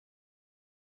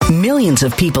Millions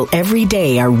of people every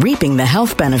day are reaping the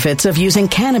health benefits of using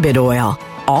cannabis oil,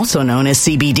 also known as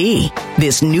CBD.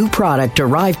 This new product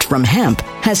derived from hemp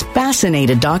has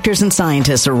fascinated doctors and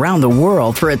scientists around the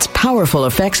world for its powerful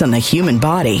effects on the human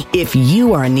body. If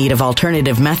you are in need of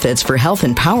alternative methods for health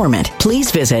empowerment, please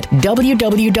visit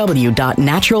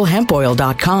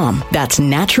www.naturalhempoil.com. That's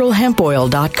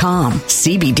naturalhempoil.com.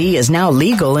 CBD is now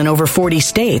legal in over 40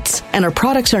 states, and our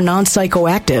products are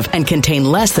non-psychoactive and contain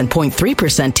less than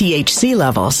 0.3% THC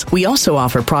levels. We also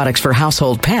offer products for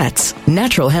household pets.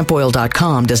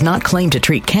 Naturalhempoil.com does not claim to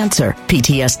treat cancer,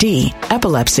 PTSD,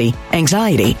 epilepsy,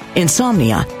 anxiety,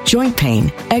 insomnia, joint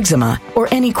pain, eczema, or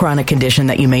any chronic condition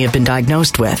that you may have been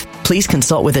diagnosed with. Please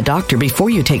consult with a doctor before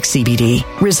you take CBD.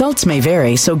 Results may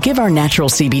vary, so give our natural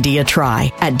CBD a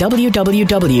try at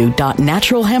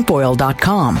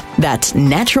www.naturalhempoil.com. That's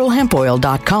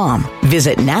naturalhempoil.com.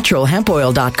 Visit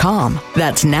naturalhempoil.com.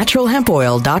 That's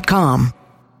naturalhempoil.com.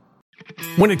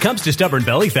 When it comes to stubborn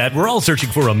belly fat, we're all searching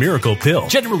for a miracle pill.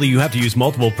 Generally, you have to use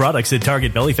multiple products that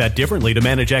target belly fat differently to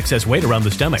manage excess weight around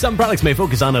the stomach. Some products may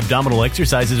focus on abdominal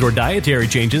exercises or dietary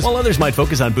changes, while others might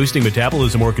focus on boosting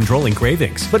metabolism or controlling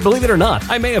cravings. But believe it or not,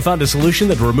 I may have found a solution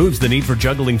that removes the need for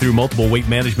juggling through multiple weight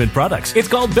management products. It's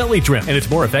called Belly Trim, and it's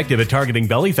more effective at targeting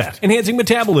belly fat, enhancing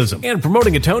metabolism, and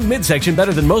promoting a toned midsection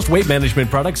better than most weight management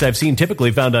products I've seen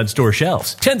typically found on store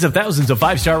shelves. Tens of thousands of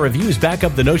 5-star reviews back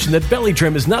up the notion that Belly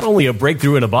Trim is not only a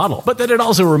breakthrough in a bottle, but that it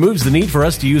also removes the need for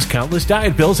us to use countless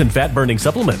diet pills and fat-burning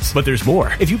supplements. But there's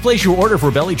more. If you place your order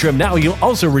for Belly Trim now, you'll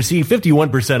also receive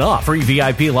 51% off, free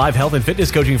VIP live health and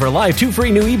fitness coaching for life, 2 free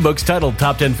new ebooks titled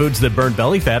Top 10 Foods That Burn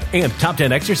Belly Fat and Top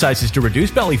 10 Exercises to Reduce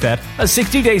Belly Fat, a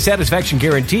 60-day satisfaction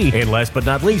guarantee, and last but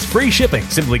not least, free shipping.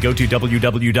 Simply go to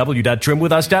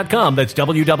www.trimwithus.com. That's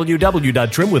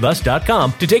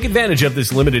www.trimwithus.com to take advantage of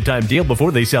this limited time deal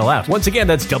before they sell out. Once again,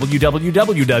 that's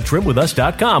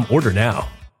www.trimwithus.com. Order now.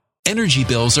 Energy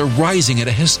bills are rising at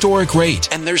a historic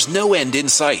rate, and there's no end in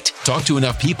sight. Talk to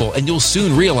enough people, and you'll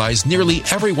soon realize nearly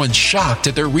everyone's shocked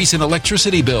at their recent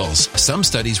electricity bills. Some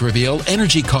studies reveal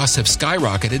energy costs have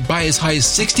skyrocketed by as high as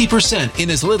 60%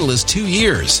 in as little as 2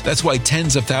 years. That's why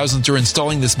tens of thousands are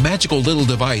installing this magical little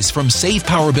device from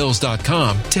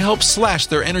SavePowerBills.com to help slash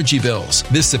their energy bills.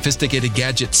 This sophisticated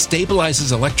gadget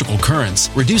stabilizes electrical currents,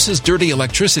 reduces dirty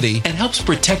electricity, and helps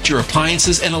protect your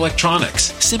appliances and electronics.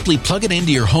 Simply plug it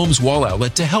into your home's wall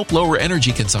outlet to help lower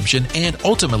energy consumption and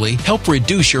ultimately help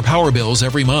reduce your power bills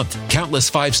every month.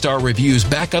 Countless 5-star reviews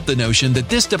back up the notion that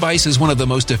this device is one of the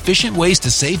most efficient ways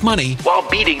to save money while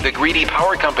beating the greedy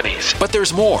power companies. But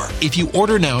there's more. If you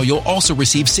order now, you'll also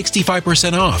receive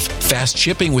 65% off, fast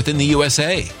shipping within the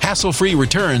USA, hassle-free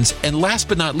returns, and last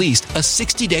but not least, a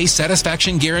 60-day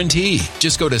satisfaction guarantee.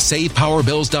 Just go to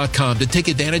SavePowerBills.com to take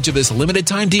advantage of this limited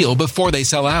time deal before they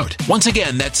sell out. Once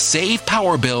again, that's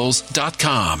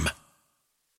SavePowerBills.com.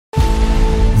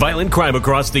 Violent crime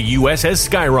across the U.S. has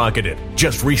skyrocketed.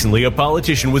 Just recently, a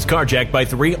politician was carjacked by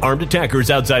 3 armed attackers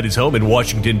outside his home in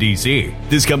Washington, D.C.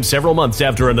 This comes several months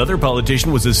after another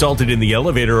politician was assaulted in the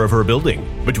elevator of her building.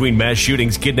 Between mass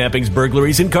shootings, kidnappings,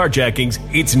 burglaries, and carjackings,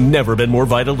 it's never been more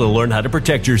vital to learn how to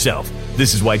protect yourself.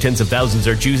 This is why tens of thousands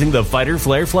are choosing the Fighter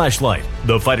Flare flashlight.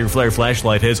 The Fighter Flare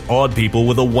flashlight has awed people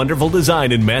with a wonderful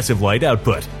design and massive light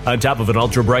output. On top of an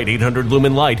ultra-bright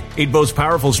 800-lumen light, it boasts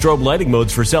powerful strobe lighting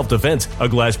modes for self-defense, a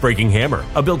glass-breaking hammer,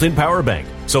 a built-in power bank,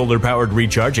 solar-powered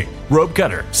recharging, rope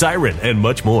cutter, siren, and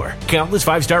much more. Countless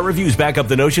 5-star reviews back up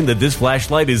the notion that this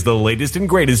flashlight is the latest and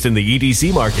greatest in the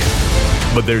EDC market.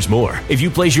 But there's more. If you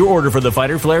place your order for the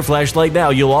Fighter Flare flashlight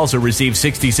now, you'll also receive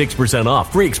 66%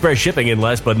 off, free express shipping, and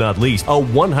last but not least, a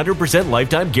 100%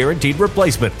 lifetime guaranteed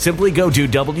replacement. Simply go to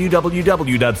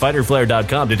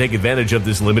www.fighterflare.com to take advantage of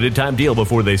this limited time deal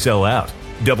before they sell out.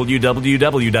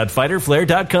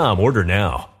 www.fighterflare.com. Order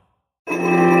now.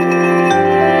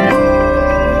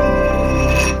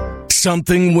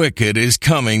 Something wicked is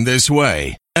coming this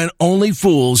way, and only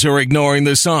fools are ignoring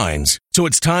the signs. So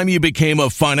it's time you became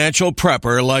a financial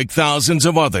prepper like thousands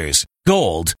of others.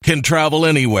 Gold can travel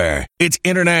anywhere. It's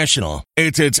international.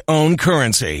 It's its own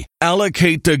currency.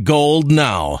 Allocate to gold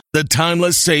now, the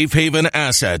timeless safe haven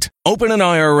asset. Open an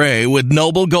IRA with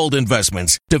Noble Gold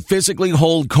Investments to physically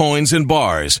hold coins and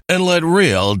bars and let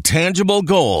real, tangible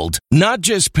gold, not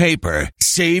just paper,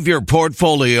 Save your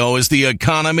portfolio as the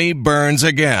economy burns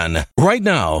again. Right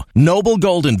now, Noble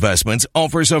Gold Investments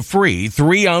offers a free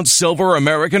 3-ounce silver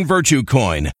American Virtue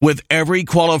coin with every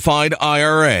qualified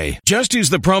IRA. Just use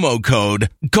the promo code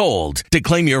GOLD to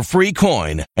claim your free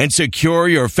coin and secure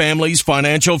your family's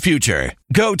financial future.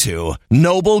 Go to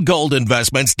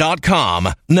noblegoldinvestments.com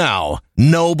now.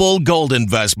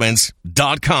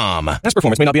 noblegoldinvestments.com. Past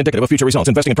performance may not be indicative of future results.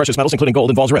 Investing in precious metals, including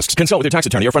gold, involves risks. Consult with your tax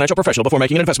attorney or financial professional before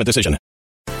making an investment decision.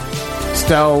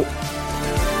 So,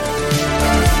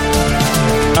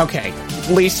 okay,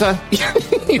 Lisa.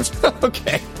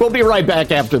 Okay, we'll be right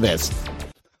back after this.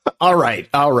 All right.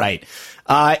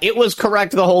 It was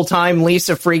correct the whole time.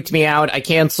 Lisa freaked me out. I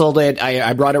canceled it.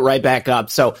 I brought it right back up.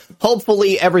 So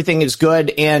hopefully everything is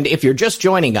good. And if you're just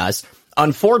joining us,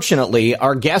 unfortunately,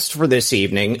 our guest for this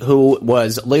evening, who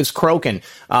was Liz Crokin,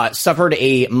 suffered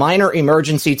a minor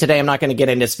emergency today. I'm not going to get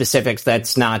into specifics.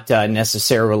 That's not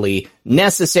necessarily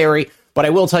necessary. But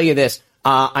I will tell you this.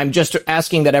 I'm just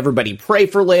asking that everybody pray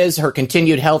for Liz, her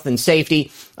continued health and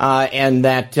safety, and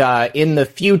that in the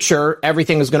future,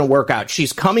 everything is going to work out.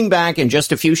 She's coming back in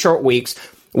just a few short weeks.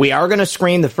 We are going to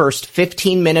screen the first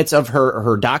 15 minutes of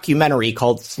her documentary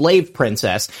called Slave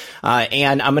Princess,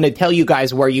 and I'm going to tell you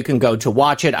guys where you can go to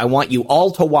watch it. I want you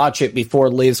all to watch it before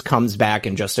Liz comes back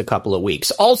in just a couple of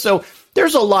weeks. Also,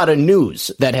 there's a lot of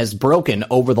news that has broken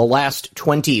over the last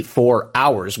 24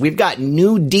 hours. We've got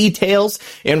new details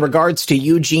in regards to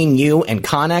Eugene Yu and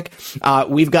Konnech.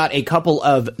 We've got a couple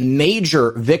of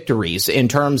major victories in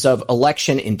terms of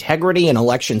election integrity and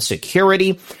election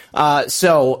security.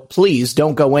 So please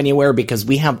don't go anywhere because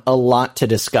we have a lot to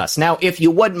discuss. Now, if you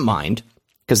wouldn't mind,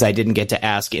 because I didn't get to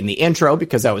ask in the intro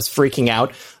because I was freaking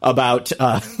out about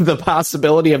the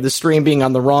possibility of the stream being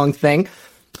on the wrong thing,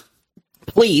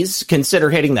 please consider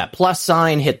hitting that plus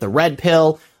sign, hit the red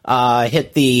pill,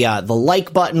 hit the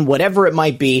like button, whatever it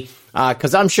might be,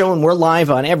 because I'm showing we're live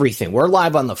on everything. We're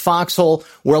live on the Foxhole.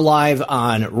 We're live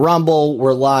on Rumble.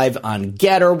 We're live on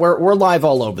Getter. We're live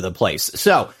all over the place.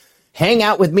 So hang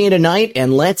out with me tonight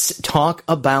and let's talk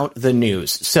about the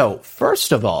news. So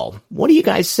first of all, what do you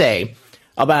guys say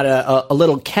about a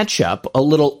little catch-up, a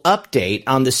little update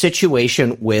on the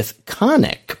situation with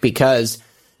Konnech? Because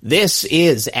this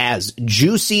is as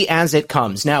juicy as it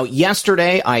comes. Now,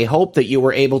 yesterday, I hope that you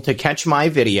were able to catch my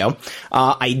video.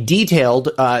 I detailed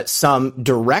some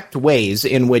direct ways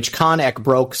in which Konnech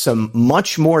broke some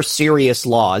much more serious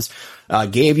laws,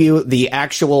 gave you the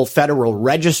actual Federal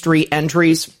Registry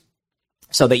entries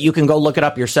so that you can go look it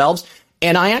up yourselves.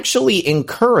 And I actually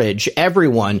encourage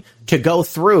everyone to go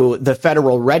through the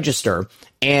Federal Register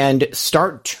and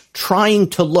start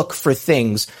trying to look for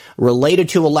things related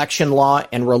to election law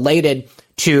and related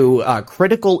to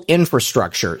critical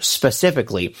infrastructure,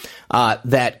 specifically,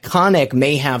 that Konnech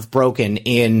may have broken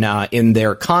in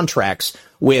their contracts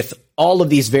with all of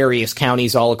these various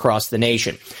counties all across the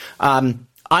nation.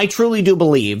 I truly do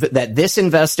believe that this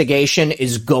investigation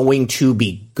is going to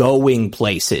be going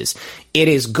places. It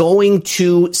is going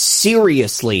to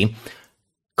seriously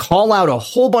call out a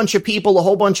whole bunch of people, a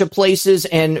whole bunch of places,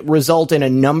 and result in a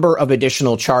number of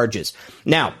additional charges.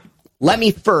 Now, let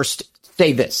me first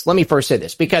say this,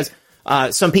 because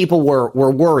some people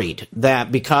were worried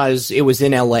that because it was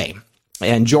in L.A.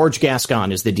 and George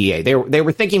Gascon is the DA, they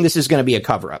were thinking this is going to be a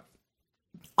cover-up.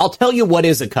 I'll tell you what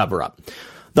is a cover-up.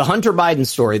 The Hunter Biden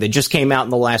story that just came out in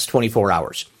the last 24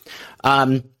 hours.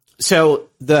 So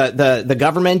the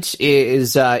government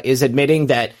is admitting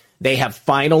that they have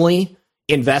finally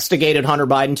investigated Hunter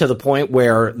Biden to the point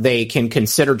where they can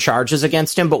consider charges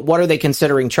against him. But what are they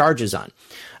considering charges on?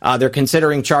 They're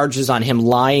considering charges on him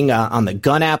lying on the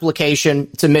gun application.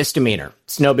 It's a misdemeanor.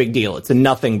 It's no big deal. It's a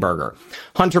nothing burger.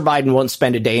 Hunter Biden won't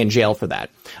spend a day in jail for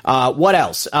that. What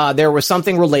else? There was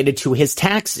something related to his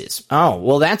taxes. Oh,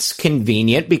 well, that's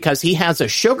convenient because he has a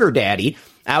sugar daddy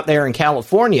out there in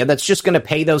California that's just going to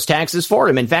pay those taxes for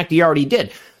him. In fact, he already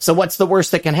did. So what's the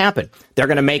worst that can happen? They're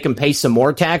going to make him pay some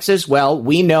more taxes? Well,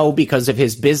 we know because of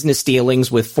his business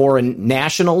dealings with foreign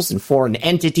nationals and foreign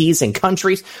entities and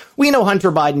countries, we know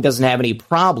Hunter Biden doesn't have any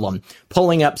problem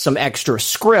pulling up some extra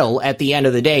skrill at the end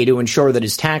of the day to ensure that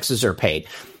his taxes are paid.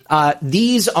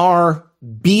 These are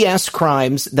BS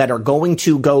crimes that are going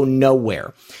to go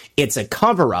nowhere. It's a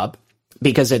cover-up.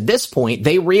 Because at this point,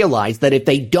 they realize that if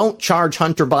they don't charge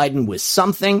Hunter Biden with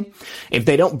something, if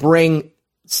they don't bring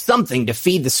something to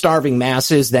feed the starving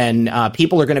masses, then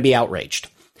people are going to be outraged.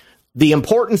 The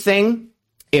important thing,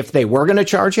 if they were going to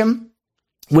charge him,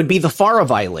 would be the FARA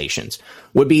violations,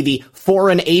 would be the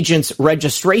Foreign Agents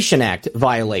Registration Act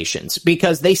violations,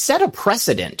 because they set a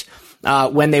precedent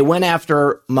when they went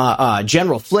after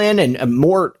General Flynn and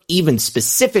more even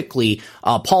specifically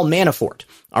Paul Manafort.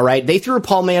 All right. They threw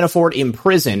Paul Manafort in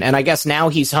prison, and I guess now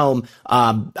he's home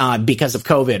because of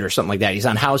COVID or something like that. He's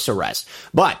on house arrest.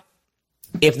 But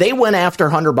if they went after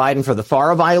Hunter Biden for the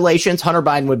FARA violations, Hunter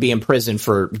Biden would be in prison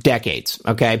for decades.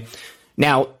 OK.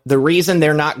 Now, the reason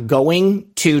they're not going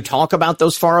to talk about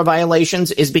those FARA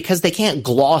violations is because they can't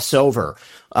gloss over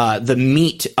the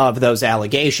meat of those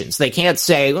allegations. They can't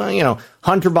say, well, you know,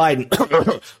 Hunter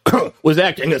Biden was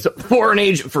acting as a foreign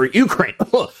agent for Ukraine,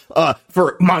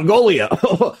 for Mongolia,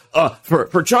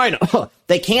 for China.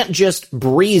 They can't just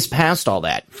breeze past all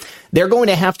that. They're going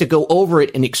to have to go over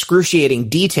it in excruciating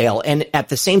detail. And at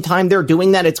the same time they're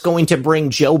doing that, it's going to bring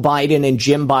Joe Biden and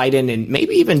Jim Biden and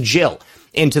maybe even Jill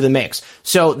into the mix.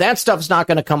 So that stuff's not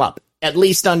going to come up, at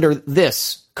least under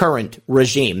this current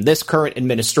regime, this current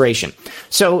administration.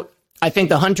 So I think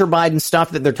the Hunter Biden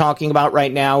stuff that they're talking about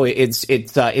right now, it's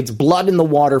blood in the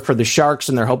water for the sharks,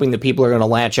 and they're hoping that people are going to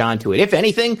latch onto it. If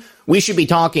anything, we should be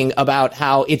talking about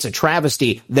how it's a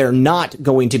travesty they're not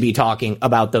going to be talking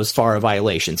about those FARA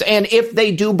violations. And if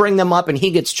they do bring them up and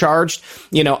he gets charged,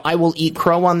 you know, I will eat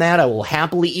crow on that. I will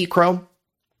happily eat crow.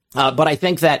 But I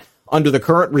think that under the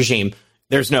current regime,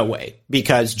 there's no way,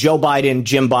 because Joe Biden,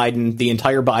 Jim Biden, the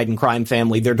entire Biden crime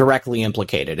family, they're directly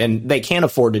implicated, and they can't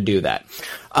afford to do that.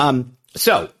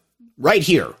 So right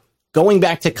here, going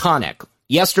back to Konnech,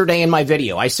 yesterday in my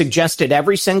video, I suggested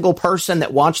every single person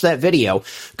that watched that video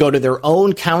go to their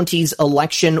own county's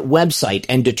election website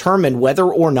and determine whether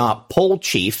or not Poll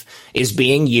Chief is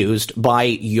being used by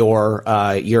your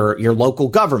local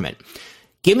government.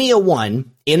 Give me a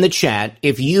 1 in the chat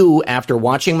if you, after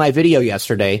watching my video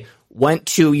yesterday, went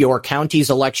to your county's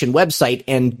election website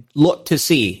and looked to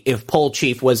see if Poll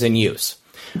Chief was in use.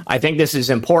 I think this is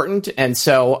important, and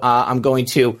so I'm going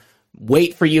to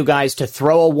wait for you guys to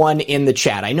throw a 1 in the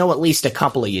chat. I know at least a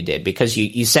couple of you did, because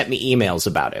you sent me emails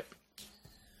about it.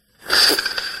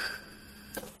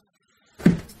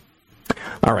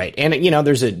 All right, and you know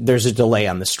there's a delay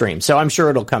on the stream, so I'm sure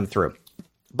it'll come through.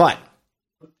 But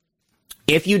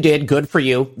if you did, good for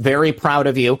you. Very proud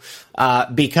of you.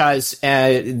 Because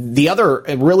the other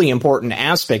really important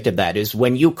aspect of that is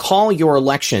when you call your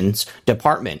elections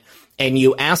department and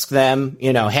you ask them,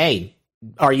 you know, hey,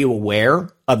 are you aware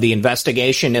of the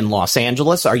investigation in Los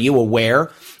Angeles? Are you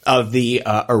aware of the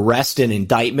arrest and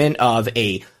indictment of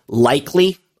a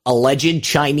likely alleged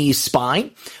Chinese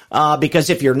spy? Because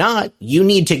if you're not, you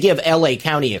need to give LA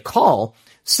County a call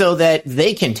so that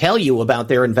they can tell you about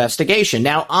their investigation.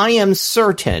 Now, I am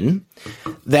certain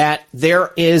that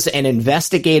there is an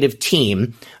investigative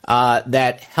team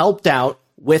that helped out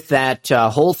with that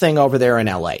whole thing over there in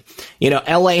LA. You know,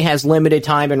 LA has limited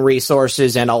time and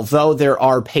resources, and although there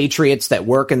are patriots that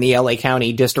work in the LA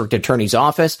County District Attorney's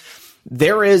Office,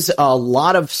 there is a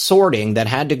lot of sorting that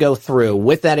had to go through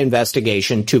with that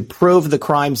investigation to prove the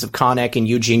crimes of Konnech and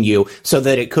Eugene Yu so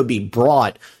that it could be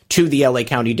brought to the LA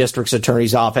County District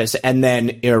Attorney's Office and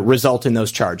then result in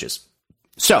those charges.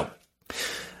 So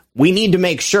we need to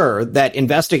make sure that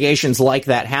investigations like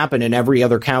that happen in every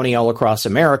other county all across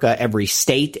America, every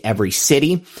state, every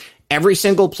city, every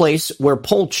single place where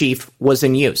Poll Chief was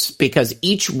in use, because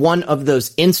each one of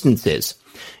those instances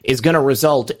is going to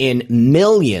result in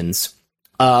millions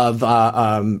of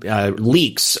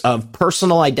leaks of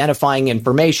personal identifying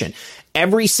information.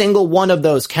 Every single one of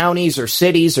those counties or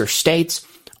cities or states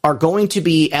are going to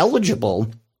be eligible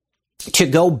to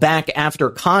go back after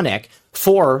Konnech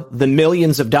for the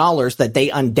millions of dollars that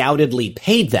they undoubtedly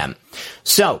paid them.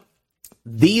 So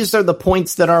these are the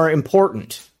points that are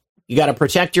important. You got to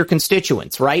protect your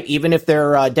constituents, right? Even if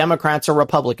they're Democrats or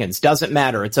Republicans, doesn't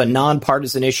matter. It's a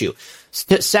nonpartisan issue.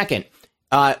 Second,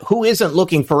 who isn't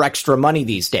looking for extra money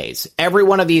these days? Every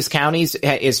one of these counties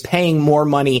is paying more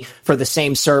money for the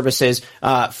same services,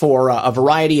 for a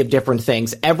variety of different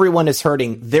things. Everyone is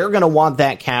hurting. They're going to want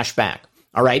that cash back.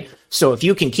 All right. So if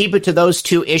you can keep it to those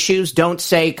two issues, don't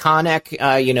say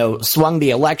Konnech, swung the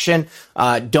election.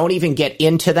 Don't even get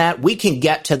into that. We can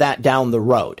get to that down the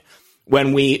road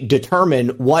when we determine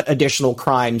what additional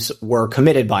crimes were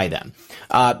committed by them.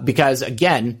 Because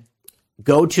again,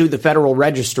 go to the Federal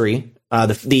Registry,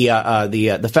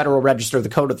 the Federal Register, the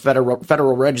Code of the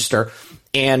Federal Register,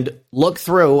 and look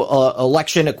through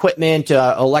election equipment,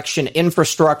 election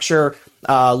infrastructure.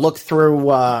 Look through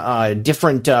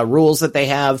different rules that they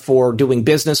have for doing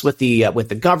business with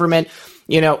the government.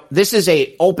 You know, this is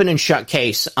a open and shut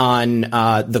case on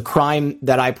the crime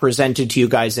that I presented to you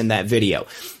guys in that video.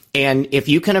 And if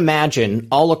you can imagine,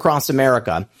 all across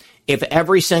America, if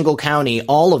every single county,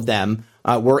 all of them,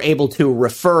 were able to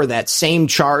refer that same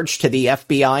charge to the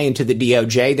FBI and to the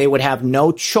DOJ, they would have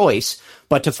no choice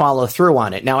but to follow through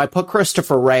on it. Now, I put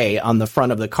Christopher Wray on the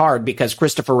front of the card because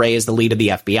Christopher Wray is the lead of the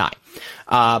FBI.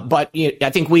 But I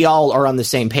think we all are on the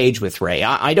same page with Wray.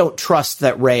 I don't trust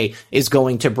that Wray is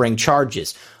going to bring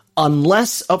charges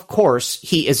unless, of course,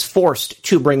 he is forced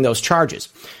to bring those charges.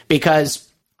 Because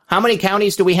how many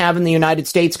counties do we have in the United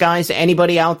States, guys?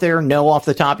 Anybody out there know off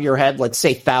the top of your head? Let's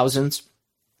say thousands.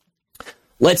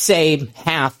 Let's say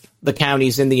half the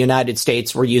counties in the United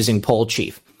States were using Poll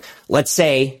Chief. Let's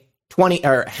say 20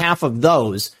 or half of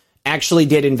those actually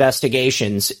did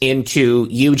investigations into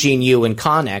Eugene Yu and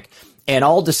Connick and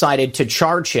all decided to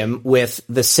charge him with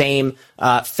the same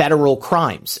federal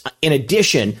crimes, in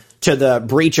addition to the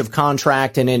breach of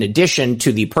contract and in addition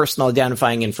to the personal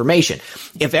identifying information.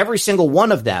 If every single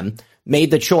one of them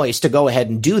made the choice to go ahead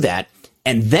and do that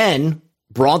and then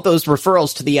brought those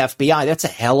referrals to the FBI, that's a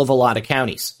hell of a lot of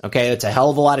counties. Okay, that's a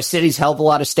hell of a lot of cities, hell of a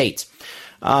lot of states.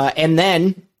 And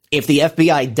then if the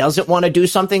FBI doesn't want to do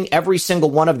something, every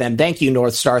single one of them, thank you,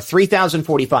 North Star,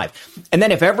 3,045. And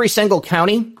then if every single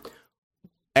county,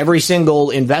 every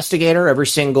single investigator, every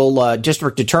single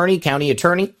district attorney, county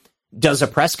attorney does a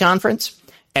press conference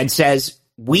and says,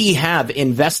 we have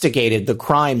investigated the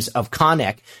crimes of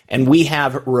Connick and we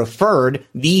have referred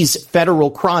these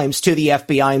federal crimes to the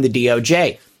FBI and the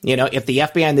DOJ. You know, if the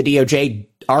FBI and the DOJ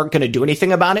aren't going to do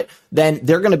anything about it, then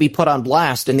they're going to be put on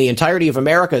blast, and the entirety of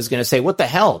America is going to say, what the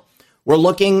hell? We're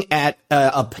looking at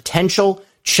a potential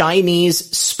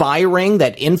Chinese spy ring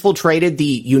that infiltrated the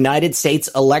United States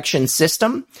election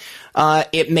system.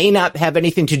 It may not have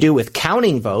anything to do with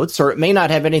counting votes, or it may not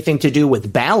have anything to do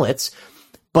with ballots,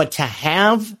 but to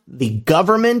have the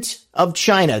government of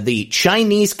China, the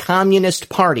Chinese Communist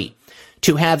Party,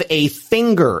 to have a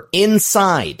finger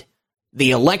inside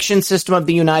the election system of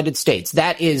the United States,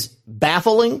 that is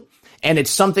baffling, and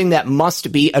it's something that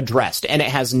must be addressed. And it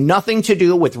has nothing to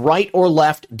do with right or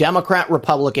left, Democrat,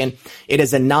 Republican. It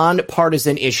is a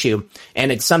nonpartisan issue,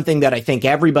 and it's something that I think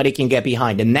everybody can get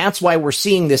behind. And that's why we're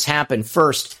seeing this happen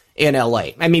first in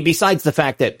L.A. I mean, besides the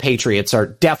fact that patriots are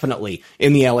definitely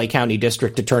in the L.A. County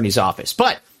District Attorney's Office.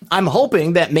 But I'm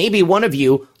hoping that maybe one of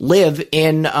you live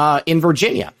in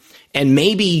Virginia. And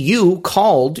maybe you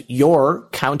called your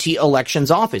county elections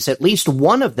office. At least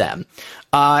one of them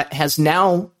has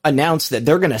now announced that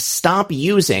they're going to stop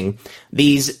using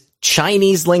these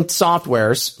Chinese-linked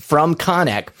softwares from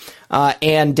Connick,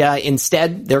 and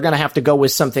instead they're going to have to go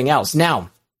with something else. Now,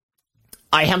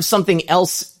 I have something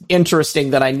else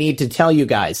interesting that I need to tell you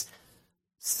guys.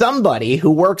 Somebody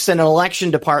who works in an election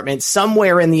department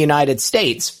somewhere in the United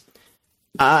States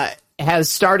has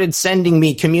started sending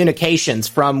me communications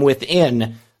from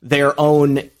within their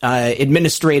own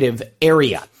administrative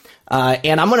area.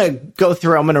 And I'm going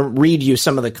to read you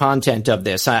some of the content of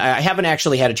this. I haven't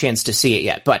actually had a chance to see it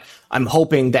yet, but I'm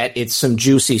hoping that it's some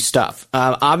juicy stuff.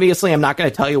 Obviously, I'm not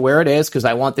going to tell you where it is because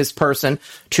I want this person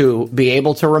to be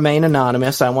able to remain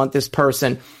anonymous. I want this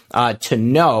person to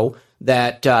know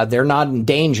that they're not in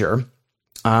danger.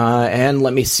 And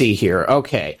let me see here.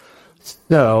 Okay.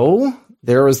 So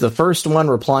there was the first one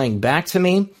replying back to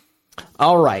me.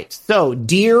 All right. So,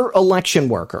 dear election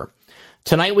worker,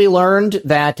 tonight we learned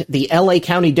that the LA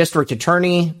County District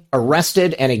Attorney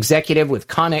arrested an executive with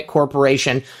Connick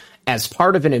Corporation as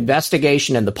part of an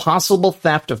investigation in the possible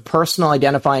theft of personal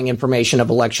identifying information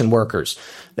of election workers.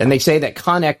 Then they say that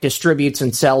Connick distributes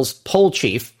and sells Poll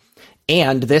Chief,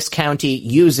 and this county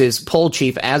uses Poll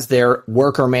Chief as their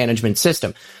worker management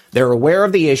system. They're aware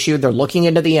of the issue. They're looking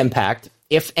into the impact,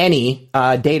 if any,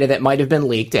 data that might have been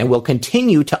leaked, and will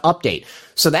continue to update.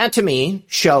 So that, to me,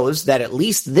 shows that at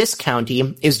least this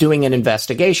county is doing an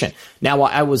investigation. Now,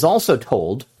 I was also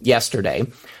told yesterday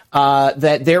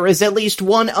that there is at least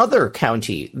one other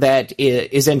county that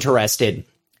is interested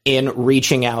in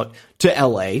reaching out to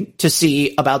L.A. to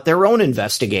see about their own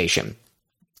investigation.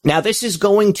 Now, this is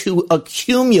going to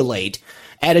accumulate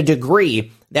at a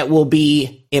degree that will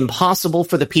be impossible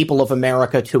for the people of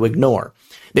America to ignore.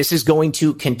 This is going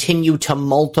to continue to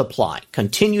multiply.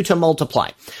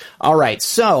 All right,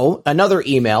 so another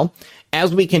email.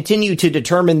 As we continue to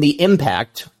determine the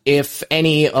impact, if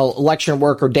any election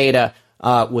worker data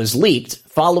was leaked,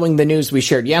 following the news we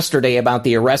shared yesterday about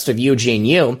the arrest of Eugene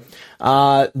Yu,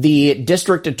 the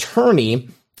district attorney,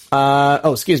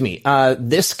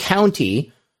 this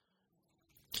county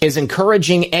is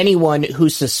encouraging anyone who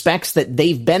suspects that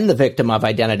they've been the victim of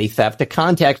identity theft to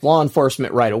contact law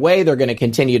enforcement right away. They're going to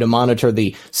continue to monitor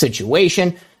the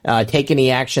situation, take any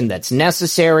action that's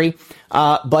necessary.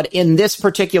 But in this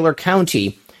particular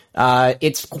county,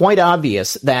 it's quite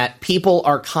obvious that people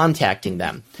are contacting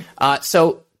them.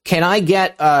 So can I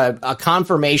get a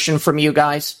confirmation from you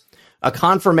guys? A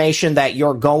confirmation that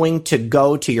you're going to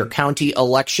go to your county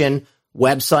election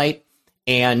website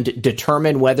and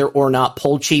determine whether or not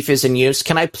Poll Chief is in use?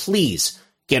 Can I please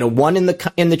get a 1 in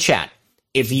the chat?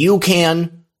 If you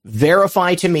can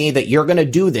verify to me that you're going to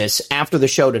do this after the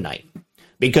show tonight,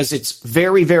 because it's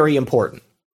very, very important.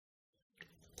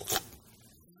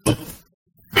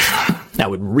 I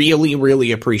would really,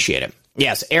 really appreciate it.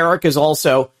 Yes, Eric is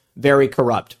also very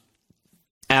corrupt.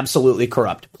 Absolutely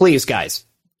corrupt. Please, guys,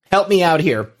 help me out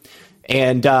here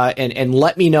and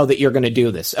let me know that you're going to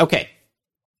do this. Okay.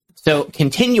 So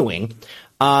continuing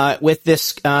with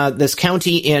this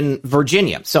county in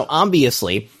Virginia. So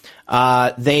obviously,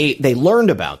 they learned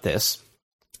about this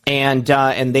and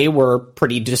they were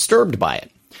pretty disturbed by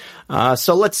it.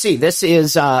 So let's see. This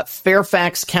is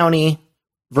Fairfax County,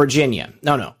 Virginia.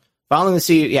 No. Following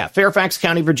the Fairfax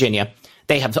County, Virginia.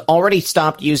 They have already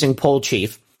stopped using Poll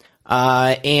Chief.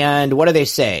 And what do they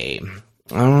say?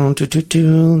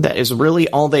 That is really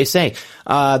all they say.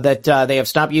 That they have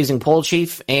stopped using Poll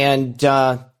Chief, and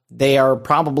they are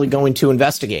probably going to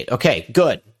investigate. Okay,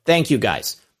 good. Thank you,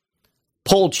 guys.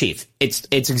 Poll Chief. It's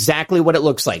exactly what it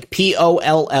looks like. POLLCHIEF.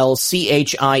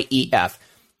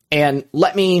 And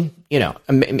let me,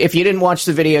 if you didn't watch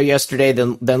the video yesterday,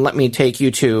 then let me take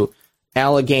you to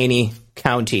Allegheny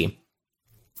County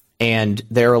and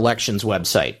their elections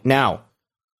website. Now,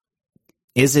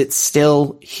 is it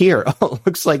still here? Oh, it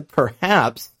looks like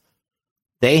perhaps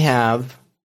they have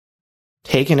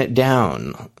taken it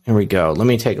down. Here we go. Let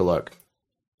me take a look.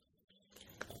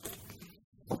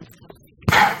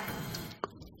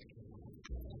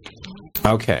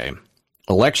 Okay.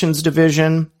 Elections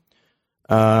Division.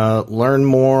 Learn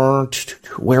more.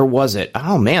 Where was it?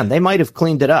 Oh, man, they might have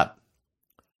cleaned it up.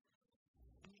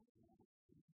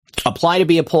 Apply to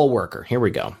be a poll worker. Here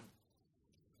we go.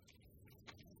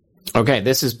 Okay,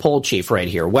 this is Poll Chief right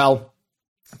here. Well,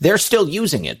 they're still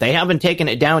using it. They haven't taken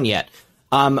it down yet.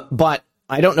 But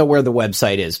I don't know where the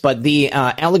website is. But the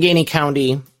Allegheny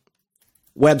County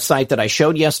website that I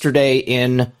showed yesterday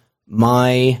in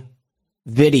my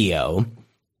video,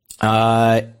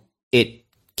 it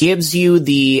gives you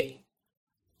the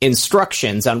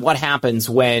instructions on what happens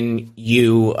when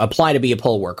you apply to be a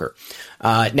poll worker.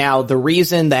 Now, the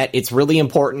reason that it's really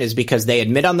important is because they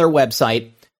admit on their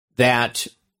website that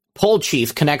Poll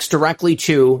Chief connects directly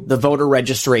to the voter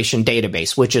registration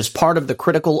database, which is part of the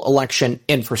critical election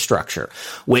infrastructure,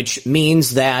 which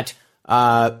means that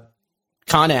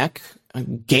CONEC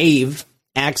gave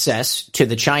access to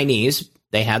the Chinese.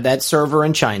 They had that server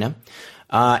in China.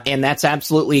 And that's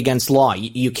absolutely against law.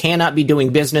 You cannot be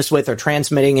doing business with or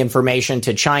transmitting information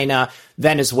to China,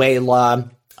 Venezuela,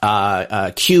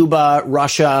 Cuba,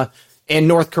 Russia, and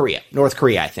North Korea. North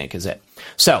Korea, I think, is it.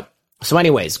 So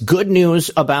anyways, good news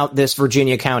about this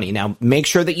Virginia county. Now, make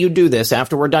sure that you do this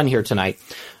after we're done here tonight.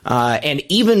 And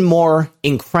even more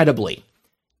incredibly,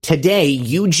 today,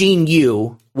 Eugene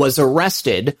Yu was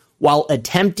arrested while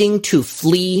attempting to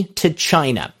flee to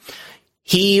China.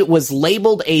 He was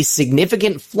labeled a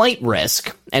significant flight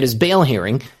risk at his bail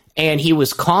hearing, and he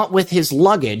was caught with his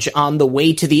luggage on the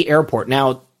way to the airport.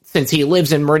 Now, since he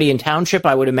lives in Meridian Township,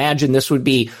 I would imagine this would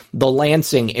be the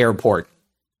Lansing Airport.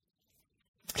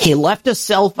 He left a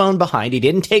cell phone behind. He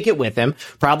didn't take it with him,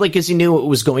 probably because he knew it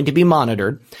was going to be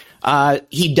monitored.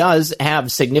 He does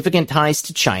have significant ties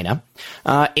to China,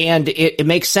 and it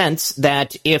makes sense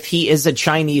that if he is a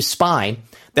Chinese spy,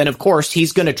 then of course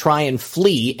he's going to try and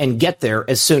flee and get there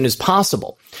as soon as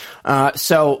possible.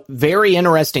 So very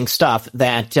interesting stuff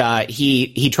that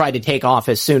he tried to take off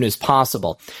as soon as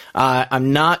possible.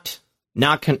 I'm not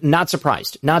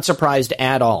surprised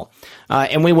at all.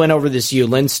 And we went over this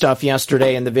Yulin stuff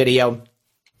yesterday in the video.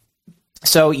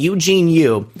 So Eugene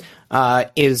Yu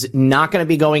is not going to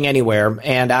be going anywhere,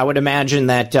 and I would imagine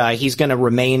that he's going to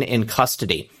remain in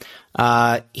custody.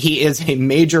 He is a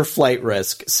major flight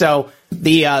risk. So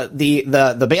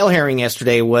the bail hearing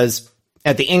yesterday was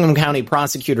at the Ingham County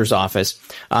Prosecutor's Office.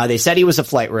 They said he was a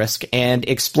flight risk and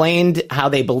explained how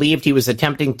they believed he was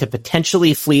attempting to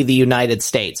potentially flee the United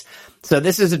States. So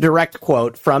this is a direct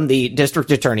quote from the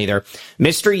district attorney there.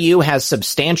 Mr. Yu has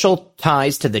substantial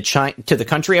ties to the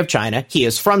country of China. He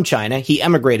is from China. He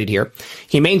emigrated here.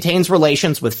 He maintains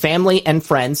relations with family and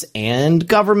friends and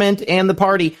government and the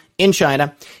party in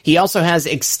China. He also has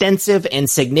extensive and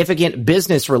significant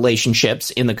business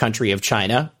relationships in the country of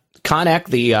China, Connex,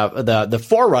 the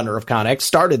forerunner of Connex,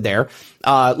 started there.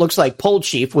 Looks like Pole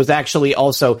Chief was actually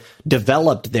also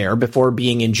developed there before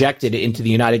being injected into the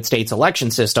United States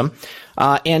election system.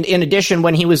 And in addition,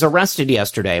 when he was arrested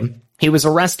yesterday, he was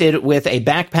arrested with a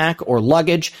backpack or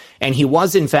luggage, and he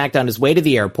was, in fact, on his way to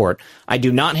the airport. I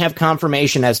do not have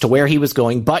confirmation as to where he was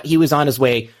going, but he was on his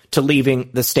way to leaving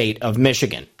the state of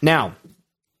Michigan. Now,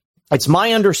 it's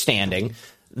my understanding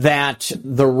that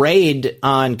the raid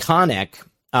on Connex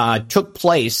took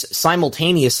place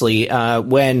simultaneously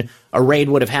when a raid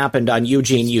would have happened on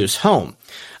Eugene Yu's home.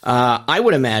 I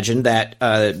would imagine that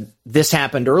this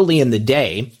happened early in the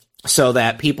day, so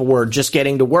that people were just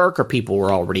getting to work or people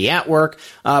were already at work,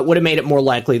 would have made it more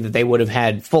likely that they would have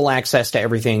had full access to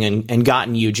everything and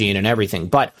gotten Eugene and everything.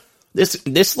 But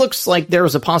this looks like there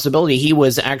was a possibility he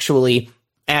was actually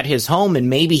at his home, and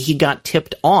maybe he got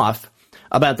tipped off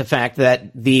about the fact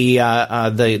that the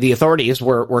authorities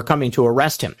were coming to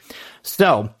arrest him.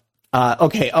 So,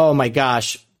 okay, oh my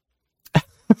gosh.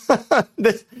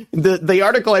 The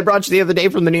article I brought you the other day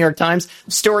from the New York Times,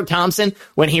 Stuart Thompson,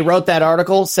 when he wrote that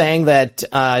article saying that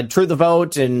True the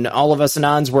Vote and all of us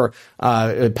Anons were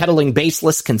peddling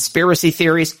baseless conspiracy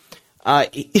theories.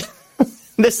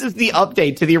 This is the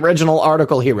update to the original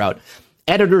article he wrote.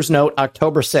 Editor's note,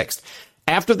 October 6th.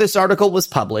 After this article was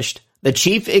published, the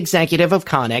chief executive of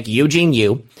Connex, Eugene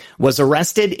Yu, was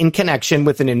arrested in connection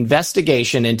with an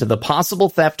investigation into the possible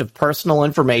theft of personal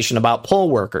information about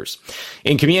poll workers.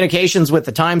 In communications with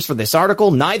the Times for this article,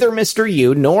 neither Mr.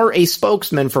 Yu nor a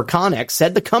spokesman for Connex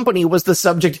said the company was the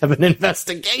subject of an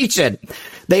investigation.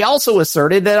 They also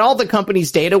asserted that all the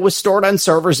company's data was stored on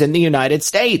servers in the United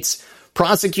States.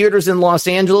 Prosecutors in Los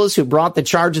Angeles who brought the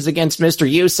charges against Mr.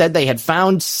 Yu said they had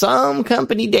found some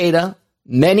company data.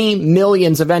 Many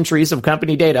millions of entries of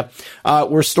company data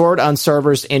were stored on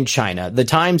servers in China. The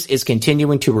Times is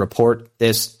continuing to report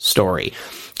this story.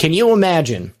 Can you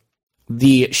imagine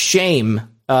the shame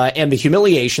and the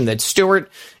humiliation that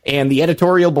Stuart and the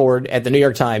editorial board at the New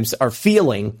York Times are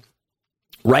feeling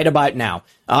right about now?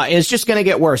 It's just going to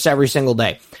get worse every single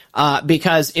day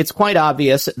because it's quite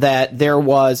obvious that there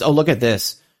was, oh, look at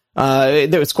this.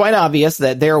 It's quite obvious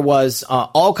that there was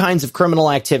all kinds of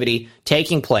criminal activity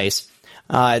taking place.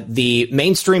 The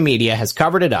mainstream media has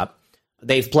covered it up.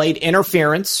 They've played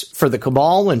interference for the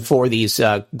cabal and for these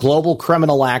global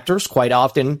criminal actors, quite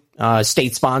often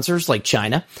state sponsors like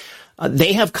China.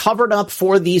 They have covered up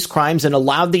for these crimes and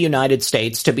allowed the United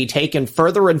States to be taken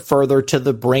further and further to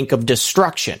the brink of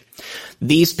destruction.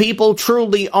 These people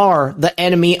truly are the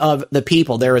enemy of the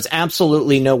people. There is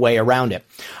absolutely no way around it.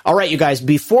 All right, you guys,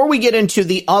 before we get into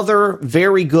the other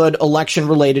very good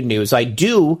election-related news, I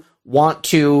do want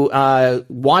to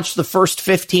watch the first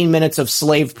 15 minutes of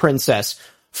Slave Princess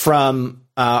from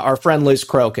our friend Liz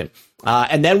Crokin.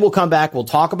 And then we'll come back, we'll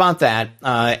talk about that,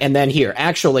 and then here.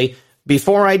 Actually,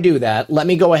 before I do that, let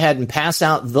me go ahead and pass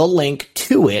out the link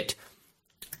to it.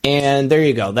 And there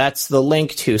you go. That's the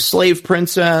link to Slave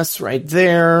Princess right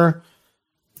there.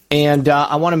 And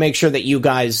I want to make sure that you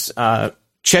guys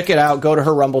check it out. Go to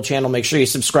her Rumble channel. Make sure you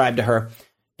subscribe to her.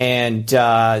 And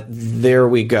there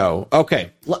we go.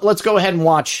 Okay, let's go ahead and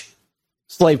watch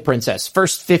Slave Princess.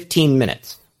 First 15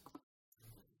 minutes.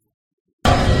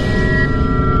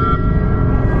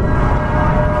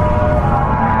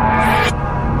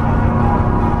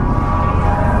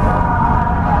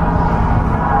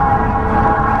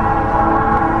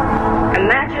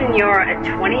 Imagine you're a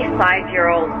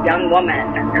 25-year-old young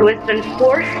woman who has been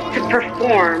forced to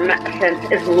perform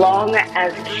since as long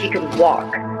as she could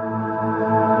walk.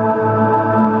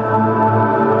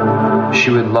 She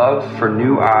would love for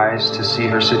new eyes to see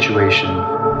her situation,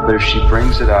 but if she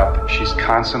brings it up, she's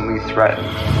constantly threatened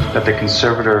that the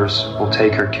conservators will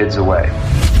take her kids away.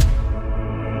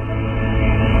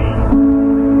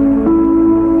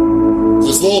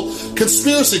 This little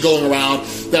conspiracy going around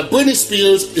that Britney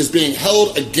Spears is being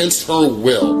held against her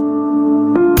will.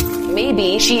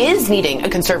 Maybe she is needing a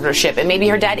conservatorship, and maybe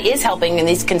her dad is helping, and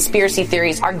these conspiracy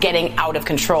theories are getting out of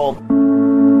control.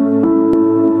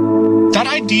 That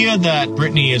idea that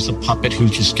Britney is a puppet who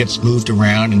just gets moved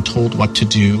around and told what to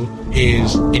do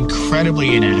is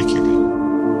incredibly inaccurate.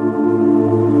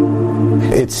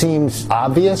 It seems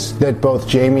obvious that both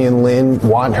Jamie and Lynn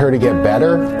want her to get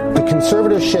better. The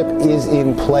conservatorship is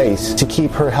in place to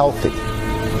keep her healthy.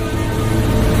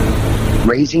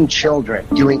 Raising children,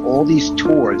 doing all these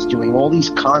tours, doing all these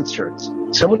concerts.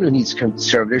 Someone who needs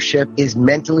conservatorship is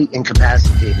mentally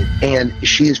incapacitated, and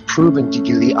she is proven to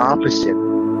do the opposite.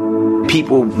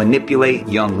 People manipulate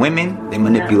young women, they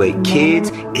manipulate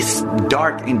kids. It's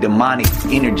dark and demonic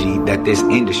energy that this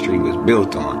industry was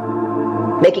built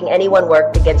on. Making anyone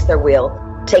work against their will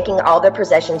taking all their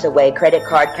possessions away, credit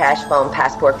card, cash, phone,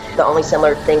 passport. The only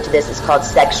similar thing to this is called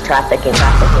sex trafficking.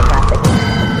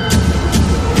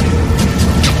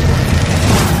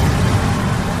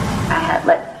 I had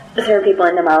let certain people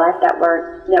into my life that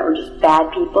were just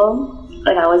bad people.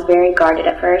 And I was very guarded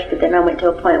at first, but then I went to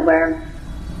a point where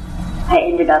I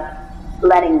ended up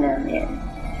letting them in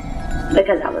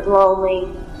because I was lonely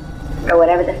or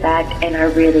whatever the fact, and I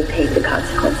really paid the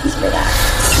consequences for that.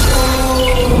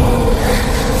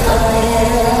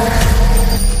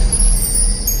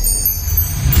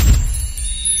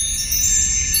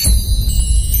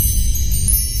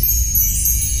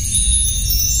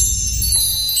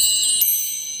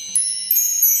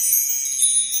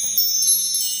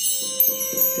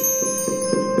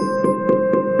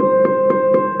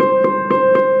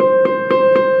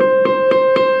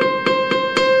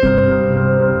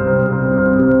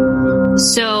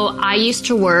 I used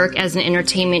to work as an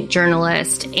entertainment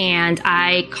journalist, and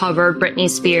I covered Britney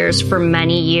Spears for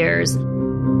many years.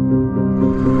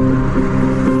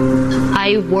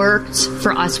 I worked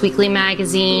for Us Weekly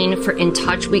magazine, for In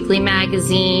Touch Weekly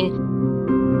magazine.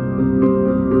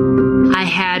 I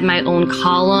had my own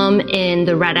column in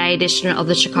the red-eye edition of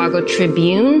the Chicago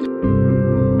Tribune.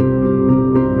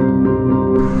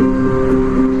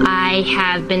 I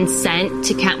have been sent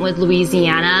to Kentwood,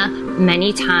 Louisiana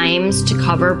many times to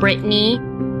cover Britney.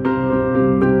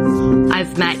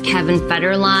 I've met Kevin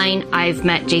Federline. I've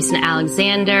met Jason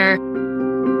Alexander.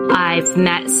 I've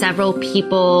met several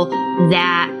people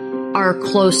that are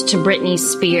close to Britney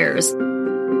Spears.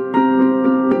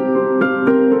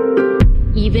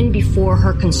 Even before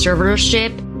her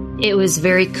conservatorship, it was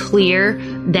very clear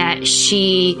that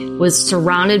she was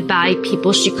surrounded by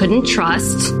people she couldn't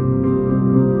trust,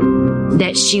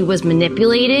 that she was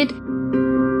manipulated,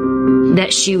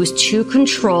 that she was too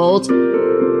controlled.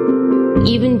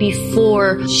 Even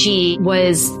before she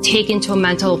was taken to a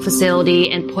mental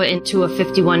facility and put into a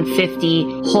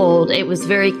 5150 hold, it was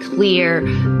very clear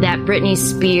that Britney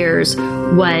Spears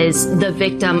was the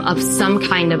victim of some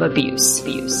kind of abuse.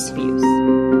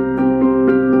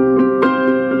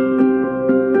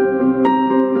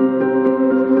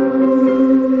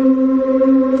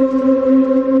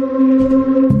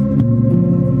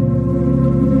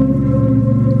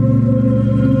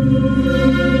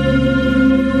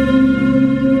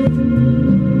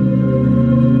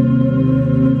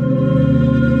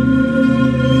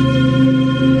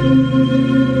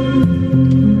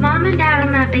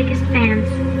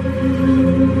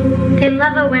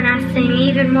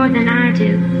 More than I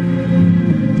do.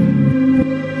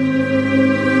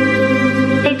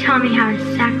 They taught me how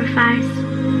to sacrifice,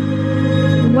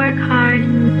 work hard,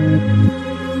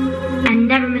 and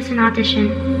never miss an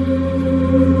audition.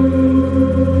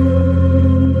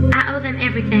 I owe them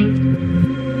everything.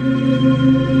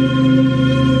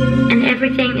 And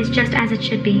everything is just as it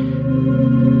should be.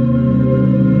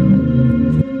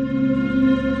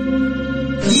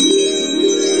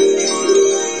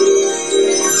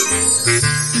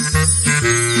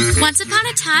 Once upon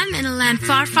a time, in a land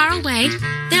far, far away,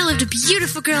 there lived a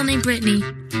beautiful girl named Britney.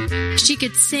 She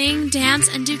could sing, dance,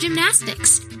 and do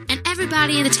gymnastics, and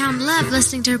everybody in the town loved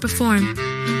listening to her perform.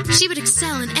 She would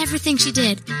excel in everything she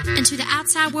did, and to the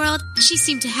outside world, she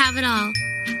seemed to have it all.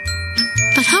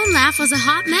 But home life was a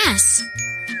hot mess.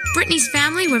 Britney's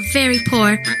family were very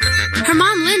poor. Her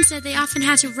mom, Lynn, said they often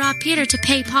had to rob Peter to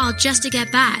pay Paul just to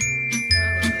get by.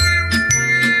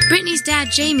 Britney's dad,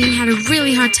 Jamie, had a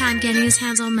really hard time getting his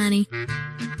hands on money.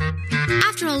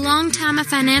 After a long time of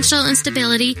financial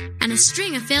instability and a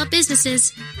string of failed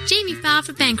businesses, Jamie filed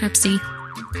for bankruptcy.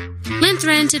 Lynn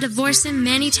threatened to divorce him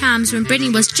many times when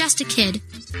Britney was just a kid.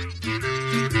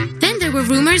 Then there were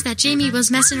rumors that Jamie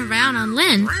was messing around on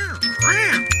Lynn.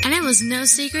 And it was no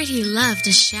secret he loved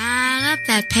to shine up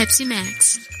that Pepsi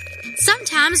Max.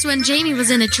 Sometimes when Jamie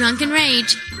was in a drunken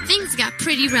rage, things got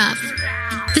pretty rough.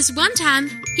 This one time,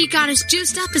 he got his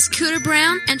juiced up scooter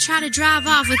brown and tried to drive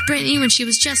off with Britney when she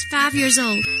was just 5 years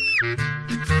old.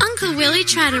 Uncle Willie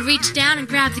tried to reach down and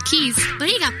grab the keys, but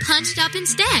he got punched up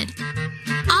instead.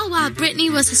 All while Britney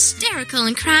was hysterical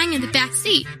and crying in the back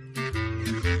seat.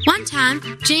 One time,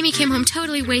 Jamie came home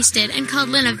totally wasted and called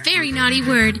Lynn a very naughty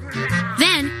word.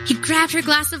 Then, he grabbed her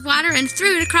glass of water and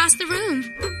threw it across the room.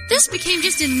 This became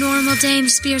just a normal day in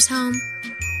Spears' home.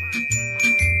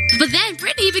 But then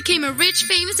Britney became a rich,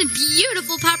 famous, and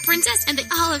beautiful pop princess, and they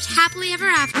all lived happily ever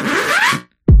after.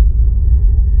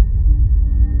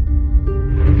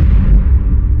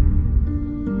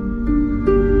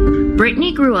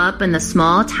 Britney grew up in the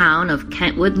small town of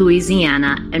Kentwood,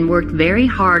 Louisiana, and worked very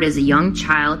hard as a young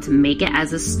child to make it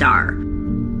as a star.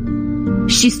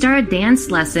 She started dance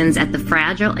lessons at the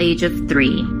fragile age of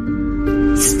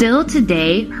 3. Still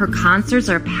today, her concerts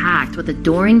are packed with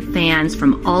adoring fans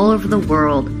from all over the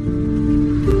world.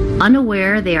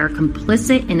 Unaware they are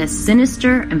complicit in a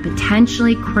sinister and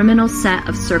potentially criminal set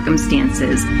of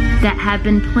circumstances that have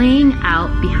been playing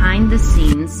out behind the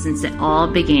scenes since it all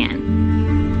began.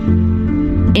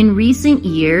 In recent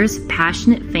years,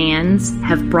 passionate fans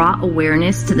have brought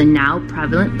awareness to the now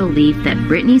prevalent belief that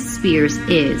Britney Spears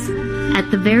is, at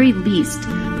the very least,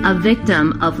 a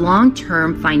victim of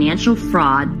long-term financial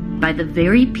fraud by the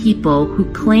very people who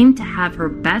claim to have her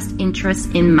best interests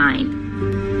in mind.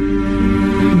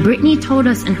 Britney told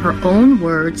us in her own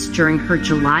words during her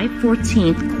July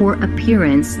 14th court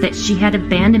appearance that she had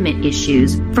abandonment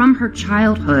issues from her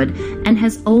childhood and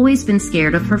has always been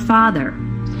scared of her father.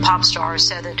 Pop star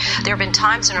said that there have been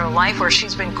times in her life where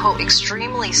she's been, quote,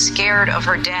 extremely scared of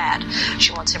her dad.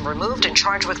 She wants him removed and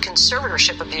charged with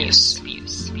conservatorship abuse.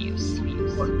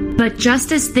 But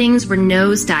just as things were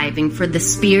nosediving for the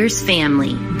Spears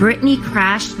family, Britney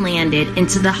crash-landed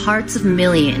into the hearts of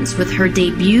millions with her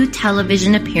debut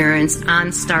television appearance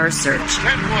on Star Search.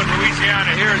 Kentwood,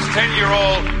 Louisiana, here is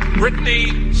 10-year-old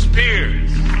Britney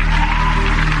Spears.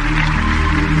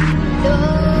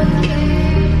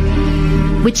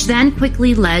 Which then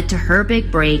quickly led to her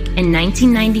big break in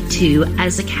 1992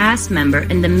 as a cast member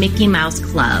in the Mickey Mouse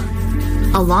Club,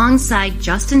 alongside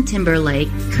Justin Timberlake,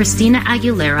 Christina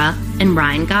Aguilera, and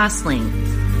Ryan Gosling.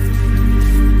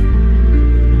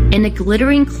 In a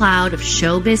glittering cloud of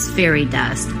showbiz fairy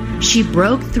dust, she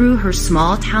broke through her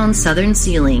small-town southern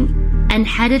ceiling and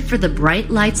headed for the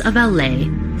bright lights of LA,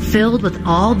 filled with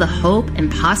all the hope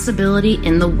and possibility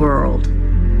in the world.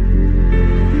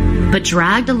 But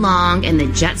dragged along in the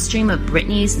jet stream of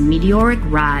Britney's meteoric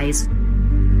rise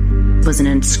was an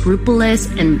unscrupulous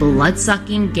and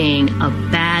blood-sucking gang of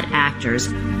bad actors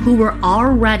who were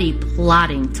already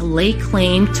plotting to lay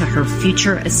claim to her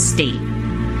future estate.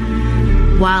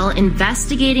 While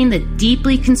investigating the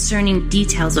deeply concerning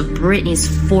details of Britney's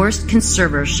forced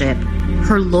conservatorship,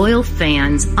 her loyal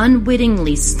fans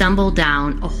unwittingly stumbled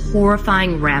down a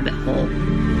horrifying rabbit hole.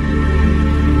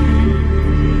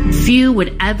 Few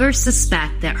would ever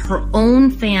suspect that her own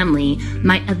family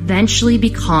might eventually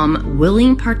become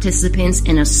willing participants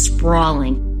in a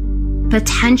sprawling,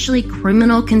 potentially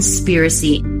criminal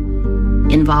conspiracy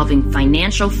involving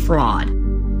financial fraud,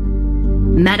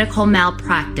 medical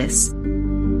malpractice,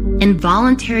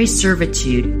 involuntary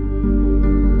servitude,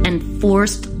 and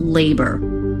forced labor,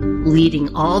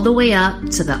 leading all the way up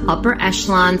to the upper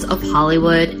echelons of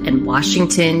Hollywood and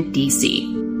Washington, D.C.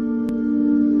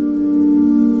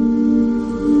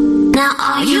 Now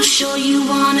are you sure you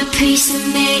want a piece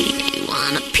of me? You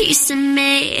want a piece of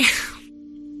me?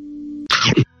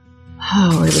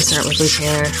 Oh, where do we start with Liz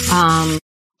Taylor?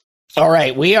 All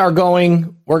right, we're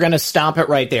going to stop it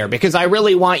right there because I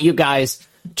really want you guys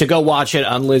to go watch it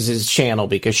on Liz's channel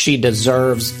because she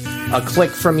deserves a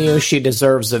click from you. She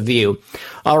deserves a view.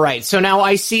 All right, so now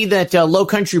I see that Low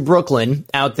Country Brooklyn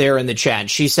out there in the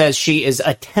chat. She says she is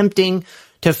attempting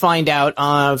to find out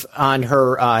on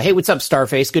her, hey, what's up,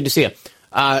 Starface? Good to see you.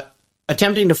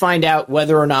 Attempting to find out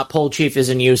whether or not Poll Chief is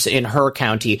in use in her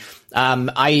county.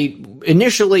 I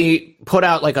initially put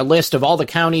out like a list of all the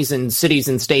counties and cities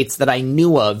and states that I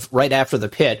knew of right after the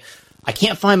pit. I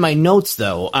can't find my notes,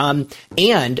 though.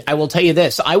 And I will tell you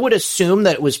this. I would assume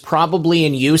that it was probably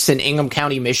in use in Ingham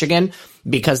County, Michigan,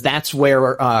 because that's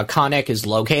where Connect is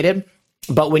located.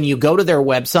 But when you go to their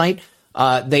website,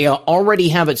 they already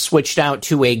have it switched out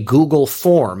to a Google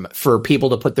form for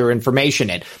people to put their information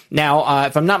in. Now,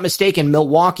 if I'm not mistaken,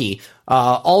 Milwaukee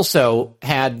also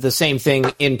had the same thing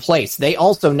in place. They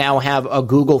also now have a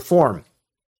Google form.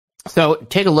 So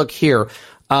take a look here.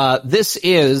 This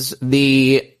is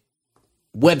the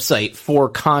website for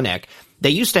Connect.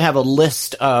 They used to have a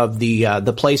list of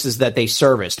the places that they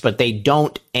serviced, but they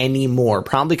don't anymore,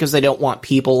 probably because they don't want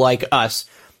people like us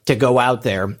to go out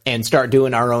there and start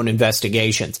doing our own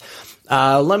investigations.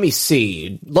 Let me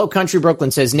see. Low Country Brooklyn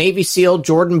says, Navy SEAL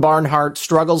Jordan Barnhart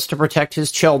struggles to protect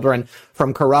his children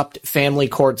from corrupt family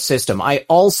court system. I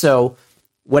also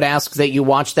would ask that you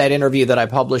watch that interview that I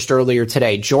published earlier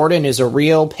today. Jordan is a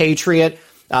real patriot.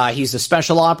 He's a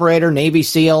special operator, Navy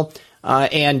SEAL,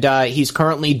 and he's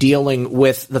currently dealing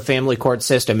with the family court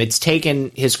system. It's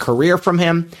taken his career from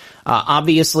him.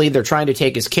 Obviously, they're trying to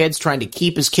take his kids, trying to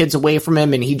keep his kids away from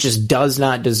him, and he just does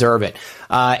not deserve it.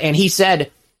 And he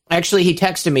said, actually, he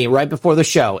texted me right before the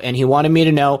show, and he wanted me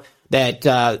to know that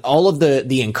all of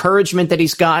the encouragement that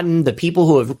he's gotten, the people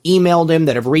who have emailed him,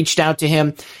 that have reached out to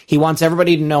him, he wants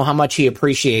everybody to know how much he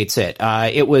appreciates it.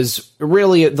 It was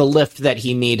really the lift that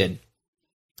he needed.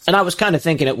 And I was kind of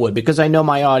thinking it would, because I know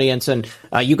my audience, and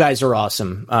you guys are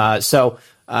awesome. So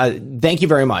thank you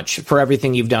very much for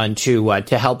everything you've done to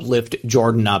help lift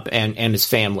Jordan up and his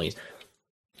family.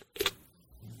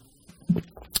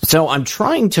 So I'm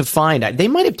trying to find, they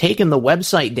might have taken the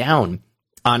website down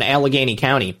on Allegheny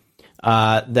County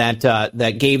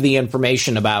that gave the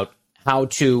information about how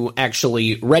to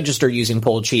actually register using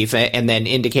Poll Chief, and then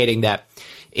indicating that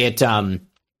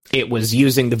it was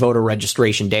using the voter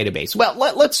registration database. Well,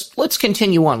 let's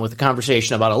continue on with the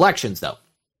conversation about elections, though,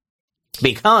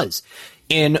 because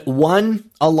in one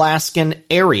Alaskan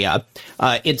area,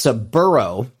 it's a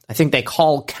borough. I think they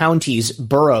call counties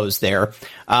boroughs there,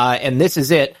 and this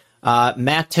is it.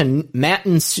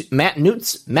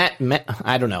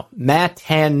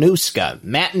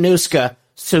 Matanuska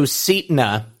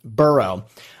Susitna Borough.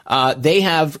 They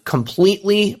have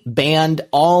completely banned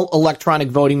all electronic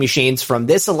voting machines from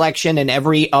this election and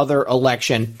every other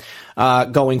election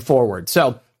going forward.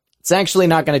 So it's actually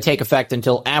not going to take effect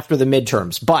until after the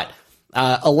midterms. But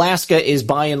Alaska is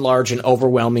by and large an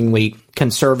overwhelmingly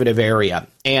conservative area.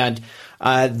 And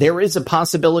there is a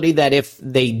possibility that if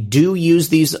they do use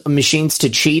these machines to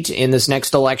cheat in this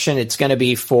next election, it's going to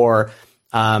be for,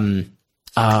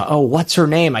 what's her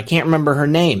name? I can't remember her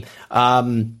name.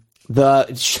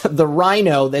 The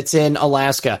rhino that's in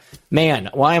Alaska. Man,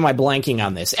 why am I blanking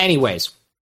on this? Anyways,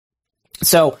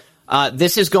 so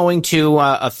this is going to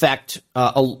affect,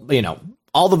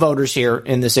 all the voters here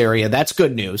in this area. That's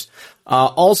good news.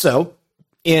 Also,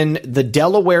 in the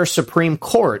Delaware Supreme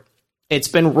Court, it's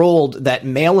been ruled that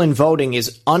mail-in voting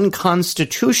is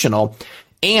unconstitutional,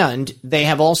 and they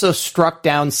have also struck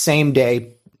down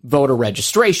same-day voter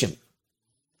registration.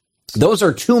 Those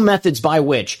are two methods by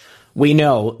which we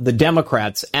know the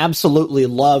Democrats absolutely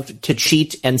love to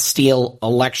cheat and steal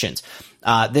elections.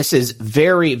 This is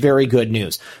very, very good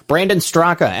news. Brandon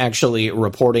Straka actually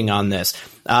reporting on this.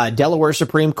 Delaware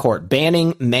Supreme Court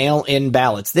banning mail-in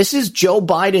ballots. This is Joe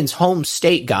Biden's home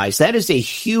state, guys. That is a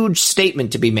huge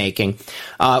statement to be making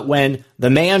when the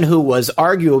man who was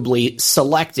arguably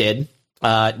selected,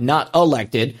 not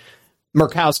elected,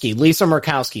 Lisa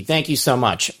Murkowski. Thank you so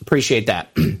much. Appreciate that.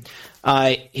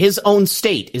 His own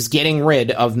state is getting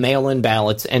rid of mail-in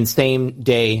ballots and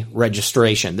same-day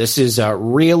registration. This is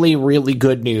really, really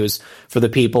good news for the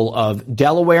people of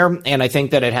Delaware, and I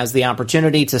think that it has the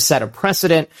opportunity to set a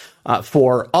precedent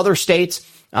for other states.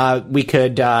 We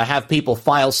could have people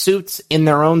file suits in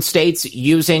their own states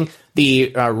using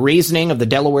the reasoning of the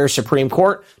Delaware Supreme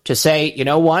Court to say, you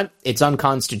know what, it's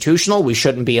unconstitutional, we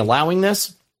shouldn't be allowing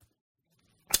this.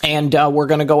 And we're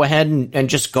going to go ahead and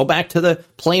just go back to the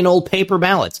plain old paper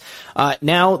ballots.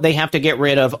 Now they have to get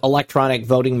rid of electronic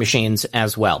voting machines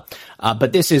as well.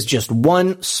 But this is just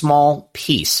one small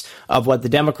piece of what the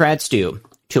Democrats do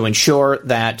to ensure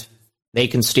that they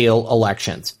can steal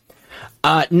elections.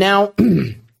 Now,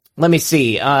 let me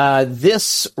see.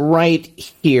 This right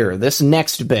here, this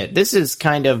next bit, this is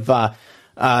kind of,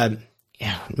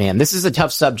 this is a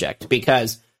tough subject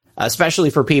because especially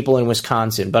for people in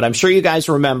Wisconsin. But I'm sure you guys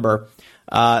remember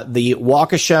the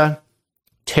Waukesha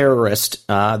terrorist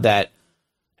that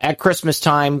at Christmas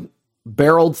time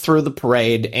barreled through the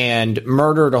parade and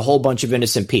murdered a whole bunch of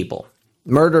innocent people.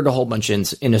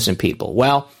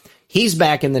 Well, he's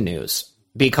back in the news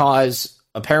because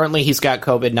apparently he's got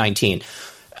COVID-19.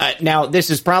 Now,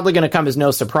 this is probably going to come as no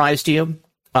surprise to you,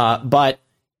 but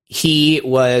he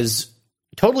was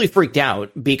totally freaked out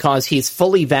because he's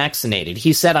fully vaccinated.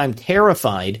 He said, I'm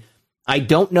terrified. I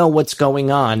don't know what's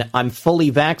going on. I'm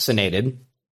fully vaccinated.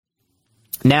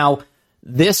 Now,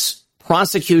 this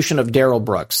prosecution of Darrell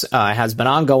Brooks has been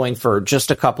ongoing for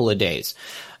just a couple of days.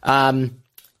 On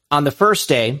the first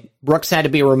day, Brooks had to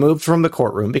be removed from the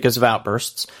courtroom because of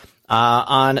outbursts.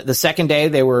 On the second day,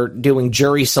 they were doing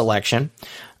jury selection.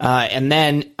 And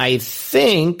then I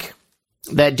think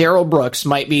that Darrell Brooks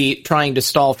might be trying to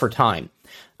stall for time.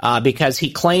 Because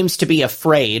he claims to be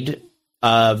afraid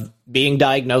of being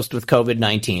diagnosed with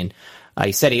COVID-19.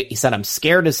 He said, I'm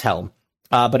scared as hell.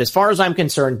 But as far as I'm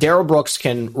concerned, Darrell Brooks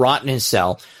can rot in his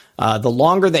cell. The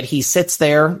longer that he sits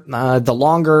there, the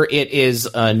longer it is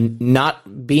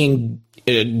not being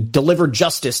delivered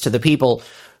justice to the people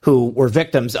who were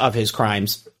victims of his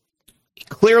crimes.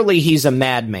 Clearly, he's a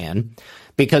madman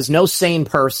because no sane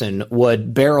person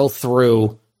would barrel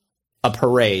through a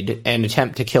parade and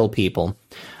attempt to kill people.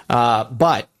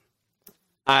 But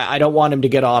I don't want him to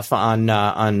get off on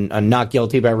not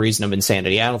guilty by reason of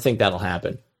insanity. I don't think that'll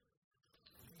happen.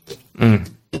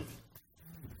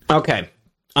 Okay.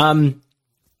 I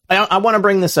want to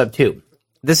bring this up too.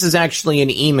 This is actually an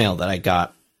email that I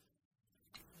got.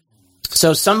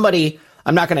 So somebody,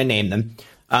 I'm not going to name them,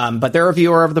 but they're a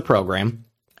viewer of the program,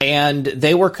 and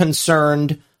they were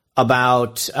concerned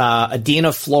about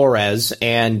Adina Flores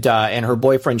and her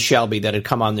boyfriend Shelby that had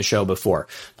come on the show before.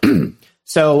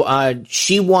 So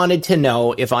she wanted to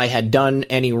know if I had done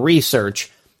any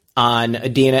research on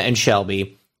Adina and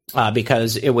Shelby,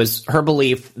 because it was her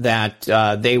belief that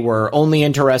they were only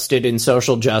interested in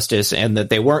social justice and that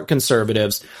they weren't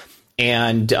conservatives.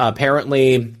 And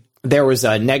apparently there was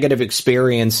a negative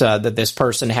experience that this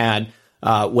person had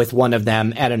with one of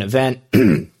them at an event.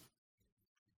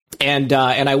 And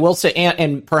I will say,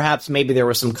 and perhaps maybe there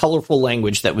was some colorful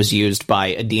language that was used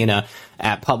by Adina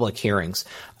at public hearings.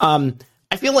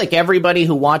 I feel like everybody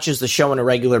who watches the show on a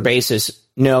regular basis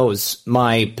knows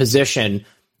my position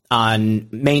on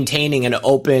maintaining an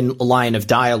open line of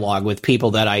dialogue with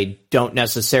people that I don't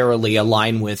necessarily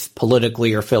align with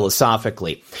politically or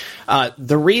philosophically.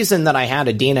 The reason that I had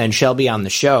Adina and Shelby on the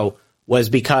show was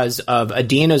because of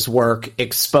Adina's work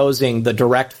exposing the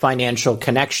direct financial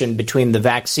connection between the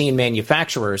vaccine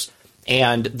manufacturers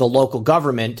and the local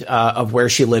government of where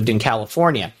she lived in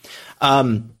California.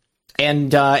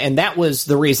 And that was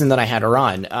the reason that I had her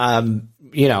on.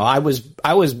 I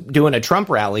was doing a Trump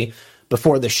rally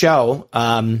before the show,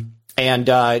 and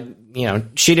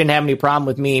she didn't have any problem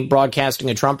with me broadcasting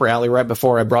a Trump rally right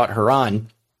before I brought her on.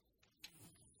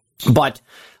 But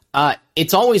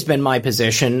it's always been my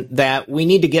position that we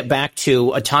need to get back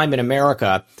to a time in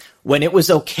America when it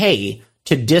was okay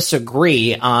to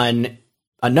disagree on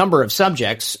a number of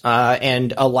subjects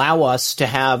and allow us to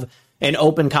have an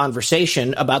open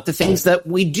conversation about the things that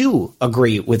we do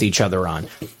agree with each other on.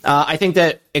 I think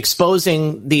that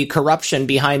exposing the corruption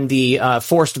behind the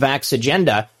forced vax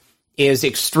agenda is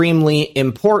extremely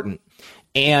important.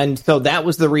 And so that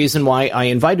was the reason why I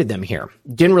invited them here.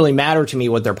 Didn't really matter to me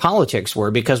what their politics were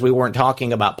because we weren't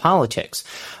talking about politics.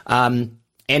 And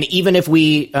even if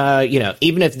we,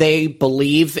 even if they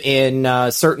believe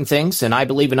in certain things and I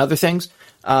believe in other things,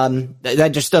 that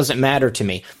just doesn't matter to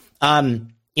me.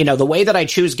 The way that I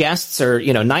choose guests are,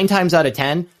 9 times out of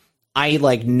 10, I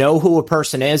know who a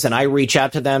person is and I reach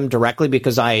out to them directly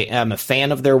because I am a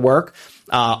fan of their work.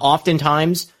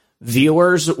 Oftentimes,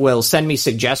 viewers will send me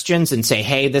suggestions and say,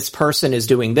 hey, this person is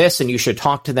doing this and you should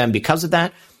talk to them because of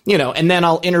that. And then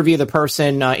I'll interview the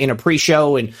person in a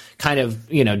pre-show and kind of,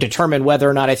 determine whether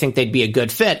or not I think they'd be a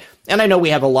good fit. And I know we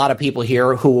have a lot of people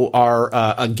here who are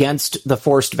against the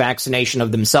forced vaccination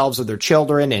of themselves or their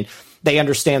children, and they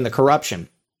understand the corruption.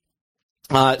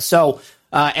 So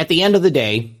at the end of the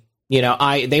day,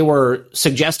 they were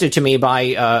suggested to me by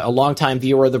a longtime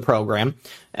viewer of the program,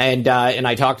 and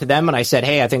I talked to them and I said,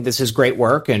 hey, I think this is great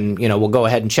work, and we'll go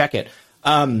ahead and check it.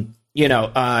 I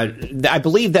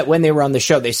believe that when they were on the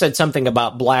show, they said something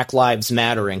about Black Lives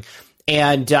Mattering,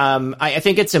 and I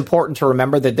think it's important to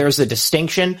remember that there's a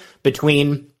distinction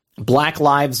between Black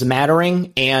Lives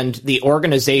Mattering and the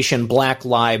organization Black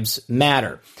Lives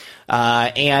Matter.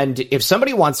 And if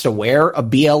somebody wants to wear a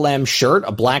BLM shirt,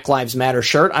 a Black Lives Matter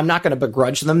shirt, I'm not going to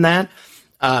begrudge them that,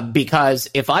 because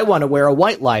if I want to wear a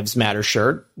White Lives Matter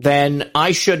shirt, then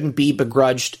I shouldn't be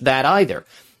begrudged that either.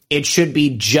 It should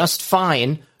be just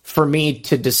fine for me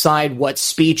to decide what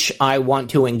speech I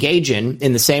want to engage in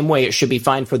the same way it should be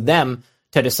fine for them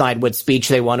to decide what speech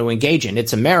they want to engage in.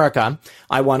 It's America.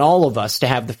 I want all of us to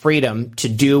have the freedom to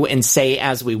do and say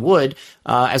as we would,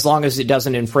 as long as it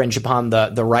doesn't infringe upon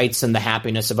the rights and the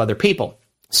happiness of other people.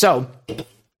 So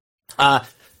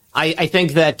I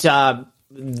think that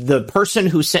the person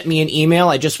who sent me an email,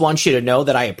 I just want you to know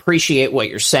that I appreciate what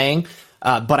you're saying,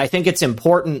 but I think it's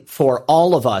important for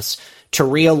all of us to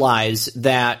realize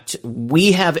that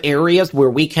we have areas where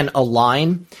we can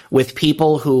align with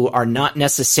people who are not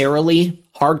necessarily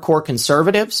hardcore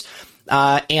conservatives,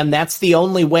 and that's the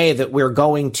only way that we're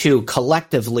going to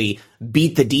collectively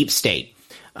beat the deep state,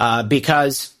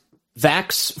 because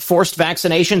forced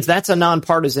vaccinations, that's a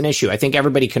nonpartisan issue. I think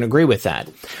everybody can agree with that.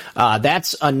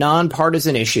 That's a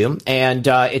nonpartisan issue, and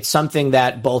it's something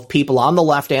that both people on the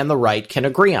left and the right can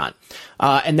agree on.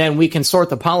 And then we can sort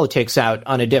the politics out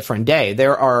on a different day.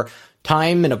 There are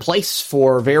time and a place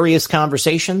for various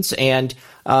conversations, and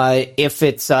if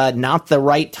it's not the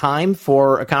right time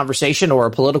for a conversation or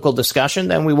a political discussion,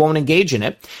 then we won't engage in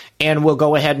it, and we'll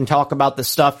go ahead and talk about the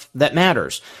stuff that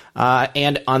matters.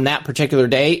 And on that particular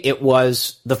day, it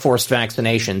was the forced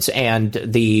vaccinations and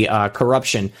the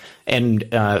corruption and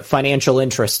financial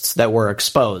interests that were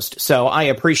exposed. So I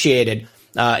appreciated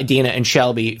Adina and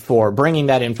Shelby for bringing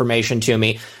that information to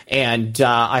me, and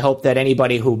I hope that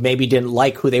anybody who maybe didn't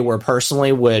like who they were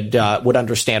personally would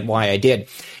understand why I did.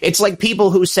 It's like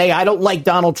people who say, I don't like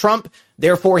Donald Trump,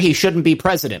 therefore he shouldn't be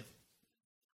president.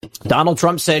 Donald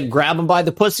Trump said, grab him by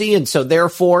the pussy, and so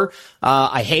therefore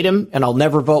I hate him and I'll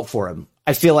never vote for him.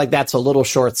 I feel like that's a little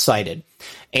short-sighted.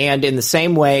 And in the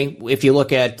same way, if you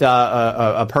look at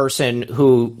a person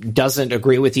who doesn't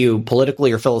agree with you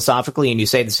politically or philosophically and you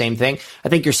say the same thing, I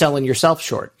think you're selling yourself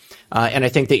short. And I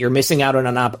think that you're missing out on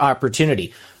an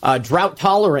opportunity. Drought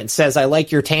Tolerant says, I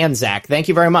like your tan, Zach. Thank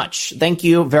you very much. Thank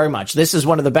you very much. This is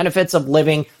one of the benefits of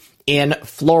living in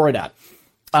Florida.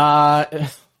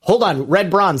 Hold on, Red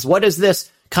Bronze. What is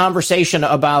this conversation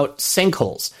about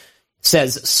sinkholes?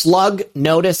 Says, Slug,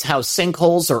 notice how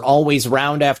sinkholes are always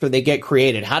round after they get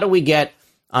created. How do we get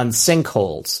on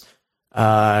sinkholes?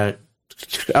 Oh,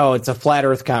 it's a flat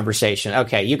earth conversation.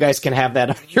 Okay, you guys can have that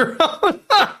on your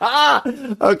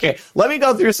own. Okay, let me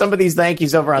go through some of these thank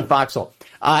yous over on Foxhole.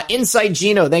 Inside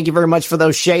Gino, thank you very much for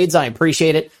those shades. I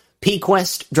appreciate it.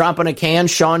 P-Quest dropping a can.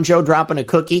 Sean Joe dropping a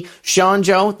cookie. Sean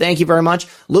Joe, thank you very much.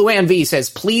 Luann V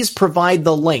says, please provide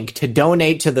the link to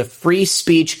donate to the free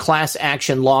speech class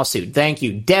action lawsuit. Thank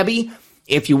you. Debbie,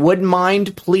 if you wouldn't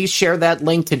mind, please share that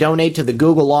link to donate to the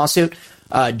Google lawsuit.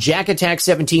 Jack Attack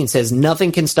 17 says,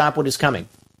 nothing can stop what is coming.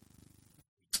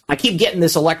 I keep getting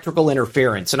this electrical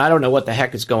interference, and I don't know what the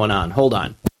heck is going on. Hold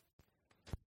on.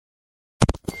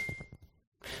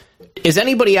 Is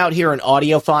anybody out here an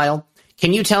audiophile?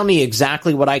 Can you tell me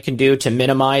exactly what I can do to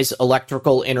minimize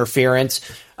electrical interference?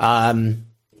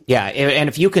 Yeah, and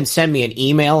if you can send me an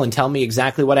email and tell me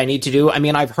exactly what I need to do. I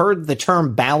mean, I've heard the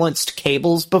term balanced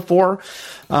cables before,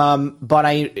 but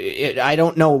I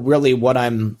don't know really what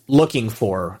I'm looking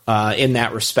for in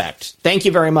that respect. Thank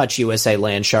you very much, USA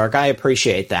Landshark. I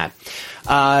appreciate that.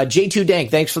 J2 Dank,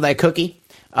 thanks for that cookie.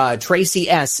 Tracy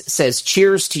S. says,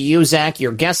 cheers to you, Zach.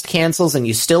 Your guest cancels and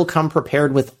you still come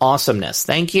prepared with awesomeness.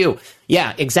 Thank you.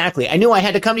 Yeah, exactly. I knew I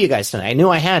had to come to you guys tonight. I knew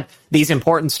I had these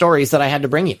important stories that I had to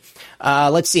bring you.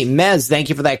 Let's see. Mez, thank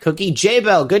you for that cookie.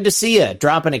 J-Bell, good to see you.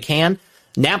 Dropping a can.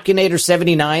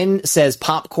 Napkinator79 says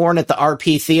popcorn at the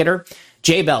RP Theater.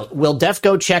 J-Bell, will Def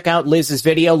go check out Liz's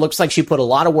video? Looks like she put a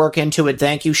lot of work into it.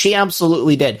 Thank you. She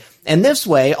absolutely did. And this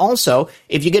way, also,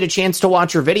 if you get a chance to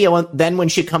watch her video, then when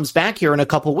she comes back here in a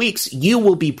couple weeks, you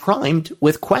will be primed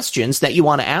with questions that you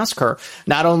want to ask her,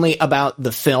 not only about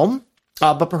the film,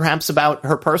 but perhaps about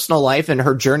her personal life and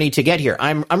her journey to get here.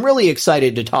 I'm really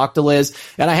excited to talk to Liz,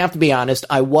 and I have to be honest,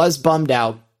 I was bummed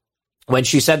out when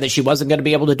she said that she wasn't going to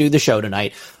be able to do the show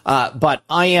tonight. But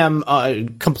I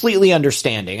am completely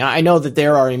understanding. I know that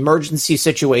there are emergency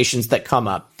situations that come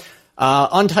up.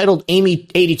 Untitled Amy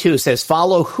 82 says,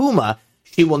 follow Huma.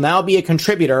 She will now be a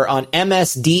contributor on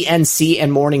MSDNC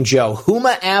and Morning Joe.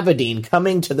 Huma Abedin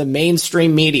coming to the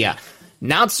mainstream media.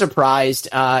 Not surprised.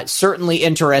 Certainly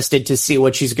interested to see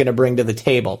what she's going to bring to the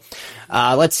table.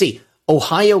 Let's see.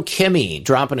 Ohio Kimmy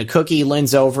dropping a cookie.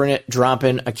 Lynn's over in it,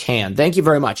 dropping a can. Thank you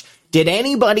very much. Did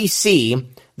anybody see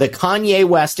the Kanye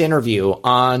West interview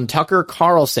on Tucker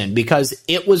Carlson? Because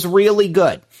it was really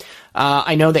good.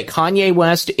 I know that Kanye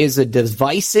West is a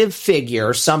divisive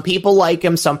figure. Some people like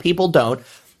him, some people don't.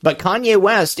 But Kanye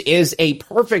West is a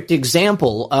perfect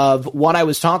example of what I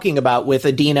was talking about with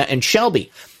Adina and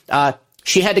Shelby.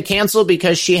 She had to cancel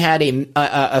because she had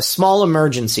a small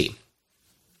emergency.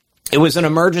 It was an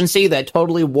emergency that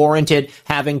totally warranted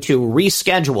having to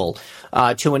reschedule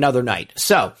to another night.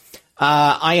 So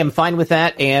I am fine with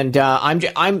that, and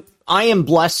I am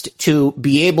blessed to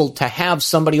be able to have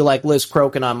somebody like Liz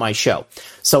Crokin on my show.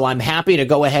 So I'm happy to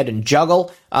go ahead and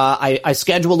juggle. I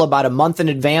schedule about a month in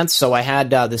advance, so I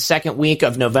had the second week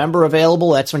of November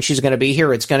available. That's when she's going to be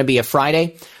here. It's going to be a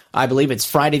Friday. I believe it's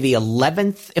Friday the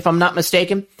 11th, if I'm not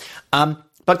mistaken.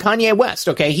 But Kanye West,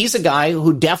 okay, he's a guy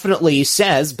who definitely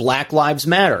says Black Lives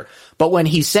Matter. But when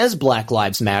he says Black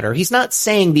Lives Matter, he's not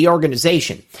saying the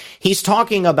organization. He's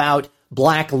talking about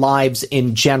Black lives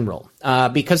in general,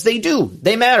 because they do.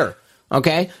 They matter,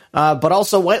 okay? But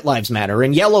also white lives matter,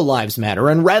 and yellow lives matter,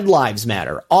 and red lives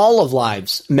matter. All of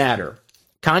lives matter.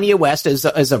 Kanye West is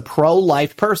a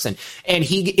pro-life person, and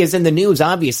he is in the news,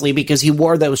 obviously, because he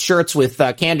wore those shirts with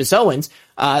Candace Owens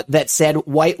that said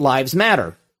white lives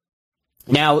matter.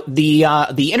 Now,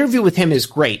 the interview with him is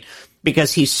great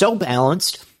because he's so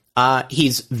balanced.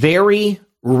 He's very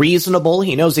reasonable.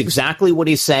 He knows exactly what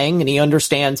he's saying, and he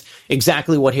understands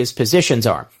exactly what his positions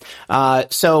are.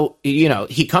 So, you know,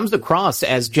 he comes across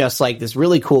as just like this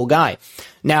really cool guy.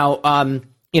 Now,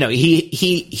 you know,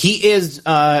 he is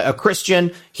a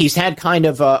Christian. He's had kind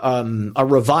of a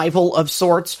revival of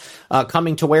sorts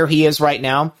coming to where he is right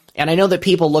now. And I know that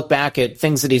people look back at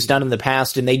things that he's done in the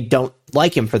past and they don't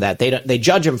like him for that. They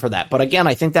judge him for that. But again,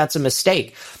 I think that's a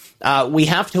mistake. We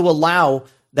have to allow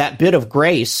that bit of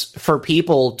grace for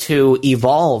people to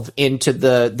evolve into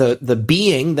the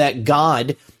being that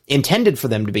God intended for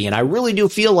them to be. And I really do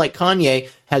feel like Kanye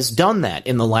has done that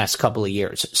in the last couple of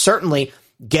years. Certainly,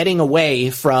 getting away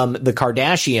from the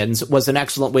Kardashians was an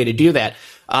excellent way to do that.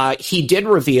 He did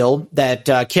reveal that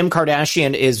Kim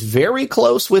Kardashian is very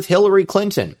close with Hillary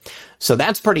Clinton. So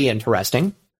that's pretty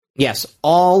interesting. Yes,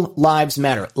 all lives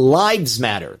matter. Lives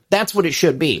matter. That's what it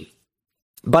should be.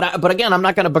 But again, I'm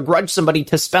not going to begrudge somebody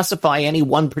to specify any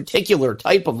one particular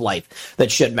type of life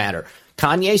that should matter.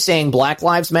 Kanye saying Black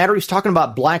Lives Matter. He's talking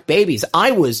about black babies.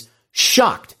 I was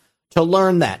shocked to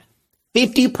learn that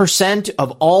 50%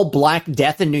 of all black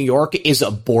death in New York is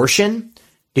abortion.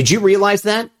 Did you realize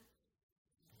that?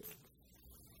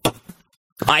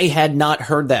 I had not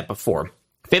heard that before.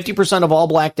 50% of all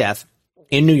black death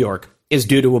in New York is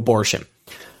due to abortion.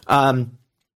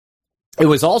 It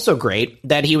was also great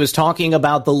that he was talking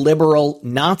about the liberal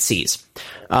Nazis,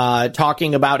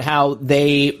 talking about how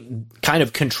they kind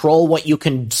of control what you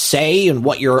can say and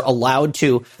what you're allowed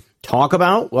to talk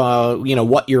about,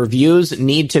 what your views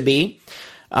need to be.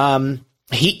 And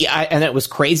it was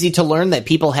crazy to learn that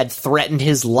people had threatened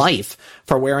his life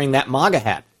for wearing that MAGA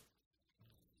hat.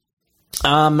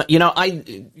 I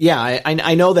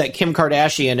know that Kim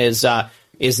Kardashian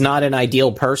is not an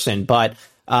ideal person, but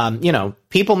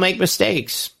people make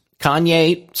mistakes.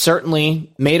 Kanye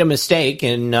certainly made a mistake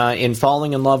in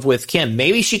falling in love with Kim.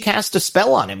 Maybe she cast a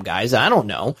spell on him, guys. I don't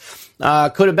know.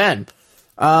 Could have been.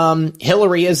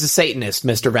 Hillary is a Satanist,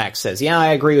 Mr. Vax says. Yeah,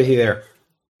 I agree with you there.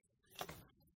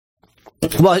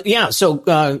 Well, yeah, so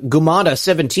Gumada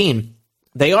 17,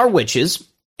 they are witches,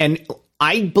 and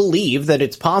I believe that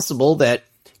it's possible that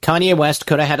Kanye West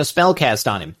could have had a spell cast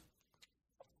on him.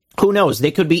 Who knows?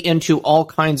 They could be into all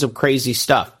kinds of crazy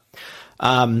stuff.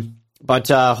 But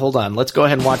hold on. Let's go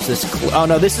ahead and watch this. Oh,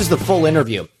 no, this is the full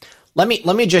interview. Let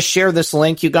me just share this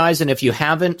link, you guys. And if you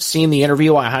haven't seen the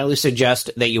interview, I highly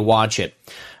suggest that you watch it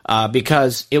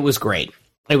because it was great.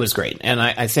 It was great. And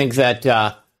I think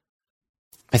that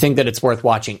it's worth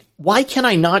watching. Why can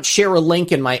I not share a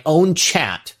link in my own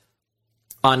chat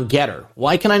on Getter?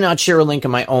 Why can I not share a link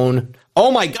in my own?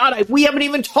 Oh, my God. We haven't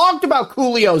even talked about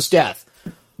Coolio's death.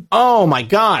 Oh, my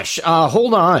gosh.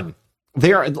 Hold on.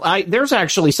 There's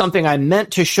actually something I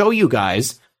meant to show you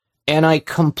guys, and I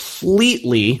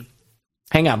completely...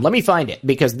 Hang on, let me find it,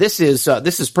 because this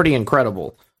is pretty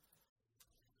incredible.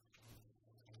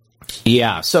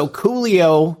 Yeah, so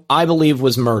Coolio, I believe,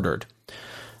 was murdered.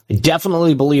 I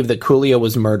definitely believe that Coolio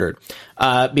was murdered,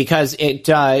 because it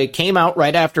came out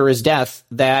right after his death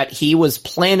that he was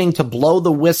planning to blow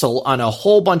the whistle on a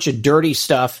whole bunch of dirty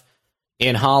stuff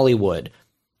in Hollywood.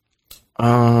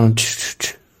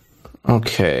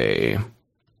 Okay.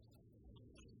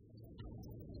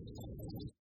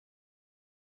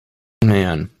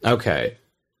 Man, okay.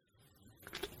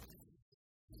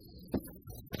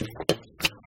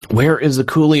 Where is the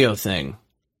Coolio thing?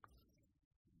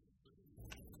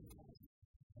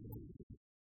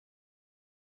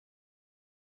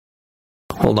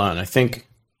 Hold on, I think...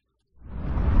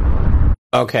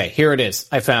 Okay, here it is.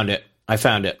 I found it.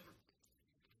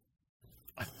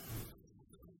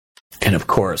 And of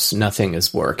course, nothing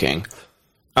is working.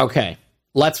 Okay,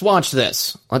 let's watch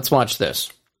this.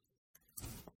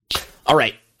 All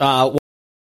right.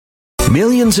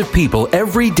 Millions of people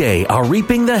every day are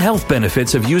reaping the health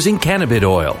benefits of using cannabis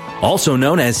oil, also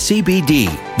known as CBD.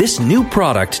 This new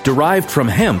product derived from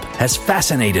hemp has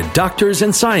fascinated doctors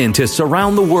and scientists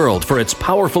around the world for its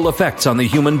powerful effects on the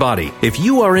human body. If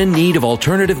you are in need of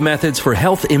alternative methods for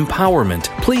health empowerment,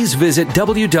 please visit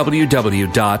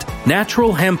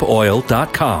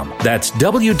www.naturalhempoil.com. That's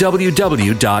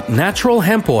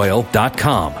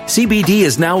www.naturalhempoil.com. CBD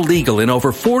is now legal in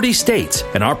over 40 states,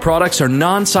 and our products are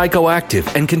non-psychoactive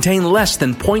and contain less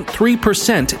than 0.3%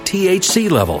 THC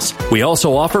levels. We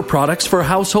also offer products for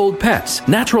household pets.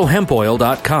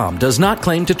 NaturalHempOil.com does not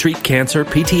claim to treat cancer,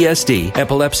 PTSD,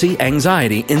 epilepsy,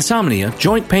 anxiety, insomnia,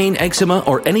 joint pain, eczema,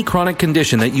 or any chronic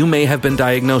condition that you may have been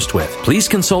diagnosed with. Please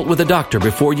consult with a doctor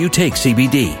before you take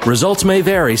CBD. Results may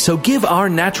vary, so give our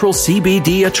natural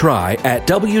CBD a try at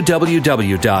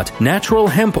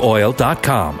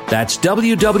www.naturalhempoil.com. That's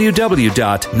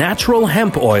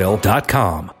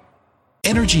www.naturalhempoil.com.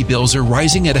 Energy bills are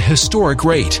rising at a historic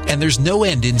rate, and there's no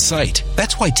end in sight.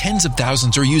 That's why tens of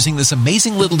thousands are using this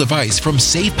amazing little device from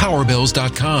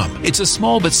SavePowerBills.com. It's a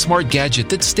small but smart gadget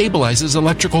that stabilizes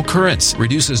electrical currents,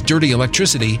 reduces dirty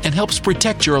electricity, and helps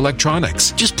protect your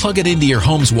electronics. Just plug it into your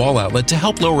home's wall outlet to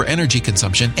help lower energy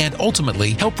consumption and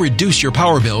ultimately help reduce your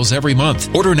power bills every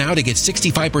month. Order now to get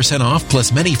 65% off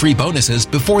plus many free bonuses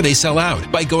before they sell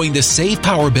out by going to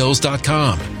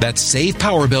SavePowerBills.com. That's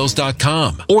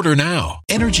SavePowerBills.com. Order now. now.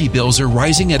 Energy bills are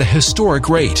rising at a historic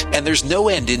rate, and there's no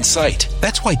end in sight.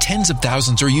 That's why tens of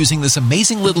thousands are using this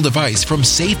amazing little device from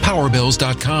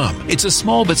SavePowerBills.com. It's a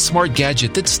small but smart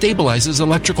gadget that stabilizes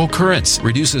electrical currents,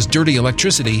 reduces dirty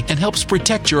electricity, and helps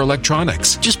protect your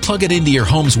electronics. Just plug it into your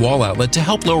home's wall outlet to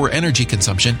help lower energy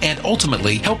consumption and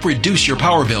ultimately help reduce your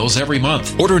power bills every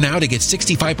month. Order now to get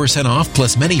 65% off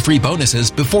plus many free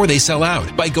bonuses before they sell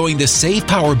out by going to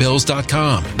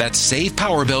SavePowerBills.com. That's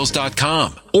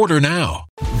SavePowerBills.com. Order now.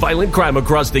 Violent crime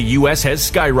across the U.S.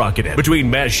 has skyrocketed. Between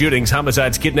mass shootings,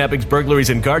 homicides, kidnappings, burglaries,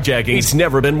 and carjackings, it's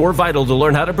never been more vital to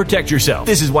learn how to protect yourself.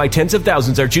 This is why tens of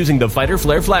thousands are choosing the Fighter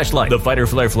Flare flashlight. The Fighter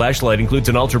Flare flashlight includes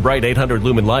an ultra-bright 800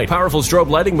 lumen light, powerful strobe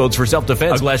lighting modes for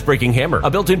self-defense, a glass-breaking hammer,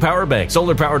 a built-in power bank,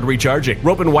 solar-powered recharging,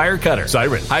 rope and wire cutter,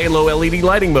 siren, high and low LED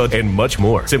lighting mode, and much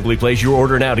more. Simply place your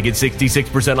order now to get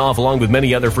 66% off along with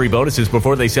many other free bonuses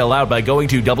before they sell out by going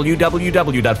to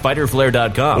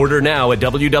www.fighterflare.com. Order now at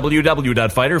www.fighterflare.com.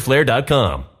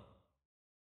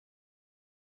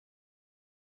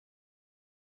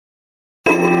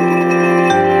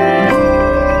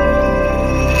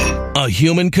 A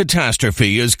human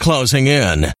catastrophe is closing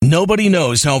in. Nobody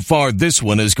knows how far this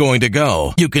one is going to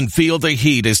go. You can feel the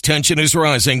heat as tension is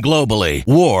rising globally.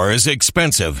 War is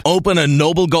expensive. Open a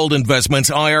Noble Gold Investments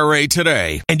IRA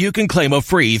today, and you can claim a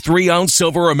free 3-ounce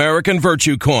silver American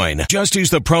Virtue coin. Just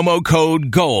use the promo code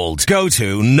GOLD. Go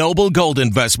to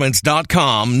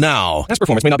noblegoldinvestments.com now. Past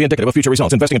performance may not be indicative of future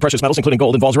results. Investing in precious metals, including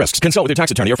gold, involves risks. Consult with your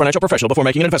tax attorney or financial professional before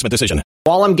making an investment decision.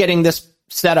 While I'm getting this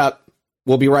set up,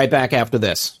 we'll be right back after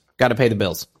this. Got to pay the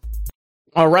bills.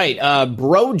 All right.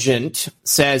 Brogent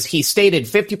says he stated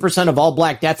 50% of all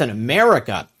black death in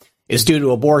America is due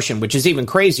to abortion, which is even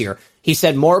crazier. He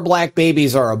said more black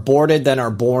babies are aborted than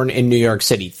are born in New York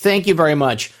City. Thank you very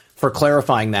much for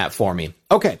clarifying that for me.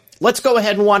 Okay, let's go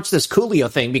ahead and watch this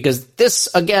Coolio thing, because this,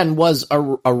 again, was a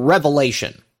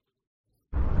revelation.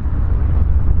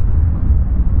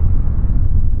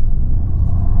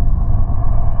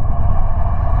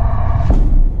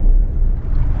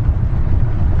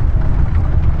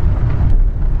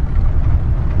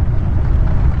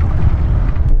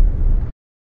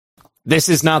 This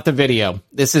is not the video.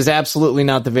 This is absolutely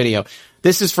not the video.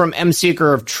 This is from M.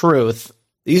 Seeker of Truth.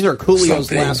 These are Coolio's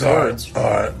last words.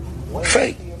 Are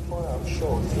fake.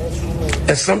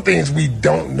 And some things we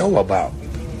don't know about.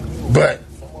 But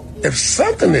if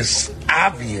something is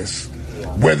obvious,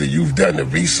 whether you've done the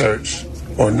research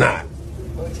or not,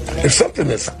 if something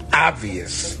is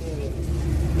obvious,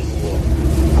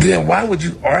 then why would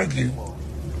you argue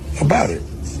about it?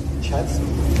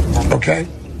 Okay?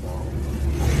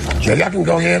 Now y'all can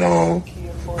go ahead on,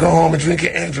 go home and drink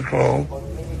your Androchrome.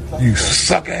 You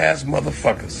sucker-ass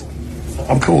motherfuckers.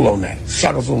 I'm cool on that.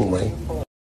 Shaka Zulu, man.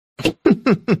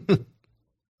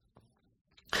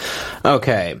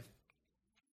 Okay.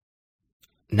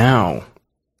 Now.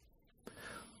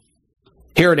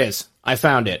 Here it is. I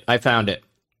found it.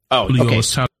 Oh, okay.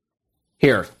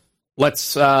 Here.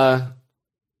 Let's, let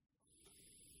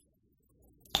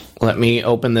me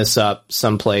open this up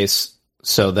someplace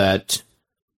so that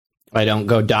I don't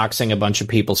go doxing a bunch of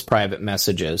people's private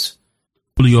messages.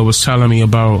 Julio was telling me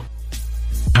about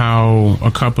how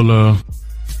a couple of,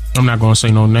 I'm not going to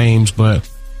say no names, but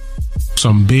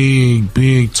some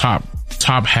big top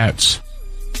hats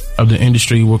of the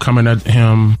industry were coming at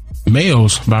him.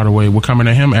 Males, by the way, were coming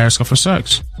at him asking for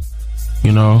sex.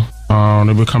 You know,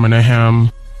 they were coming at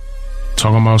him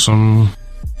talking about some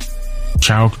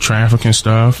child trafficking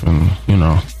stuff, and you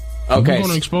know, okay, we're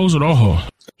going to expose it all.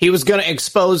 He was going to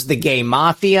expose the gay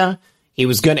mafia. He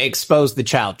was going to expose the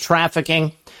child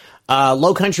trafficking.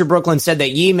 Low Country Brooklyn said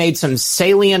that Yee made some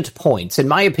salient points. In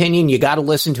my opinion, you got to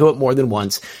listen to it more than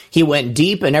once. He went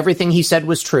deep, and everything he said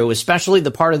was true, especially the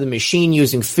part of the machine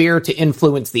using fear to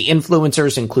influence the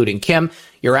influencers, including Kim.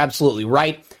 You're absolutely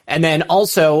right. And then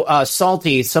also,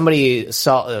 Salty,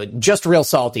 Just Real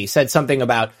Salty, said something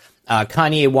about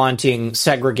Kanye wanting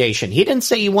segregation. He didn't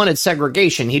say he wanted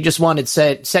segregation. He just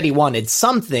said he wanted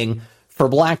something for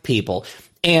black people.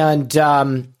 And,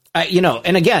 and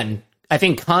again, I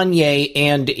think Kanye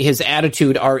and his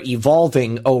attitude are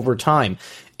evolving over time.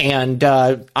 And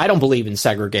I don't believe in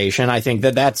segregation. I think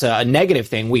that that's a negative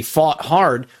thing. We fought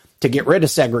hard to get rid of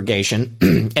segregation,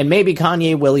 and maybe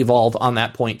Kanye will evolve on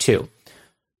that point too.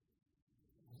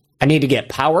 I need to get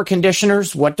power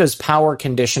conditioners. What does power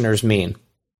conditioners mean?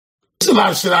 There's a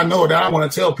lot of shit I know that I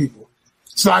want to tell people.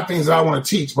 It's a lot of things that I want to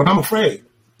teach, but I'm afraid.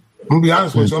 I'm gonna be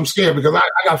honest with you. I'm scared because I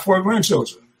got 4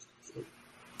 grandchildren,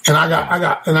 and I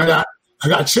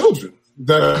got children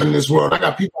that are in this world. I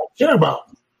got people I care about,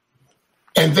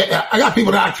 and I got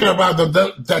people that I care about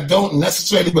that don't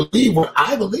necessarily believe what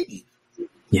I believe.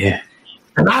 Yeah,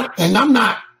 And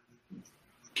I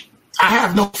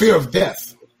have no fear of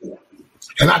death.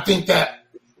 And I think that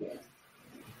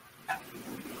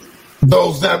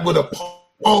those that would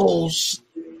oppose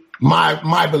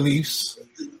my beliefs,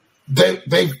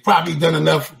 they've probably done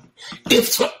enough.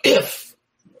 If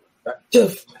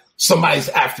somebody's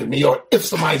after me or if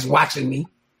somebody's watching me,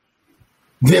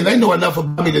 then they know enough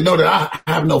about me to know that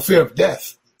I have no fear of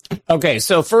death. Okay,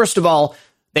 so first of all,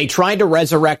 they tried to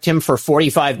resurrect him for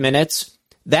 45 minutes.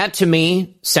 That, to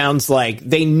me, sounds like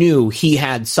they knew he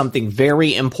had something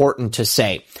very important to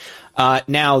say.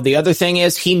 Now, the other thing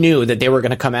is he knew that they were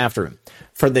going to come after him.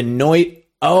 For the noise...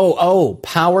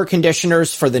 power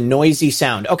conditioners for the noisy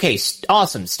sound. Okay,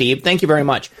 awesome, Steve. Thank you very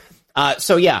much.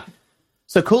 So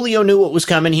Coolio knew what was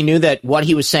coming. He knew that what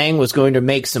he was saying was going to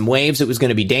make some waves. It was going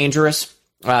to be dangerous.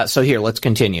 So here, let's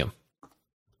continue.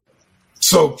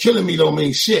 So killing me don't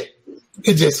mean shit.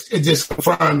 It just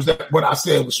confirms that what I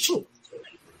said was true.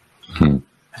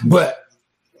 But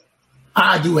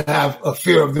I do have a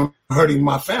fear of them hurting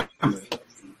my family.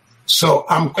 So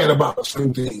I'm quiet about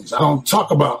certain things. I don't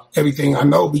talk about everything I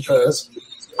know because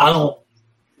I don't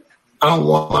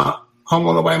want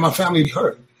nobody in my family to be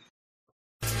hurt.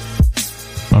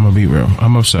 I'm gonna be real.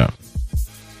 I'm upset.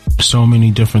 So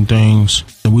many different things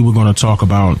that we were going to talk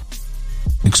about.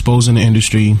 Exposing the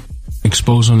industry,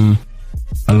 exposing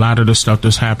a lot of the stuff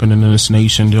that's happening in this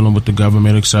nation, dealing with the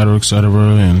government, et cetera, et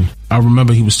cetera. And I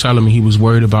remember he was telling me he was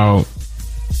worried about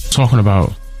talking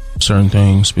about certain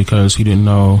things because he didn't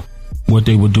know what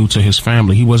they would do to his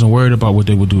family. He wasn't worried about what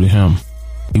they would do to him.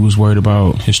 He was worried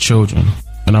about his children.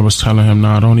 And I was telling him,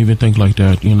 nah, don't even think like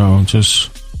that. Just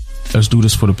let's do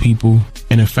this for the people.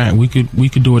 And in fact, we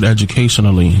could do it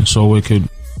educationally. So it could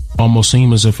almost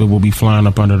seem as if it will be flying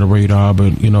up under the radar,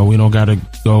 but we don't got to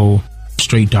go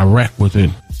straight direct with it.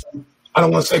 I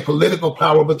don't want to say political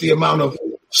power, but the amount of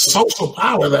social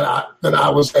power that I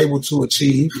was able to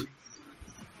achieve.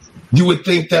 You would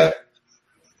think that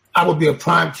I would be a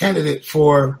prime candidate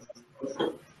for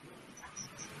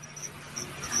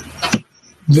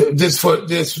this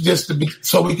to be,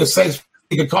 so we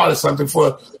could call it something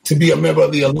to be a member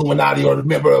of the Illuminati or a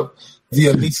member of the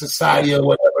elite society or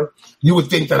whatever. You would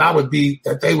think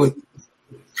that they would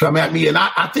come at me, and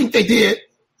I think they did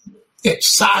it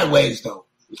sideways though.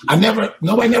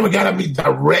 Nobody never got at me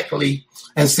directly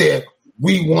and said,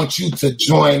 "We want you to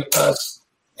join us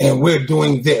and we're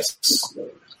doing this."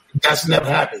 That's never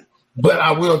happened. But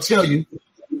I will tell you,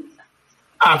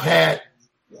 I've had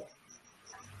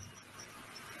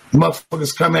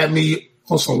motherfuckers come at me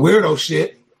on some weirdo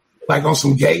shit, like on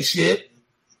some gay shit.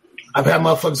 I've had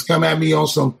motherfuckers come at me on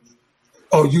some,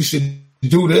 "Oh, you should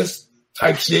do this"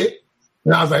 type shit.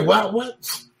 And I was like,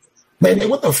 what? Man,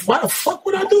 why the fuck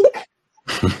would I do that?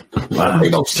 That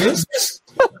make no sense.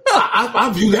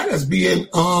 I view that as being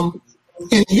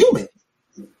inhuman.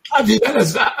 I view that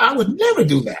as I would never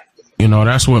do that.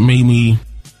 That's what made me,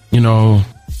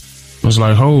 was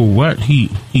like, oh, what? He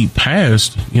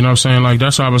passed. You know what I'm saying? Like,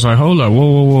 that's why I was like, hold up,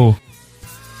 whoa.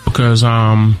 Because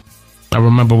I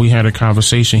remember we had a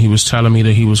conversation. He was telling me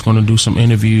that he was going to do some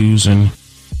interviews and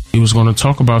he was going to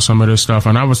talk about some of this stuff.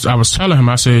 And I was telling him,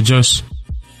 I said, just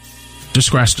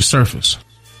scratch the surface.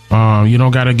 You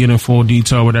don't got to get in full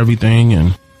detail with everything.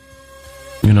 And,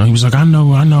 he was like, I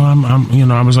know,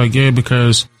 I was like, yeah,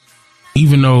 because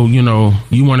even though,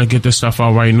 you want to get this stuff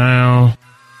out right now.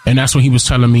 And that's what he was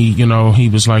telling me, he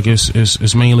was like,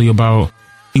 it's mainly about,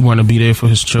 he want to be there for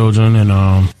his children.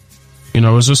 And,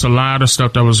 it's just a lot of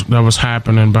stuff that was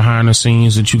happening behind the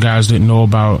scenes that you guys didn't know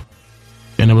about.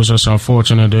 And it was just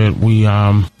unfortunate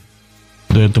that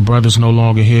the brother's no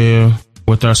longer here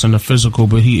with us in the physical,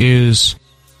 but he is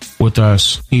with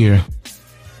us here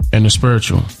in the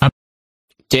spiritual.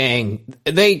 Dang,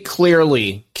 they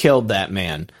clearly killed that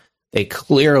man. They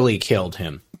clearly killed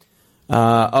him.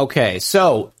 Okay,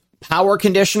 so power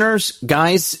conditioners,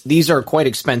 guys, these are quite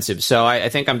expensive. So I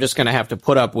think I'm just going to have to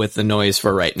put up with the noise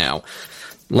for right now.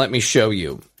 Let me show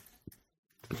you.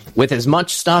 With as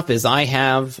much stuff as I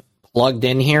have plugged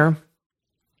in here,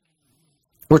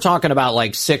 we're talking about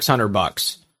like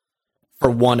 $600 for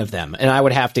one of them. And I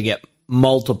would have to get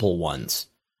multiple ones.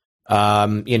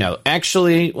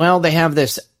 Actually, they have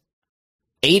this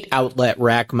 8-outlet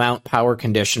rack mount power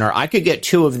conditioner. I could get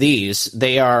 2 of these.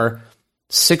 They are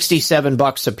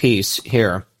 $67 a piece.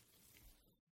 Here,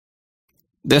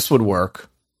 this would work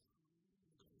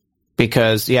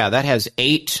because that has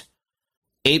 8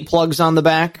 plugs on the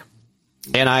back,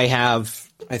 and I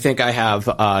think I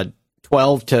have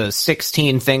 12 to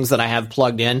 16 things that I have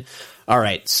plugged in. All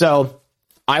right, so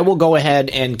I will go ahead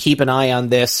and keep an eye on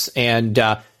this, and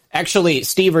Actually,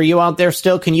 Steve, are you out there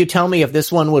still? Can you tell me if this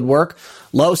one would work?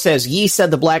 Lowe says, Yee said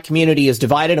the black community is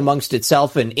divided amongst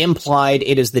itself and implied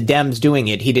it is the Dems doing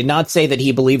it. He did not say that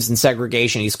he believes in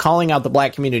segregation. He's calling out the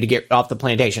black community to get off the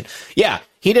plantation. Yeah,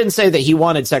 he didn't say that he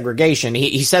wanted segregation.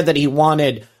 He said that he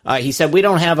wanted, he said we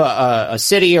don't have a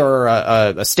city or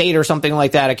a state or something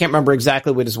like that. I can't remember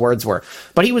exactly what his words were.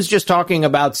 But he was just talking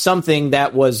about something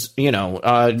that was,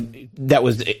 that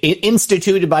was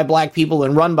instituted by black people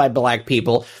and run by black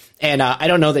people. And I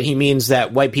don't know that he means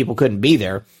that white people couldn't be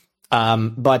there.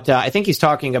 But I think he's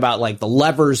talking about like the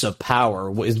levers of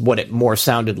power is what it more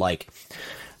sounded like.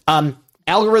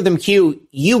 Algorithm Q,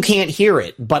 you can't hear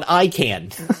it, but I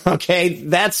can. Okay,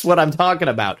 that's what I'm talking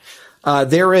about.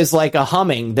 There is like a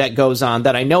humming that goes on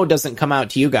that I know doesn't come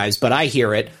out to you guys, but I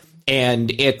hear it, and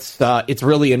it's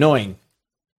really annoying.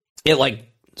 It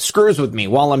like screws with me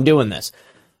while I'm doing this.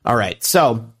 All right,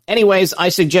 so anyways, I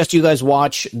suggest you guys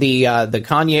watch the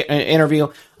Kanye interview.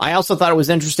 I also thought it was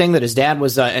interesting that his dad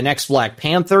was an ex-Black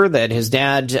Panther, that his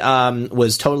dad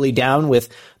was totally down with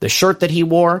the shirt that he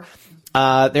wore.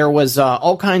 There was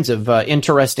all kinds of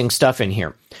interesting stuff in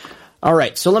here. All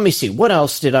right, so let me see. What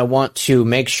else did I want to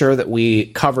make sure that we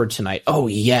covered tonight? Oh,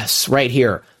 yes, right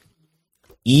here.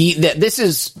 This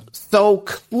is so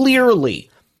clearly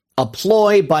a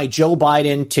ploy by Joe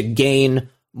Biden to gain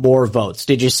more votes.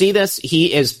 Did you see this?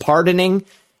 He is pardoning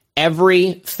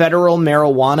every federal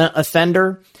marijuana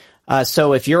offender.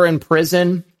 So if you're in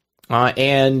prison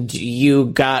and you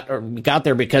got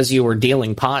there because you were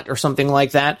dealing pot or something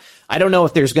like that, I don't know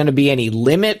if there's going to be any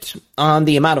limit on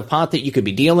the amount of pot that you could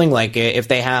be dealing, like if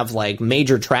they have like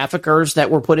major traffickers that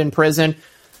were put in prison.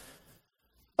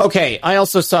 Okay, I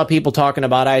also saw people talking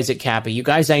about Isaac Cappy. You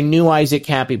guys, I knew Isaac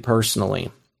Cappy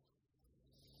personally.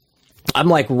 I'm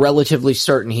like relatively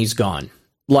certain he's gone.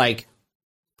 Like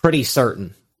pretty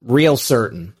certain, real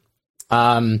certain.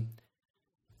 There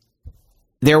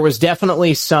was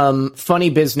definitely some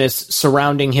funny business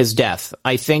surrounding his death.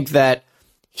 I think that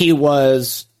he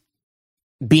was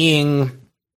being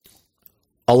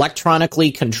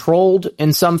electronically controlled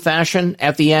in some fashion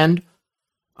at the end.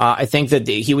 I think that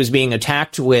he was being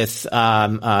attacked with,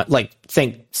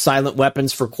 think silent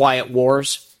weapons for quiet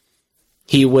wars.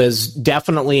 He was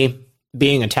definitely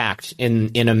being attacked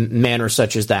in a manner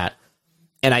such as that.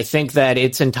 And I think that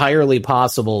it's entirely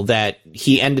possible that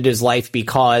he ended his life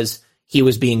because he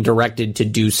was being directed to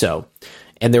do so,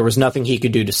 and there was nothing he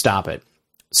could do to stop it.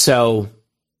 So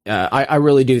I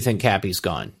really do think Cappy's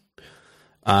gone.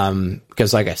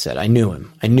 Because like I said, I knew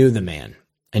him. I knew the man.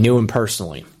 I knew him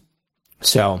personally.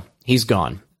 So he's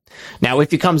gone. Now,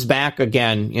 if he comes back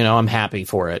again, I'm happy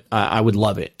for it. I would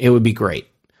love it. It would be great.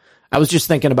 I was just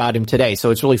thinking about him today,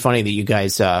 so it's really funny that you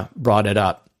guys brought it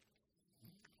up.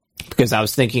 Because I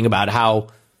was thinking about how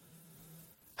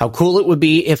cool it would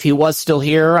be if he was still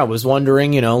here. I was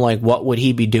wondering, what would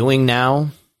he be doing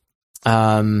now?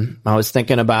 I was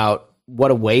thinking about what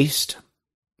a waste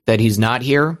that he's not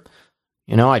here.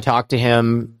 I talked to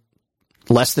him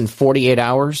less than 48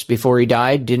 hours before he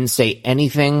died. Didn't say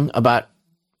anything about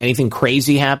anything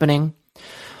crazy happening.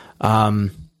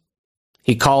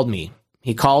 He called me.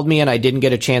 He called me and I didn't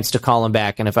get a chance to call him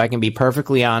back. And if I can be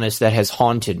perfectly honest, that has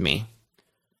haunted me.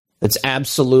 That's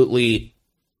absolutely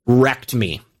wrecked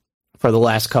me for the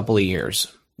last couple of years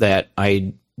that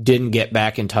I didn't get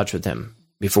back in touch with him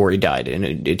before he died.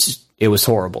 And it was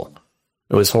horrible.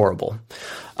 It was horrible.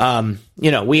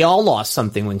 We all lost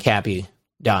something when Cappy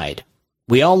died.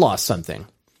 We all lost something.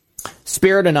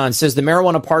 Spirit Anon says the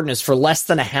marijuana pardon is for less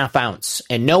than a half ounce,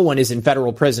 and no one is in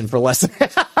federal prison for less than...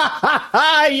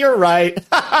 You're right.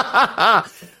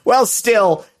 Well,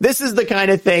 still, this is the kind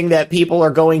of thing that people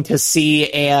are going to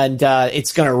see, and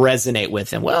it's going to resonate with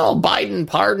them. Well, Biden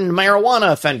pardoned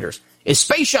marijuana offenders. Is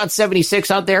Space Shot 76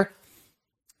 out there?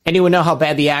 Anyone know how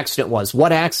bad the accident was?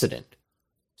 What accident?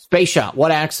 Space Shot,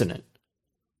 what accident?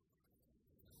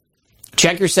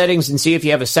 Check your settings and see if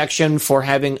you have a section for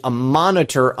having a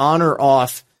monitor on or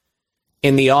off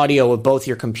in the audio of both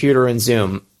your computer and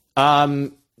Zoom.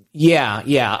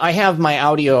 Yeah. I have my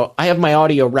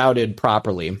audio routed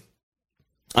properly.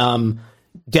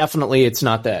 Definitely it's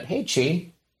not that. Hey, Chi.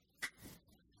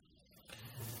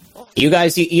 You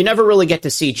guys, you never really get to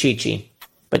see Chi,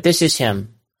 but this is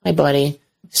him. Hi, buddy.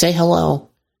 Say hello.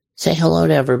 Say hello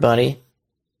to everybody.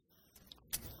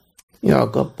 You're a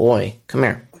good boy. Come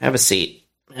here. Have a seat.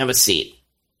 Have a seat.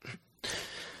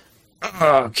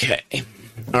 Okay.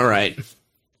 All right.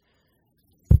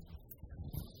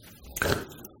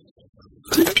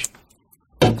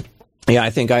 Yeah, I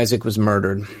think Isaac was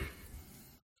murdered.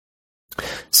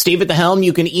 Steve at the helm,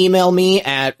 you can email me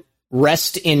at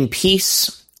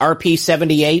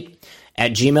restinpeacerp78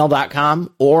 at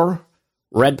gmail.com or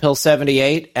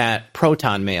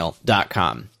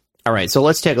redpill78@protonmail.com. All right, so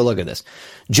let's take a look at this.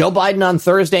 Joe Biden on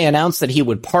Thursday announced that he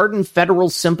would pardon federal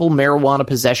simple marijuana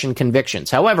possession convictions.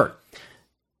 However,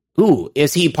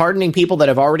 is he pardoning people that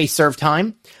have already served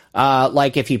time?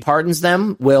 Like if he pardons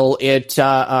them, will it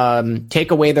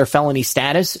take away their felony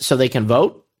status so they can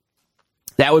vote?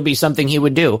 That would be something he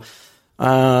would do.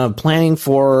 Planning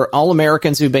for all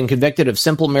Americans who've been convicted of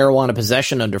simple marijuana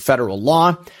possession under federal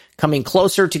law, coming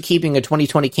closer to keeping a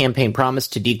 2020 campaign promise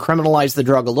to decriminalize the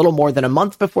drug a little more than a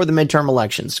month before the midterm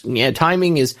elections. Yeah,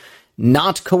 timing is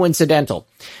not coincidental.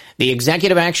 The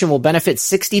executive action will benefit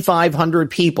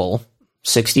 6,500 people,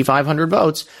 6,500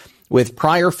 votes, with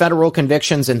prior federal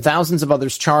convictions and thousands of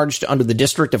others charged under the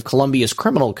District of Columbia's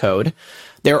criminal code.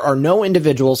 There are no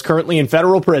individuals currently in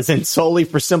federal prison solely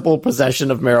for simple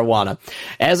possession of marijuana.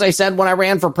 As I said when I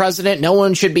ran for president, no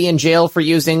one should be in jail for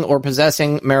using or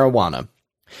possessing marijuana.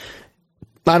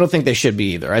 I don't think they should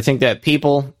be either. I think that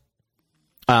people...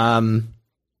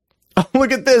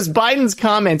 look at this. Biden's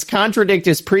comments contradict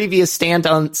his previous stance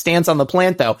on the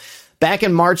plant, though. Back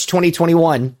in March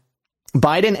 2021,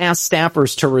 Biden asked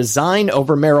staffers to resign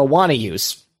over marijuana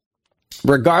use,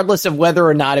 regardless of whether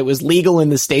or not it was legal in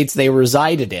the states they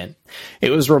resided in. It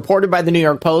was reported by the New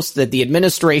York Post that the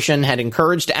administration had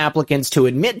encouraged applicants to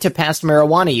admit to past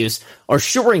marijuana use,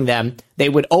 assuring them they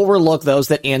would overlook those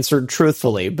that answered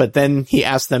truthfully. But then he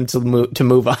asked them to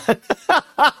move on.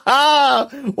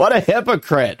 What a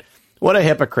hypocrite. What a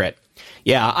hypocrite.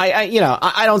 Yeah,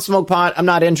 I don't smoke pot. I'm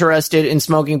not interested in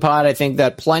smoking pot. I think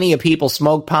that plenty of people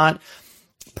smoke pot.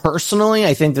 Personally,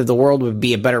 I think that the world would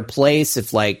be a better place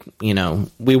if,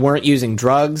 we weren't using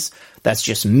drugs. That's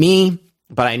just me.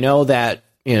 But I know that,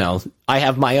 I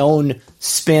have my own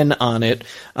spin on it.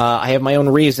 I have my own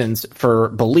reasons for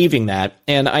believing that.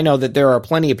 And I know that there are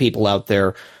plenty of people out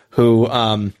there who,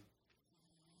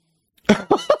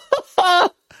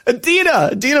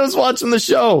 Adina's watching the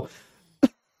show.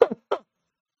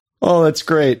 Oh, that's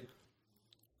great.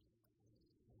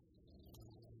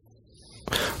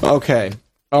 Okay.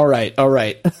 All right.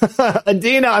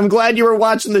 Adina, I'm glad you were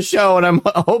watching the show, and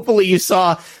hopefully you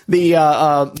saw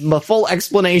the full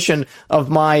explanation of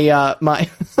my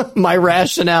my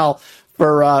rationale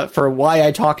for why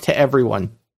I talk to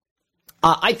everyone.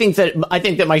 I think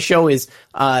that my show is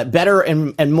better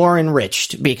and more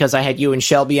enriched because I had you and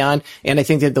Shelby on, and I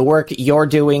think that the work you're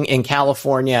doing in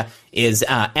California is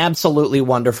absolutely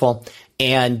wonderful.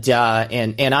 And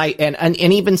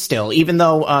even still, even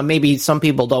though maybe some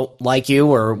people don't like you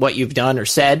or what you've done or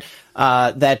said,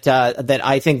 that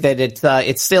I think that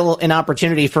it's still an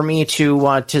opportunity for me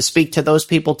to speak to those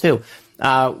people too.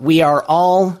 We are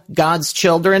all God's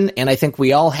children, and I think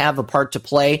we all have a part to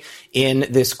play in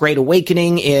this great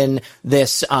awakening, in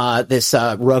this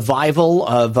revival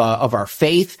of our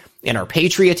faith and our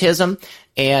patriotism.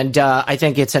 And I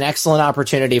think it's an excellent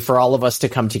opportunity for all of us to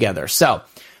come together. So.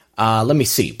 Let me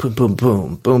see. Boom, boom,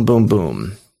 boom, boom, boom,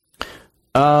 boom.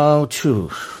 Oh,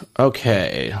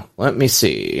 okay. Let me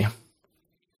see.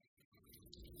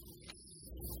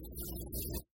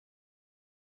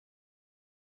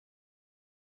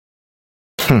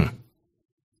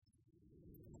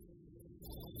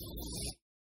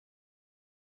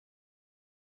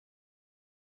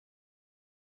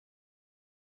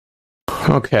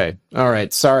 Okay. All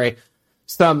right. Sorry.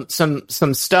 Some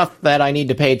stuff that I need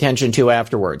to pay attention to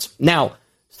afterwards. Now,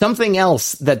 something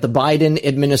else that the Biden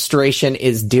administration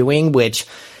is doing, which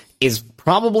is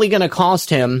probably going to cost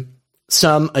him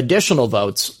some additional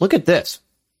votes. Look at this.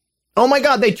 Oh my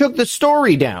God, they took the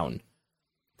story down.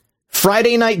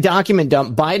 Friday night document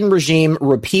dump. Biden regime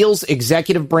repeals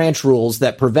executive branch rules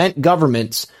that prevent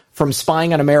governments from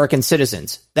spying on American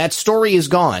citizens. That story is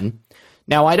gone.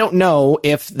 Now, I don't know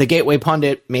if the Gateway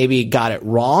Pundit maybe got it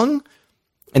wrong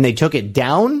and they took it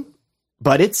down,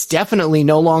 but it's definitely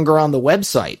no longer on the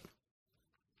website.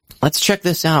 Let's check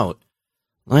this out.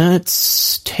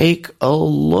 Let's take a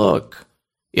look.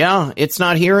 Yeah, it's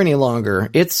not here any longer.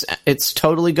 It's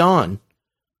totally gone.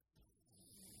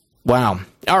 Wow.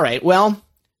 All right, well,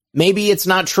 maybe it's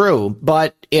not true,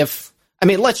 but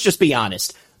let's just be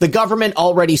honest. The government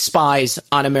already spies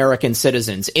on American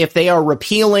citizens. If they are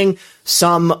repealing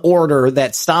some order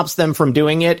that stops them from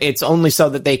doing it, it's only so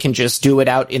that they can just do it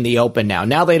out in the open now.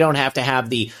 Now they don't have to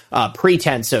have the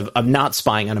pretense of not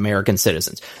spying on American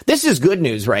citizens. This is good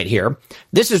news right here.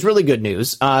 This is really good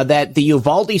news that the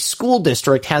Uvalde School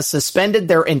District has suspended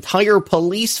their entire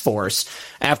police force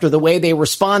after the way they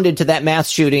responded to that mass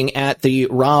shooting at the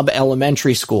Robb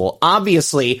Elementary School.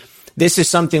 Obviously, this is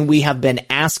something we have been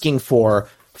asking for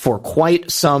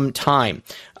quite some time.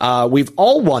 We've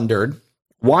all wondered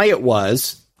why it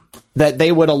was that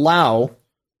they would allow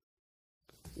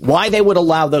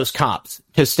those cops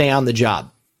to stay on the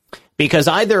job. Because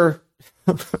either,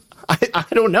 I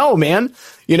don't know, man.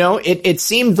 You know, it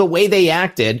seemed the way they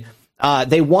acted,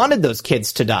 they wanted those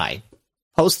kids to die.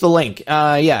 Post the link.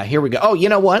 Yeah, here we go. Oh, you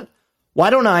know what? Why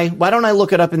don't I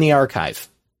look it up in the archive?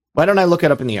 Let's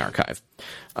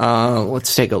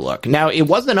take a look. Now, it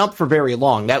wasn't up for very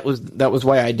long. That was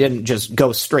why I didn't just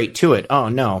go straight to it. Oh,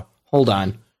 no. Hold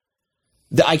on.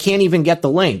 I can't even get the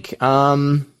link.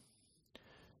 No.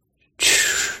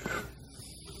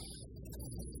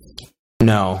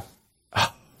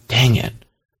 Oh, dang it.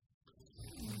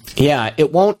 Yeah,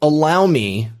 it won't allow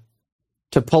me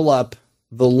to pull up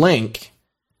the link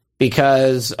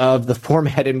because of the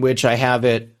format in which I have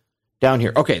it down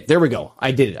here. Okay, there we go.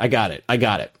 I did it. I got it.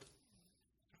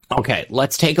 Okay,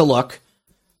 let's take a look.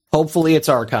 Hopefully it's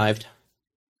archived.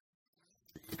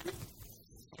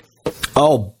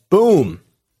 Oh, boom.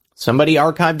 Somebody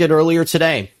archived it earlier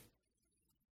today.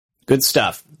 Good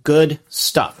stuff.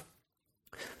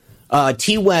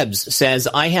 T-Webs says,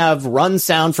 I have run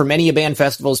sound for many band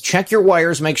festivals. Check your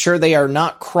wires, make sure they are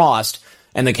not crossed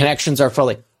and the connections are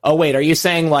fully... Oh, wait, are you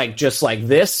saying like just like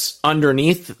this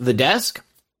underneath the desk?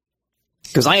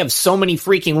 Because I have so many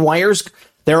freaking wires,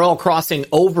 they're all crossing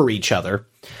over each other.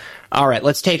 All right,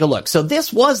 let's take a look. So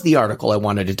this was the article I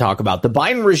wanted to talk about. The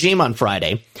Biden regime on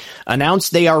Friday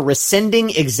announced they are rescinding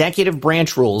executive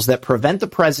branch rules that prevent the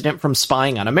president from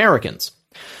spying on Americans.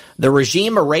 The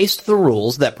regime erased the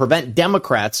rules that prevent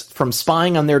Democrats from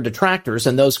spying on their detractors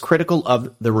and those critical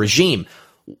of the regime.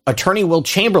 Attorney Will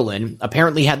Chamberlain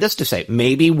apparently had this to say.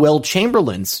 Maybe Will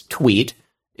Chamberlain's tweet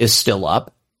is still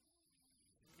up.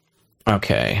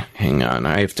 Okay, hang on.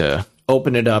 I have to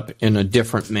open it up in a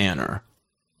different manner.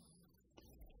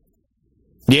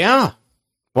 Yeah.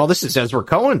 Well, this is Ezra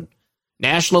Cohen.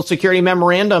 National Security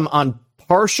Memorandum on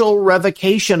partial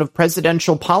revocation of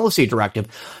presidential policy directive.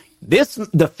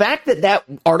 The fact that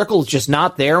article is just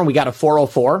not there and we got a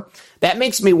 404, that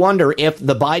makes me wonder if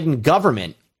the Biden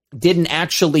government didn't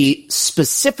actually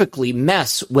specifically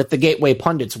mess with the Gateway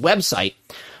Pundit's website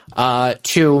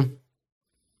to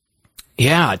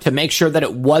make sure that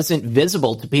it wasn't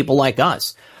visible to people like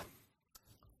us.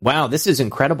 Wow, this is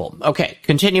incredible. Okay,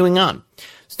 continuing on.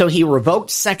 So he revoked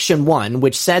Section 1,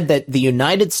 which said that the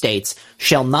United States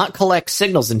shall not collect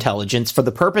signals intelligence for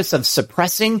the purpose of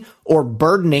suppressing or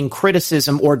burdening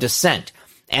criticism or dissent.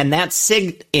 And that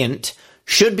SIGINT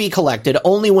should be collected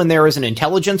only when there is an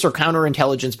intelligence or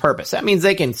counterintelligence purpose. That means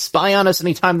they can spy on us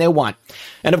anytime they want.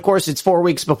 And of course, it's 4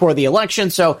 weeks before the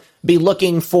election, so be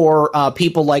looking for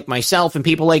people like myself and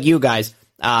people like you guys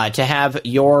to have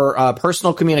your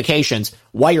personal communications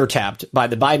wiretapped by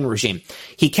the Biden regime.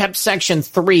 He kept Section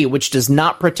 3, which does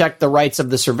not protect the rights of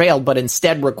the surveilled, but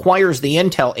instead requires the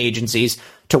intel agencies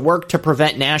to work to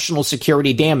prevent national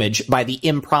security damage by the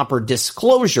improper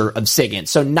disclosure of SIGINT,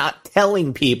 so not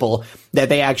telling people that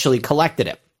they actually collected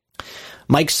it.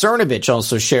 Mike Cernovich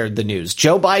also shared the news.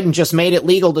 Joe Biden just made it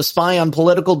legal to spy on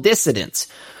political dissidents.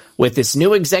 With this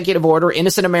new executive order,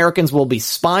 innocent Americans will be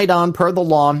spied on per the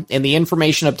law, and the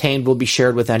information obtained will be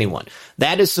shared with anyone.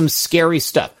 That is some scary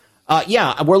stuff.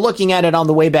 Yeah, we're looking at it on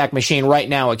the Wayback Machine right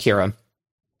now, Akira.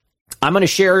 I'm going to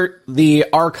share the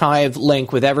archive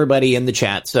link with everybody in the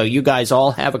chat, so you guys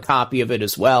all have a copy of it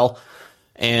as well.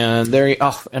 And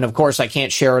and of course, I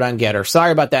can't share it on Getter.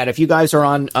 Sorry about that. If you guys are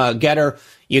on Getter,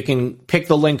 you can pick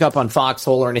the link up on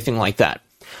Foxhole or anything like that.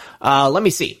 Let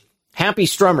me see. Happy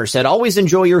Strummer said, always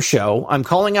enjoy your show. I'm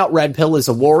calling out Red Pill as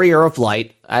a warrior of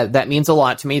light. That means a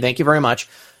lot to me. Thank you very much.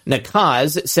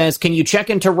 Nakaz says, can you check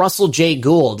into Russell J.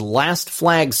 Gould,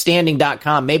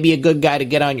 lastflagstanding.com? Maybe a good guy to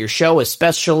get on your show,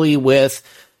 especially with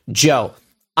Joe.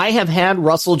 I have had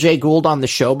Russell J. Gould on the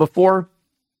show before,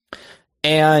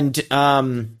 and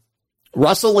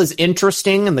Russell is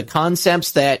interesting, and the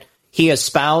concepts that he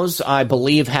espoused, I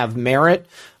believe, have merit.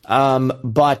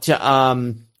 But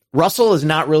Russell is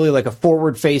not really like a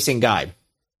forward-facing guy.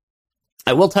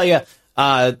 I will tell you,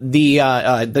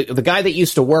 the guy that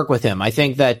used to work with him, I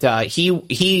think that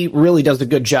he really does a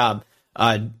good job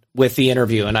with the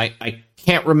interview, and I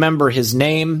can't remember his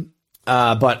name,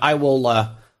 but I will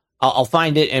I'll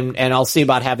find it and I'll see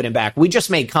about having him back. We just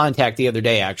made contact the other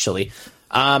day, actually.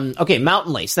 Okay,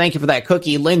 Mountain Lace, thank you for that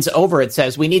cookie. Lynn's over it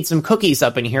says, we need some cookies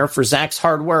up in here for Zach's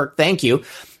hard work. Thank you.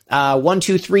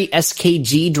 123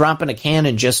 SKG dropping a can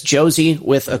and just Josie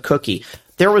with a cookie.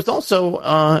 There was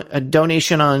also a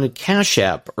donation on Cash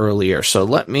App earlier, so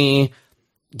let me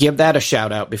give that a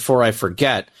shout out before I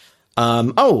forget.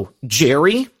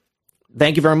 Jerry.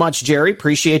 Thank you very much, Jerry.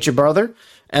 Appreciate you, brother.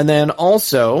 And then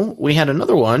also, we had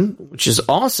another one, which is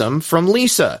awesome, from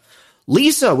Lisa.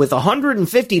 Lisa with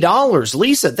 $150.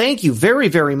 Lisa, thank you very,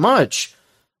 very much.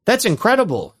 That's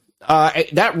incredible.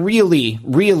 That really,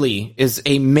 really is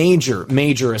a major,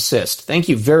 major assist. Thank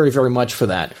you very, very much for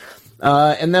that.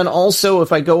 And then also,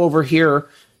 if I go over here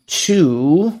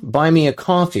to Buy Me a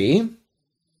Coffee,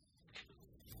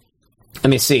 let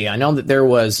me see. I know that there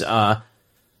was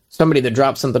somebody that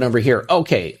dropped something over here.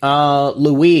 Okay,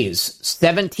 Louise,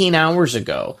 17 hours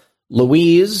ago.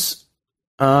 Louise,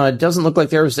 doesn't look like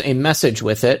there's a message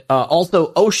with it.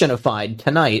 Also, Oceanified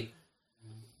tonight.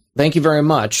 Thank you very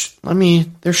much.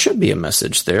 There should be a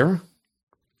message there.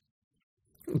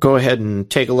 Go ahead and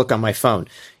take a look on my phone.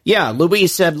 Yeah,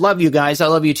 Louise said, love you guys. I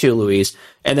love you too, Louise.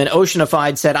 And then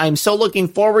Oceanified said, I'm so looking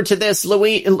forward to this,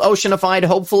 Oceanified.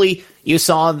 Hopefully you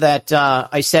saw that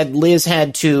I said Liz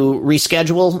had to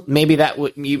reschedule. Maybe that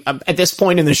would, at this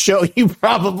point in the show, you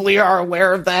probably are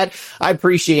aware of that. I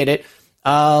appreciate it.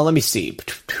 Let me see.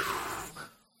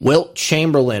 Wilt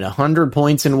Chamberlain, 100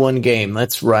 points in one game.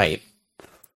 That's right.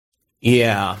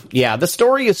 Yeah. The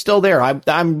story is still there.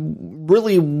 I'm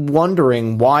really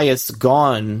wondering why it's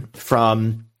gone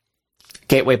from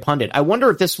Gateway Pundit. I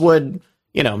wonder if this would,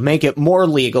 make it more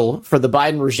legal for the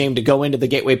Biden regime to go into the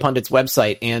Gateway Pundit's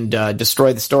website and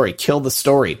destroy the story, kill the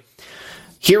story.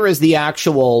 Here is the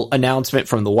actual announcement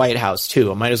from the White House,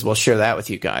 too. I might as well share that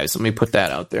with you guys. Let me put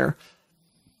that out there.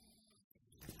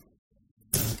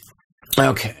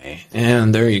 Okay,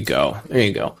 and there you go.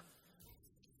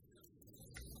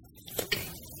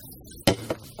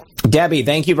 Debbie,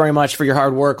 thank you very much for your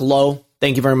hard work. Lo,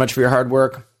 thank you very much for your hard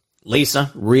work.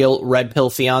 Lisa, Real Red Pill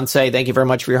Fiance, thank you very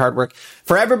much for your hard work.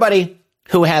 For everybody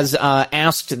who has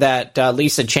asked that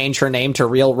Lisa change her name to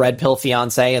Real Red Pill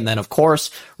Fiance, and then, of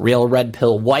course, Real Red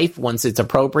Pill Wife once it's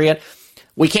appropriate,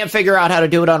 we can't figure out how to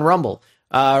do it on Rumble.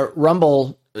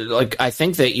 Rumble, I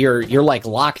think that you're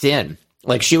locked in.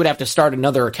 Like, she would have to start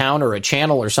another account or a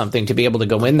channel or something to be able to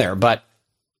go in there. But,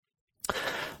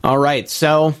 all right,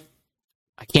 so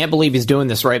I can't believe he's doing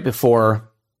this right before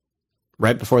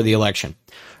the election.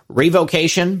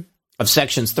 Revocation of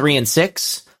Sections 3 and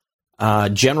 6,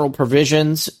 general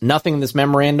provisions. Nothing in this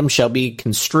memorandum shall be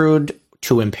construed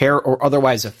to impair or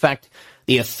otherwise affect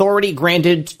the authority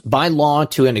granted by law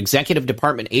to an executive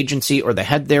department agency or the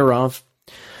head thereof.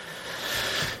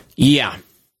 Yeah.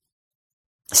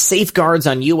 Safeguards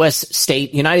on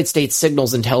United States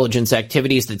signals intelligence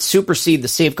activities that supersede the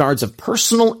safeguards of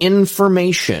personal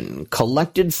information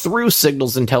collected through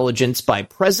signals intelligence by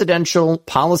Presidential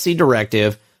Policy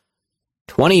Directive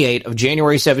 28 of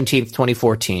January 17th,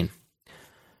 2014.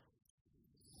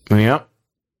 Yep.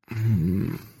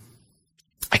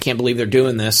 I can't believe they're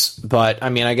doing this, but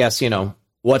I guess,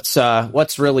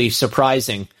 what's really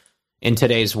surprising in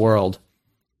today's world.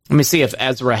 Let me see if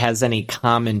Ezra has any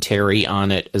commentary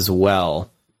on it as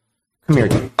well. Come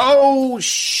here. Oh,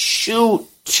 shoot.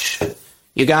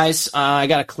 You guys, I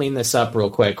got to clean this up real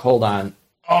quick. Hold on.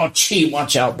 Oh, Chi,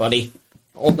 watch out, buddy.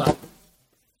 Hold on.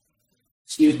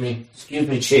 Excuse me,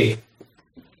 Chi.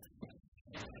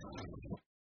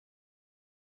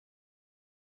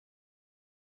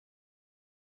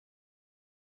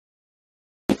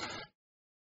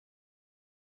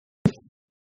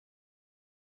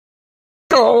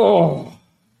 Oh.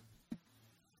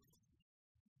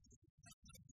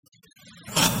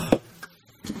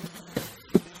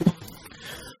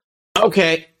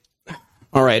 Okay.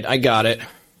 All right, I got it.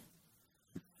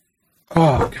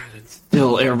 Oh, God, it's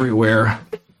still everywhere.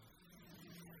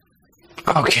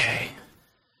 Okay.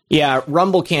 Yeah,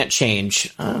 Rumble can't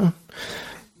change.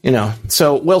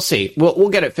 So we'll see. We'll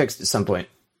get it fixed at some point.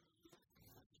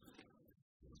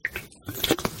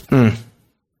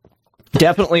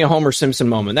 Definitely a Homer Simpson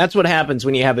moment. That's what happens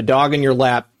when you have a dog in your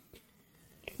lap,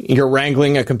 you're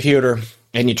wrangling a computer,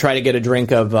 and you try to get a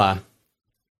drink of, I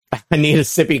need a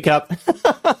sippy cup.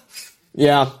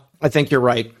 Yeah, I think you're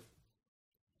right.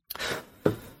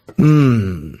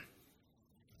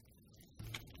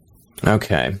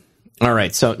 Okay. All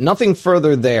right, so nothing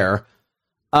further there.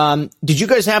 Did you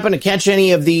guys happen to catch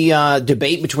any of the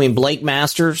debate between Blake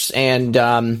Masters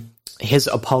and his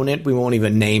opponent? We won't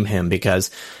even name him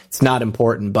because it's not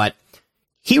important, but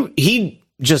he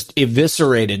just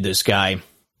eviscerated this guy.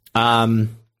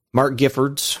 Mark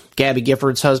Giffords, Gabby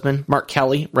Giffords' husband, Mark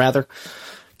Kelly, rather,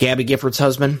 Gabby Giffords'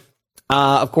 husband.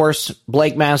 Of course,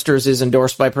 Blake Masters is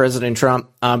endorsed by President Trump.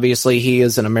 Obviously, he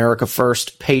is an America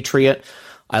First patriot.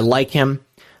 I like him.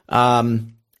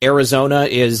 Arizona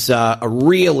is a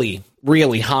really,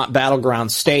 really hot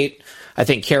battleground state. I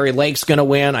think Kari Lake's going to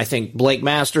win. I think Blake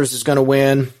Masters is going to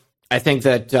win. I think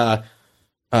that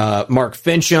Mark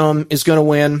Fincham is going to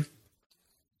win.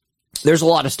 there's a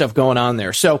lot of stuff going on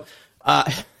there. So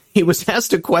he was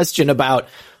asked a question about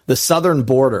the southern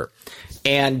border.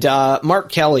 And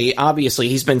Mark Kelly, obviously,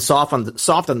 he's been soft on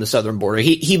the southern border.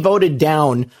 He voted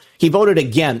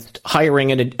against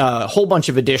hiring a whole bunch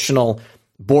of additional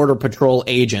Border Patrol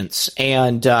agents.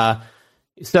 And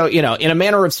so, in a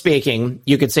manner of speaking,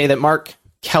 you could say that Mark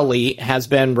Kelly has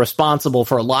been responsible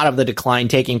for a lot of the decline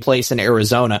taking place in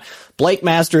Arizona. Blake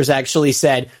Masters actually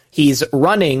said he's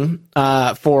running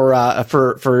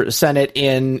for Senate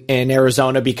in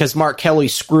Arizona because Mark Kelly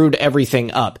screwed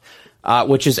everything up.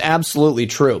 Which is absolutely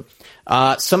true.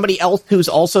 Somebody else who's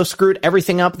also screwed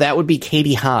everything up, that would be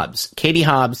Katie Hobbs. Katie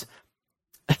Hobbs,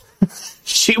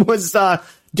 she was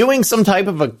doing some type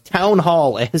of a town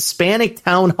hall, a Hispanic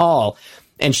town hall,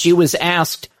 and she was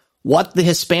asked what the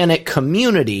Hispanic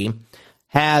community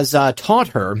has taught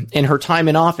her in her time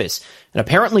in office. And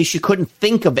apparently she couldn't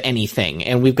think of anything,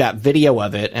 and we've got video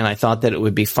of it, and I thought that it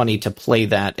would be funny to play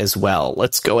that as well.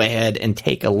 Let's go ahead and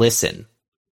take a listen.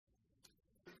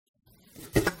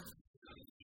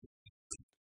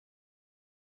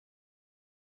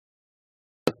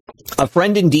 A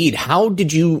friend indeed. How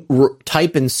did you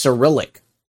type in Cyrillic?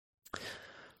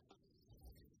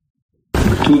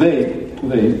 Today,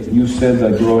 you said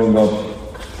that growing up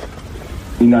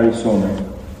in Arizona,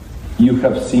 you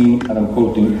have seen, and I'm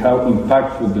quoting, how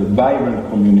impactful the vibrant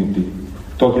community,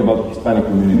 talking about the Hispanic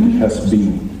community, has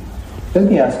been. Let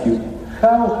me ask you,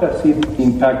 how has it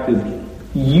impacted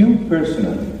you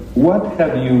personally? What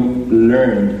have you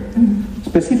learned,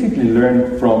 specifically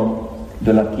learned from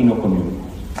the Latino community?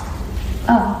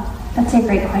 Oh, that's a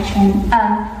great question.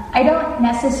 I don't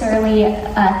necessarily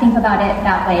think about it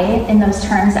that way in those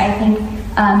terms. I think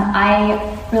I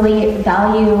really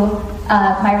value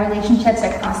my relationships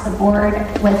across the board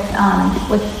with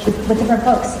different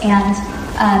folks, and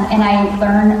I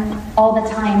learn all the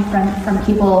time from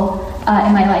people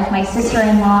in my life. My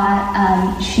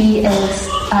sister-in-law, she is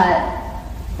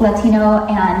Latino,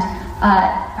 and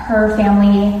her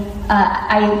family.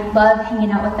 I love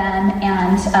hanging out with them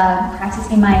and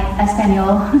practicing my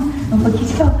Espanol un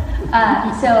poquito.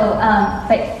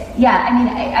 But yeah, I mean,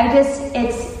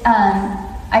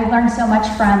 I learned so much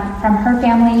from her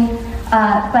family.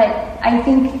 But I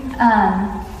think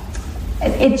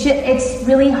it's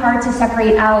really hard to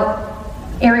separate out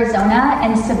Arizona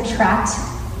and subtract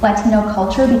Latino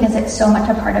culture because it's so much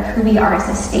a part of who we are as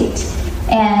a state.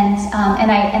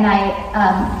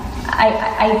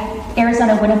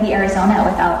 Arizona wouldn't be Arizona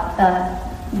without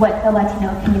what the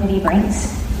Latino community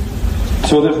brings.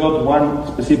 So there's not one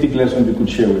specific lesson you could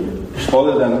share with me,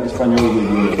 other than Espanol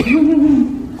with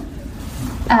you.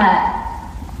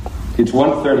 It's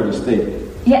 1/3 of the state.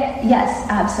 Yeah. Yes,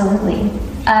 absolutely.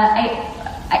 I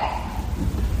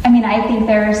mean, I think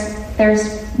there's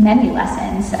many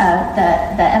lessons.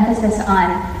 The emphasis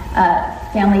on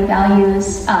family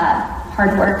values,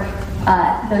 hard work.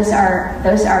 Those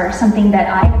are something that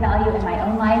I value in my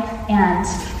own life, and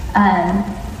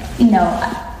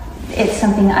it's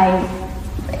something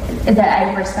that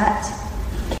I respect.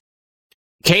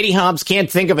 Katie Hobbs can't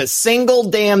think of a single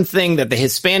damn thing that the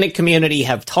Hispanic community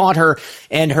have taught her,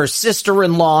 and her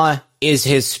sister-in-law is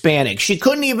Hispanic. She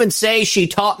couldn't even say she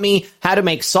taught me how to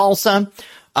make salsa.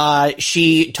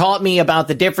 She taught me about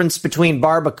the difference between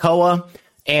barbacoa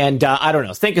and I don't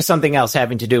know, think of something else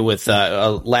having to do with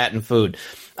Latin food.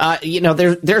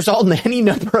 There's any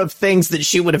number of things that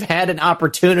she would have had an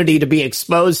opportunity to be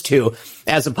exposed to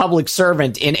as a public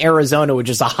servant in Arizona, which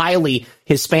is a highly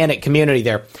Hispanic community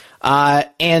there.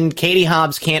 And Katie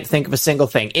Hobbs can't think of a single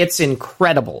thing. It's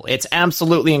incredible. It's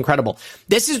absolutely incredible.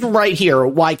 This is right here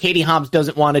why Katie Hobbs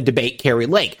doesn't want to debate Carrie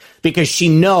Lake, because she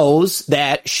knows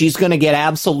that she's going to get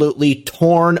absolutely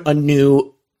torn a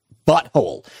new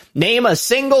butthole. Name a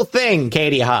single thing,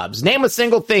 Katie Hobbs. Name a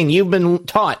single thing you've been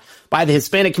taught by the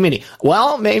Hispanic community.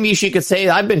 Well, maybe she could say,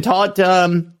 I've been taught,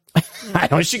 I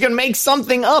don't know, she can make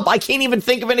something up. I can't even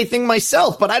think of anything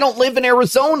myself, but I don't live in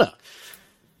Arizona.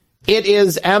 It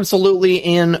is absolutely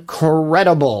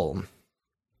incredible.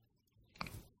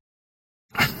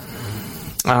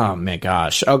 Oh, my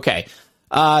gosh. Okay.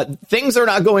 Things are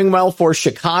not going well for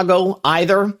Chicago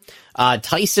either.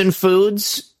 Tyson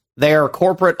Foods, their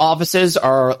corporate offices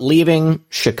are leaving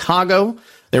Chicago.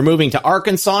 They're moving to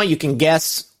Arkansas. You can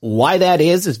guess why that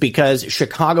is because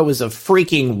Chicago is a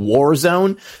freaking war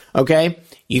zone. Okay.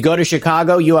 You go to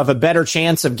Chicago, you have a better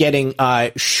chance of getting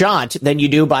shot than you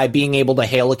do by being able to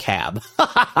hail a cab.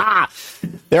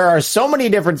 There are so many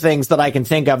different things that I can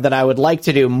think of that I would like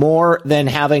to do more than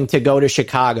having to go to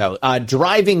Chicago.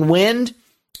 Driving wind,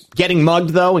 getting mugged,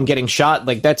 though, and getting shot,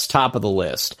 like, that's top of the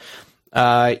list.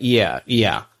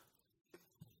 Yeah.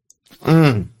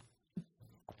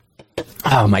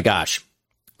 Oh my gosh.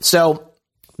 So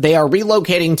they are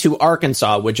relocating to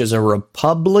Arkansas, which is a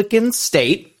Republican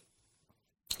state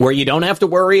where you don't have to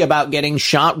worry about getting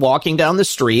shot walking down the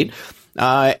street.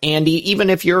 And even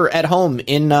if you're at home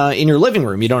in your living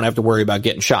room, you don't have to worry about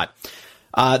getting shot.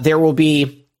 There will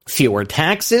be fewer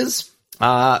taxes,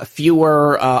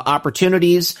 fewer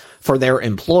opportunities for their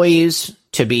employees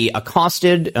to be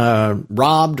accosted,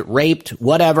 robbed, raped,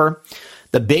 whatever.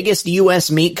 The biggest U.S.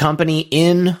 meat company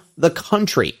in the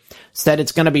country said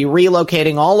it's going to be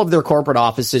relocating all of their corporate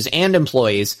offices and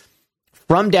employees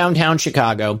from downtown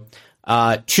Chicago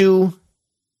to,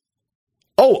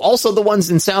 also the ones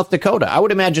in South Dakota. I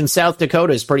would imagine South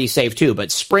Dakota is pretty safe too,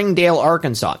 but Springdale,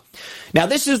 Arkansas. Now,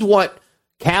 this is what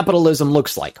capitalism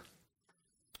looks like.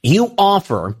 You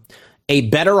offer a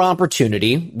better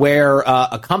opportunity where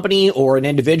a company or an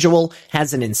individual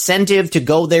has an incentive to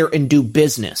go there and do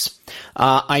business.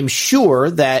 I'm sure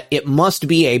that it must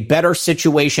be a better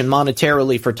situation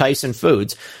monetarily for Tyson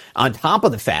Foods, on top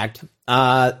of the fact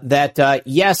that,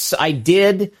 yes, I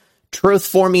did Truth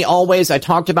for Me Always. I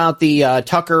talked about the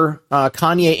Tucker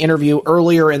Kanye interview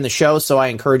earlier in the show, so I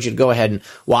encourage you to go ahead and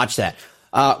watch that.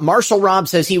 Marshall Robb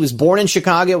says he was born in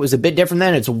Chicago. It was a bit different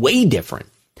then. It's way different.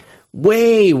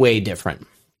 Way, way different.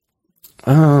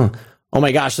 Oh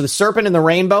my gosh. So The Serpent and the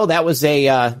Rainbow, that was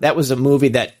a movie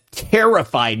that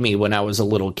terrified me when I was a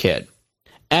little kid.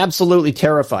 Absolutely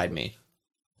terrified me.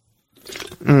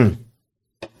 Oh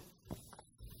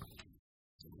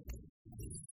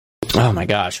my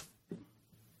gosh.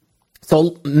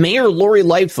 So Mayor Lori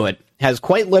Lightfoot has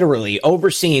quite literally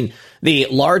overseen the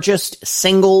largest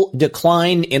single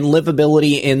decline in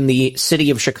livability in the city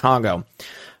of Chicago.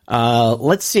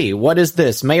 Let's see. What is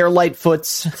this?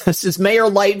 This is Mayor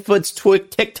Lightfoot's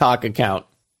TikTok account.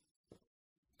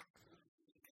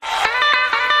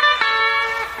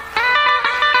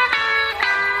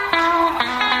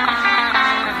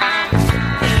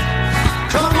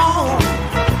 Come on,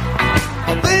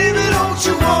 baby, don't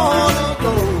you wanna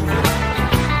go?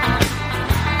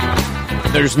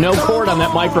 There's no cord on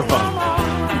that microphone.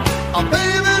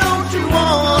 Baby, don't you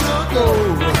wanna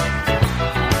go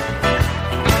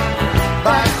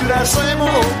back to that same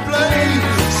old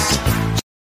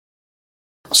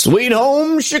place? Sweet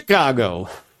home Chicago.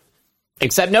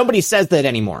 Except nobody says that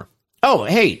anymore. Oh,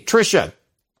 hey, Trisha,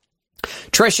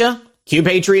 Q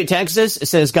Patriot Texas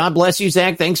says, God bless you,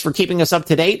 Zach. Thanks for keeping us up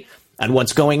to date on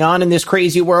what's going on in this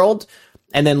crazy world.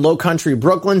 And then Low Country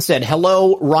Brooklyn said,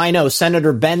 hello, Rhino.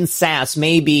 Senator Ben Sasse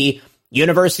may be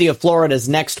University of Florida's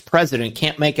next president.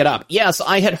 Can't make it up. Yes,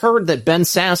 I had heard that Ben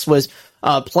Sasse was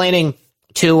planning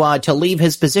to leave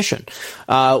his position,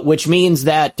 which means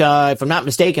that, if I'm not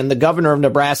mistaken, the governor of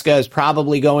Nebraska is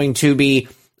probably going to be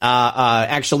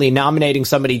actually nominating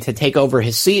somebody to take over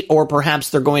his seat, or perhaps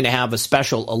they're going to have a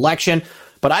special election.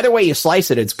 But either way you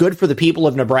slice it, it's good for the people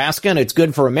of Nebraska and it's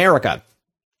good for America.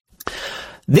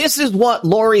 This is what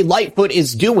Lori Lightfoot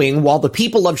is doing while the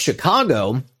people of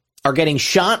Chicago are getting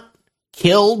shot,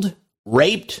 killed,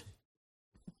 raped,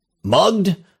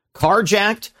 mugged,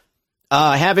 carjacked,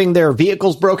 having their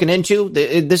vehicles broken into.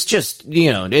 This just,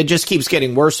 it just keeps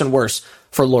getting worse and worse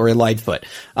for Lori Lightfoot.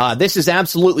 This is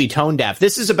absolutely tone deaf.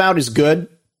 This is about as good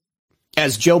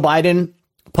as Joe Biden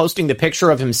posting the picture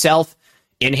of himself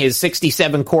in his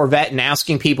 67 Corvette and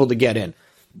asking people to get in.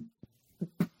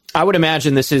 I would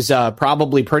imagine this is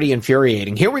probably pretty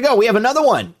infuriating. Here we go. We have another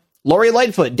one. Lori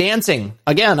Lightfoot dancing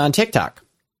again on TikTok.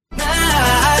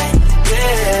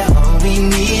 Yeah, all we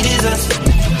need is us.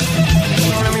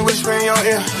 Let me whisper in your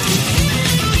ear.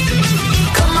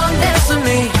 Come on, dance with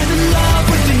me. I'm in love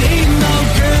with the emo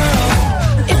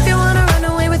girl. If you wanna run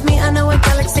away with me, I know a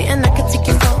galaxy and I can take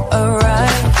you for a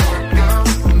ride.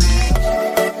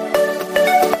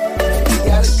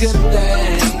 Got a good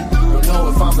thing. Don't know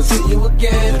if I'ma see you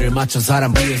again.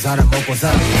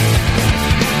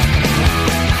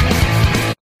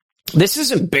 This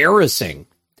is embarrassing.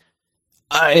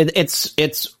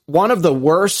 It's one of the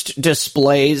worst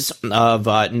displays of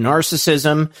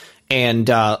narcissism and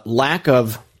lack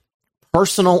of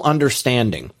personal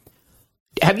understanding.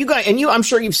 Have you guys? And I'm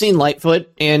sure you've seen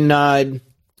Lightfoot in the.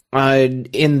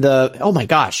 Oh my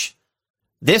gosh,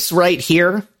 this right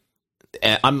here.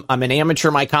 I'm an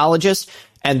amateur mycologist,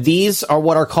 and these are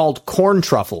what are called corn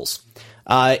truffles.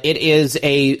 It is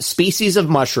a species of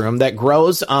mushroom that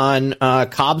grows on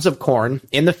cobs of corn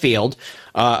in the field.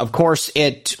 Of course,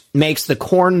 it makes the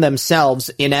corn themselves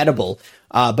inedible,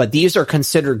 but these are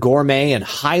considered gourmet and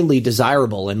highly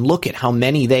desirable, and look at how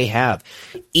many they have.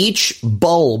 Each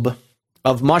bulb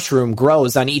of mushroom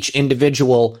grows on each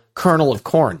individual kernel of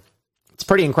corn. It's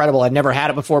pretty incredible. I've never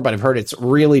had it before, but I've heard it's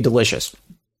really delicious.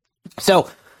 So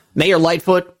Mayor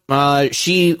Lightfoot,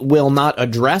 she will not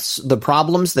address the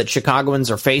problems that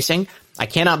Chicagoans are facing. I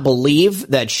cannot believe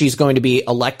that she's going to be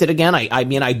elected again. I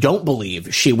mean, I don't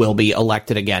believe she will be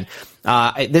elected again.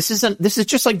 This is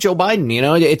just like Joe Biden. You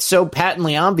know, it's so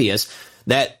patently obvious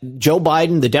that Joe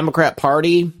Biden, the Democrat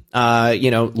Party,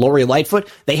 Lori Lightfoot,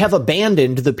 they have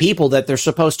abandoned the people that they're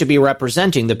supposed to be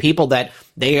representing, the people that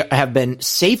they have been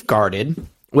safeguarded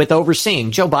with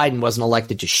overseeing. Joe Biden wasn't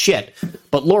elected to shit,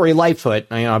 but Lori Lightfoot,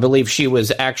 I believe she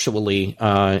was actually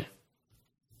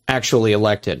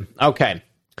elected. Okay.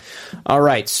 All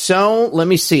right. So let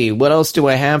me see. What else do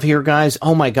I have here, guys?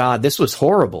 Oh my God, this was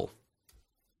horrible.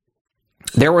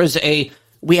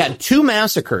 We had two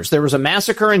massacres. There was a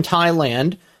massacre in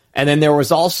Thailand, and then there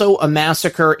was also a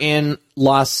massacre in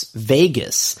Las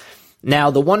Vegas.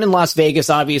 Now, the one in Las Vegas,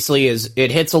 obviously,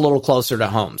 it hits a little closer to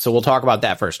home. So we'll talk about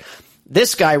that first.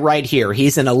 This guy right here,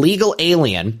 he's an illegal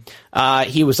alien.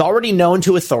 He was already known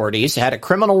to authorities, had a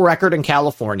criminal record in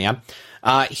California.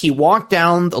 He walked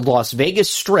down the Las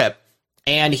Vegas Strip,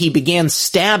 and he began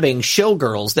stabbing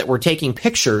showgirls that were taking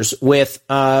pictures with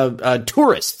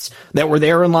tourists that were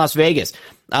there in Las Vegas.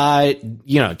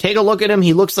 Take a look at him.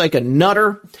 He looks like a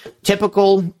nutter,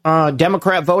 typical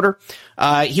Democrat voter.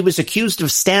 He was accused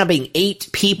of stabbing 8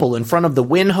 people in front of the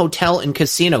Wynn Hotel and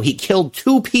Casino. He killed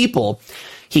 2 people.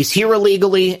 He's here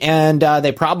illegally, and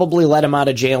they probably let him out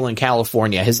of jail in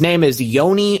California. His name is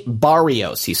Yoni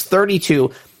Barrios. He's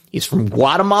 32. He's from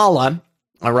Guatemala.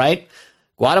 All right.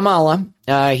 Guatemala.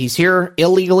 He's here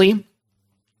illegally.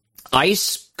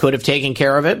 ICE could have taken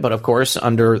care of it, but of course,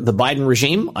 under the Biden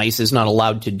regime, ICE is not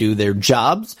allowed to do their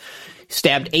jobs.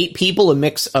 Stabbed 8 people, a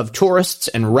mix of tourists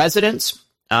and residents,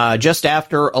 just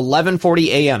after 11:40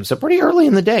 a.m., so pretty early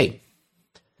in the day.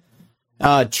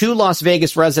 2 Las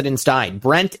Vegas residents died.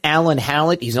 Brent Allen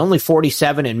Hallett, he's only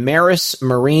 47, and Maris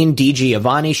Maureen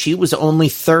DiGiovanni, she was only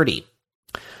 30.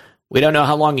 We don't know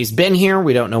how long he's been here.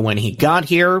 We don't know when he got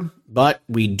here, but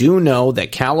we do know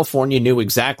that California knew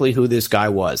exactly who this guy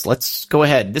was. Let's go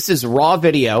ahead. This is raw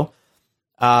video.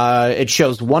 It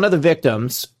shows one of the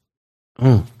victims.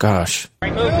 Oh, gosh.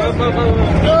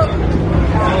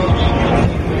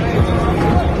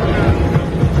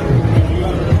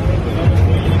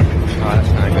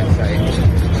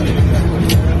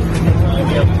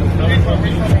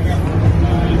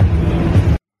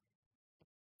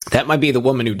 That might be the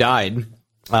woman who died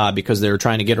because they were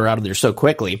trying to get her out of there so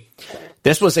quickly.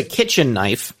 This was a kitchen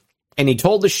knife, and he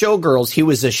told the showgirls he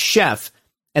was a chef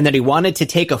and that he wanted to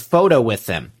take a photo with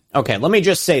them. Okay, let me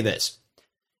just say this.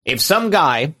 If some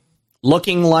guy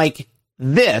looking like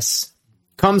this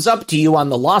comes up to you on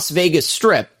the Las Vegas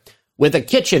Strip with a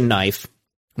kitchen knife,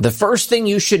 the first thing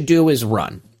you should do is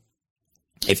run.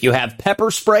 If you have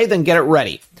pepper spray, then get it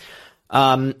ready.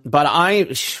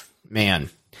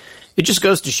 It just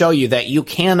goes to show you that you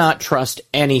cannot trust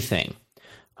anything.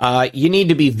 You need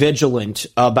to be vigilant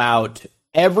about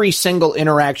every single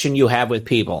interaction you have with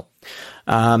people.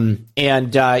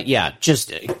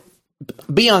 Just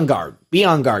be on guard. Be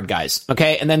on guard, guys.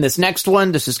 Okay, and then this next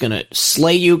one, this is going to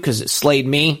slay you because it slayed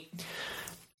me.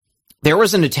 There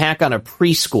was an attack on a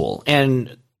preschool,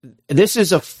 and this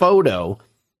is a photo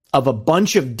of a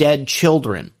bunch of dead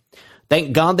children.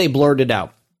 Thank God they blurred it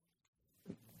out.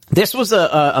 This was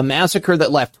a massacre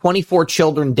that left 24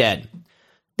 children dead.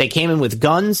 They came in with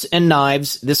guns and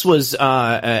knives. This was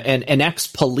an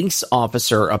ex-police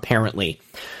officer, apparently.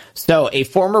 So a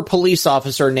former police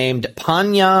officer named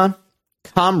Panya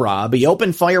Kamrab, he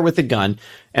opened fire with a gun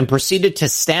and proceeded to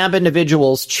stab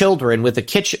individuals, children, with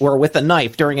a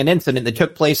knife during an incident that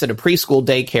took place at a preschool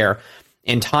daycare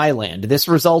in Thailand. This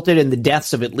resulted in the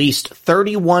deaths of at least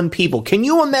 31 people. Can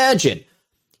you imagine?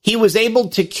 He was able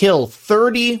to kill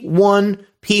 31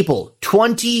 people,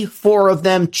 24 of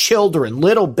them children,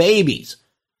 little babies.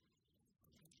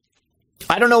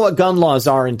 I don't know what gun laws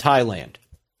are in Thailand,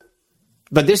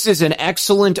 but this is an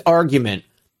excellent argument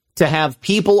to have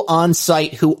people on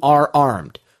site who are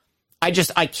armed. I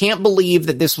can't believe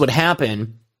that this would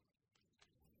happen.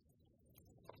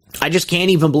 I just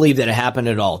can't even believe that it happened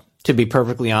at all, to be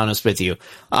perfectly honest with you.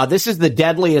 This is the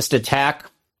deadliest attack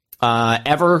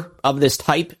ever of this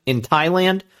type in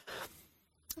Thailand.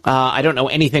 I don't know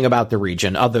anything about the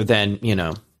region other than,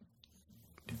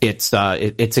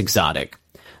 it's exotic.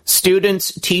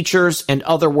 Students, teachers, and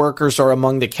other workers are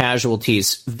among the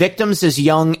casualties. Victims as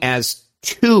young as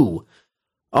 2.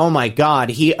 Oh my God,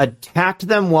 he attacked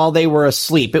them while they were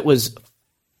asleep. It was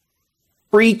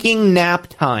freaking nap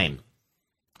time.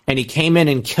 And he came in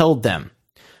and killed them.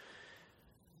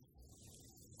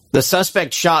 The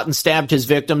suspect shot and stabbed his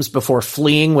victims before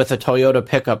fleeing with a Toyota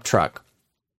pickup truck.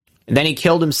 And then he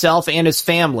killed himself and his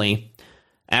family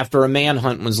after a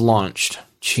manhunt was launched.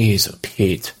 Jeez,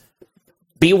 Pete.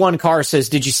 B1 Car says,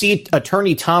 did you see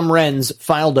attorney Tom Renz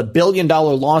filed a $1 billion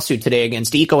lawsuit today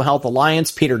against EcoHealth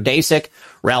Alliance, Peter Daszak,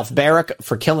 Ralph Barrick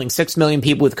for killing 6 million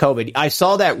people with COVID? I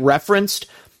saw that referenced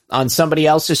on somebody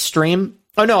else's stream.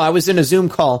 Oh, no, I was in a Zoom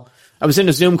call.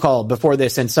 Before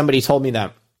this, and somebody told me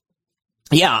that.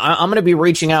 Yeah, I'm going to be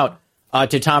reaching out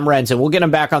to Tom Renz, and we'll get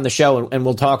him back on the show, and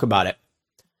we'll talk about it.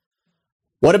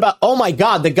 What about, oh my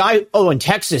God, the guy, in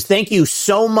Texas, thank you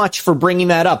so much for bringing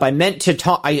that up. I meant to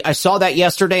talk, I saw that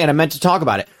yesterday and I meant to talk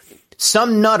about it.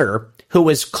 Some nutter who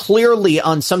was clearly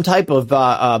on some type of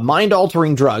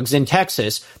mind-altering drugs in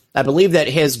Texas, I believe that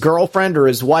his girlfriend or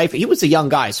his wife, he was a young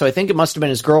guy, so I think it must have been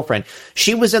his girlfriend.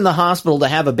 She was in the hospital to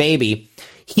have a baby.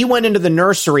 He went into the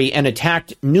nursery and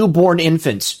attacked newborn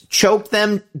infants, choked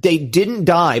them. They didn't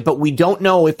die, but we don't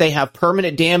know if they have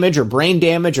permanent damage or brain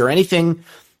damage or anything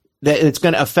that it's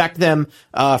going to affect them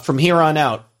from here on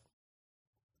out.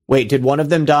 Wait, did one of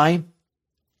them die?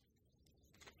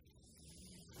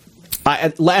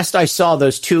 At last I saw,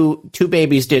 those two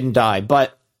babies didn't die,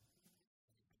 but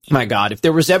my God, if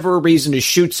there was ever a reason to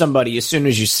shoot somebody as soon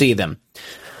as you see them.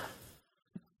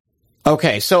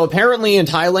 Okay, so apparently in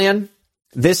Thailand,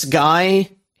 this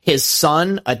guy, his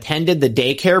son, attended the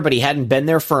daycare, but he hadn't been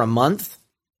there for a month.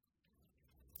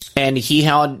 And he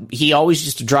always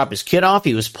used to drop his kid off.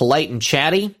 He was polite and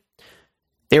chatty.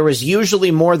 There was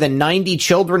usually more than 90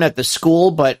 children at the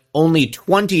school, but only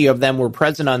 20 of them were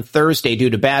present on Thursday due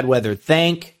to bad weather.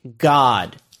 Thank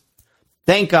God.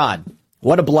 Thank God.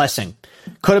 What a blessing.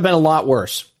 Could have been a lot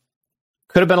worse.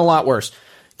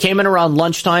 Came in around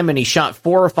lunchtime and he shot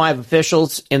 4 or 5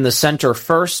 officials in the center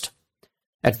first.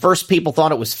 At first, people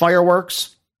thought it was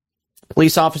fireworks.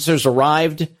 Police officers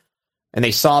arrived and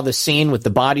they saw the scene with the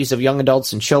bodies of young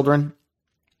adults and children.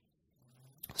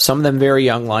 Some of them very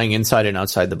young, lying inside and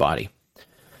outside the body.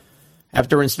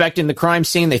 After inspecting the crime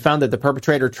scene, they found that the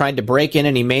perpetrator tried to break in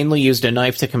and he mainly used a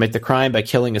knife to commit the crime by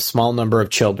killing a small number of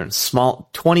children.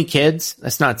 20 kids?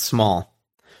 That's not small.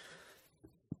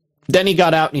 Then he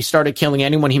got out and he started killing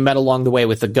anyone he met along the way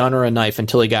with a gun or a knife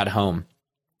until he got home.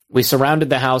 We surrounded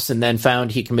the house and then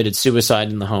found he committed suicide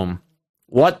in the home.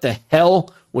 What the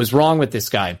hell was wrong with this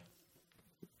guy?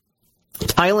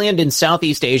 Thailand in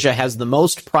Southeast Asia has the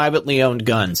most privately owned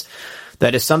guns.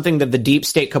 That is something that the deep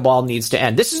state cabal needs to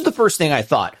end. This is the first thing I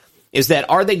thought, is that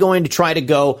are they going to try to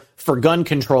go for gun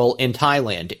control in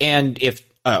Thailand? And if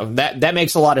that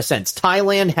makes a lot of sense.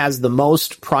 Thailand has the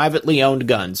most privately owned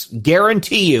guns.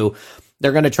 Guarantee you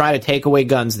they're going to try to take away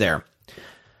guns there.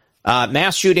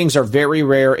 Mass shootings are very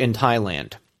rare in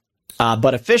Thailand.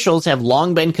 But officials have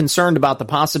long been concerned about the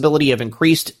possibility of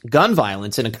increased gun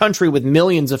violence in a country with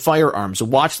millions of firearms.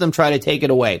 Watch them try to take it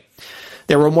away.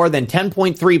 There were more than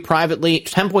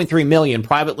 10.3 million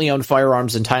privately owned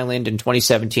firearms in Thailand in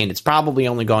 2017. It's probably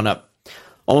only gone up.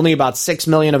 Only about 6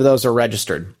 million of those are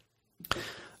registered.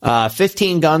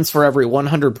 15 guns for every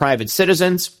 100 private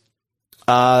citizens.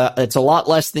 It's a lot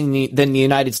less than the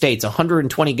United States.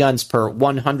 120 guns per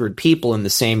 100 people in the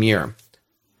same year.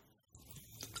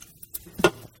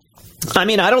 I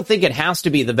mean, I don't think it has to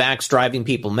be the vax driving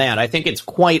people mad. I think it's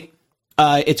quite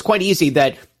easy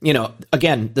that,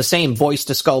 again, the same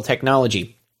voice-to-skull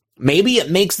technology. Maybe it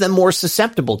makes them more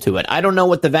susceptible to it. I don't know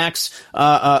what the vax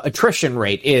attrition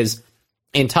rate is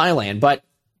in Thailand, but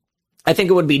I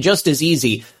think it would be just as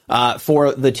easy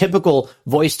for the typical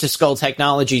voice-to-skull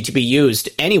technology to be used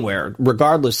anywhere,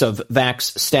 regardless of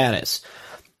vax status.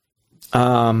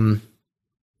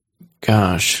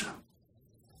 Gosh.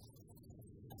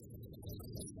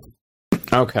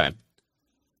 Okay.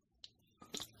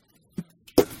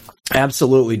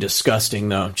 Absolutely disgusting,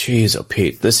 though. Jeez, oh,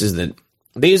 Pete,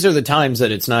 these are the times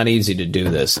that it's not easy to do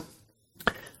this.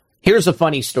 Here's a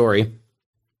funny story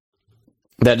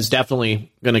that is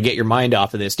definitely going to get your mind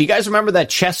off of this. Do you guys remember that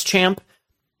chess champ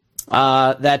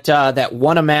that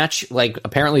won a match,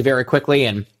 apparently very quickly,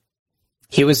 and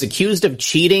he was accused of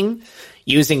cheating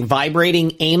using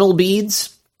vibrating anal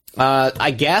beads?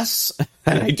 I guess.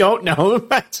 I don't know.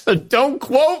 So don't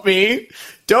quote me.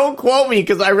 Don't quote me,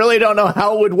 because I really don't know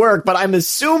how it would work, but I'm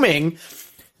assuming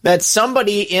that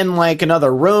somebody in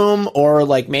another room or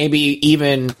maybe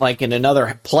even in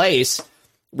another place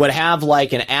would have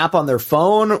an app on their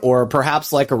phone or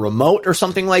perhaps a remote or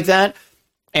something like that.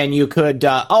 And you could,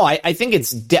 I think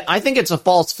it's a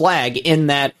false flag in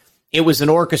that it was an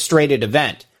orchestrated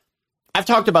event. I've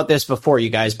talked about this before, you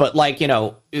guys, but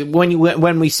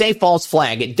when we say false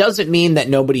flag, it doesn't mean that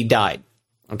nobody died.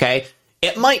 Okay.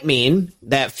 It might mean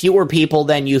that fewer people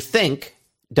than you think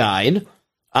died.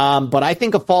 But I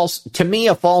think a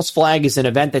false flag is an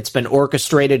event that's been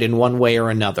orchestrated in one way or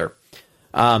another.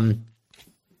 But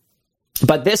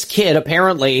this kid,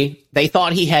 apparently, they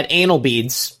thought he had anal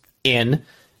beads in,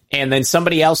 and then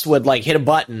somebody else would like hit a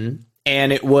button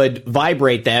and it would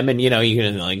vibrate them. And, you know, you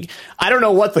can like, I don't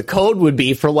know what the code would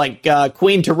be for like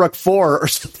Queen to Rook 4 or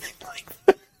something like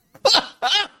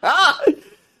that.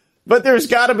 But there's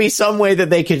got to be some way that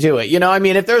they could do it. You know, I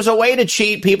mean, if there's a way to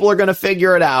cheat, people are going to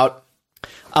figure it out.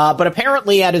 But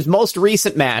apparently at his most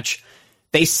recent match,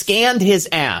 they scanned his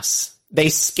ass. They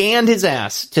scanned his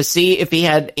ass to see if he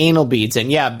had anal beads.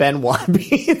 And yeah, Benoit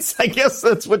beads. I guess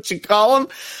that's what you call them.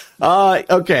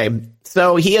 Okay.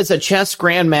 So he is a chess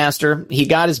grandmaster. He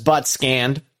got his butt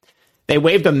scanned. They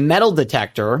waved a metal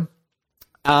detector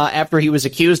after he was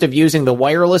accused of using the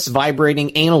wireless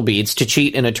vibrating anal beads to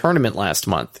cheat in a tournament last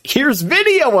month. Here's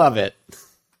video of it.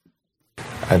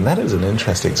 And that is an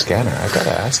interesting scanner. I've got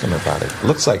to ask him about it.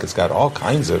 Looks like it's got all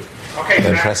kinds of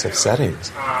impressive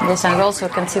settings. Yes, and we also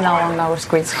can see now on our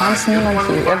screens Hans Niemann.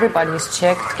 Everybody is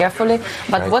checked carefully.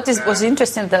 But what was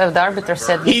interesting, the arbiter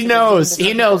said... He knows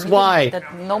why.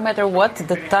 That no matter what,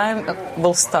 the time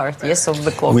will start, yes, of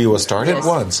the clock. We will start at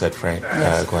 1, said Frank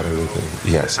Guadalupe.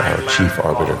 Yes, our chief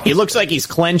arbiter. He looks like he's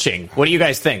clenching. What do you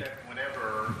guys think?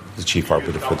 The chief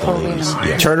arbiter for the ladies.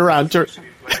 Yeah. Turn around. Right.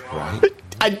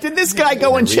 Did this guy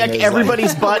go and check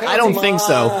everybody's butt? I don't think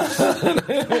so.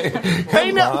 I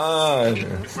know.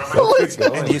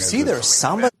 Listen. And you see there's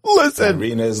somebody. Listen.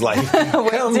 Arena's like,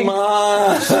 come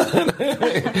on.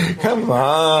 Come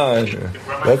on.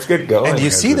 Let's get going. And you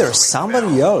see there's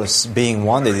somebody else being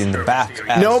wanted in the back.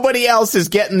 Nobody else is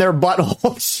getting their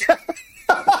butthole checked.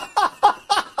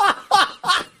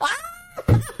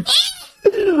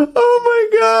 Oh my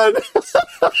God.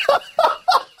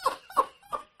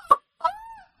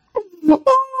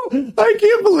 I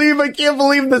can't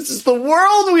believe this is the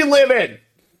world we live in.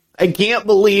 I can't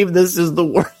believe this is the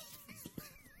world.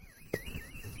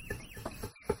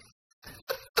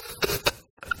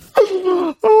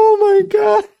 Oh my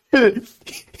God.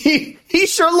 He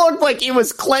sure looked like he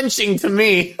was clenching to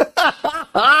me.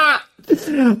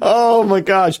 Oh my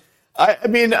gosh. I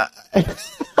mean,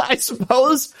 I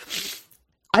suppose,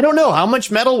 I don't know, how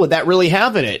much metal would that really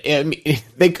have in it? I mean,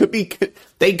 they could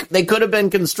have been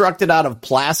constructed out of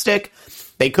plastic.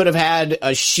 They could have had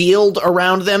a shield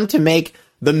around them to make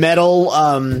the metal,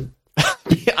 I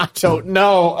don't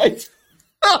know.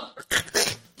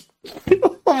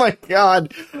 Oh my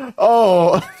God.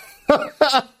 Oh.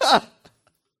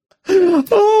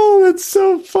 Oh, that's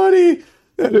so funny.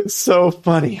 That is so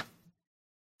funny.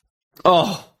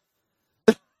 Oh.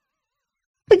 I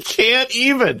can't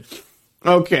even.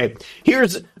 Okay,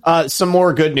 here's some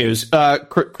more good news.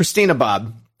 Christina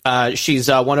Bobb, she's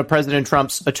one of President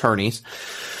Trump's attorneys.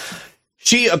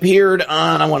 She appeared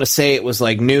on, I want to say it was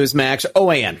like Newsmax,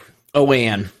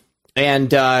 OAN.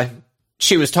 And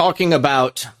she was talking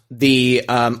about the,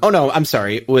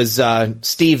 it was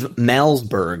Steve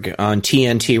Malzberg on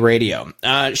TNT Radio.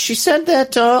 She said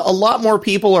that a lot more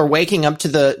people are waking up to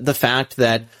the fact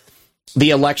that the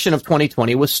election of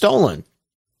 2020 was stolen.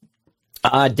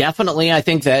 Definitely, I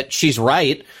think that she's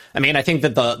right. I mean, I think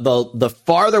that the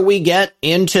farther we get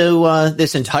into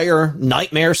this entire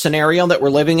nightmare scenario that we're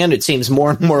living in, it seems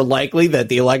more and more likely that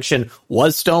the election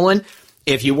was stolen.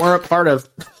 If you weren't part of,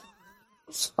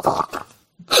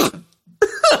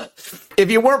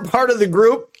 if you weren't part of the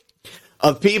group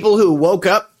of people who woke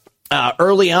up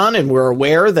early on and were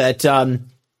aware that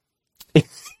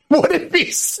would it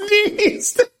be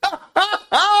sneezed?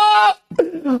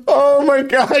 Oh my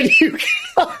God, you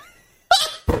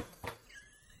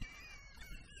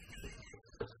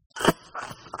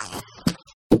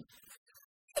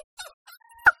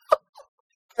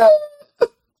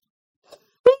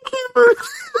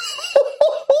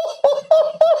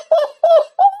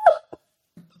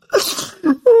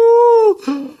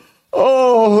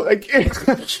Oh, I can't.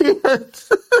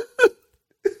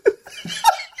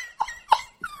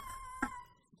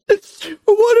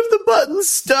 What if the button's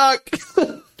stuck?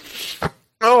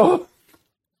 Oh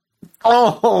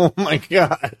my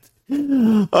God.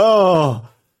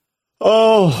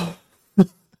 Oh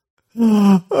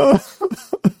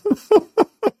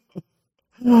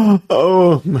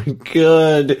my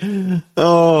God.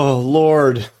 Oh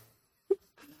Lord.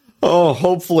 Oh,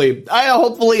 hopefully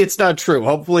it's not true.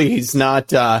 Hopefully he's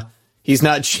not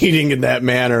cheating in that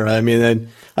manner. I mean,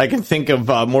 I can think of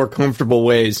more comfortable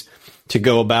ways to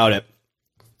go about it.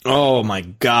 Oh my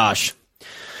gosh.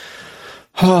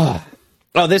 Oh,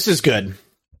 this is good.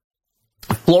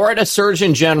 Florida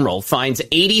Surgeon General finds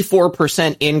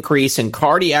 84% increase in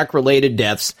cardiac-related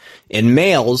deaths in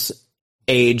males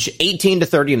age 18 to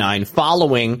 39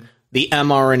 following the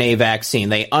mRNA vaccine.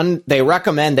 They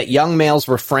recommend that young males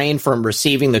refrain from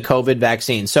receiving the COVID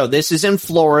vaccine. So this is in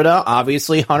Florida,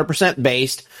 obviously 100%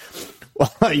 based.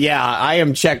 Well, yeah, I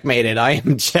am checkmated.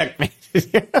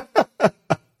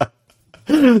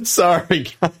 Sorry,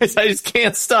 guys. I just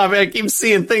can't stop. I keep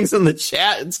seeing things in the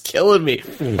chat. It's killing me.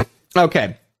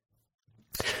 Okay.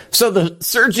 So the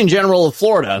Surgeon General of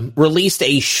Florida released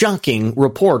a shocking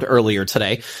report earlier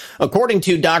today. According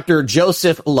to Dr.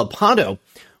 Joseph Lapanto,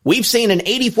 we've seen an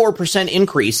 84%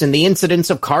 increase in the incidence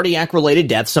of cardiac-related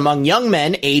deaths among young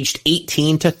men aged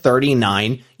 18 to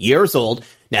 39 years old.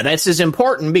 Now, this is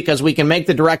important because we can make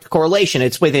the direct correlation.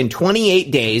 It's within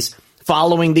 28 days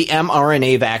following the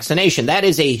mRNA vaccination. That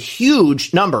is a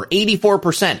huge number,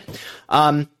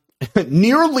 84%.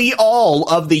 Nearly all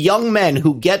of the young men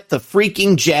who get the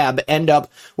freaking jab end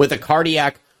up with a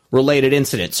cardiac-related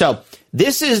incident. So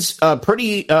this is a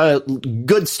pretty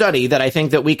good study that I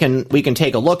think that we can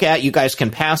take a look at. You guys can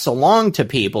pass along to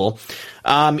people.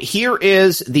 Here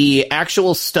is the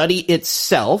actual study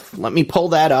itself. Let me pull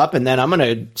that up, and then I'm going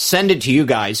to send it to you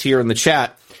guys here in the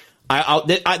chat.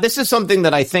 This is something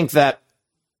that I think that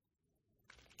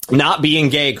not being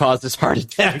gay causes heart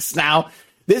attacks. Now,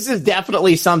 this is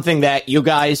definitely something that you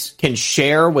guys can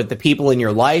share with the people in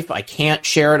your life. I can't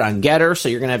share it on Getter, so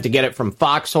you're going to have to get it from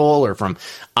Foxhole or from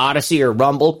Odyssey or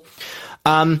Rumble.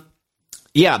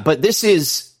 Yeah, but this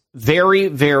is very,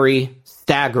 very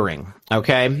staggering,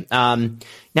 okay?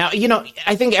 Now, you know,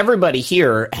 I think everybody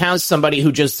here has somebody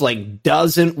who just, like,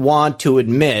 doesn't want to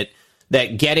admit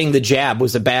that getting the jab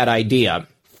was a bad idea.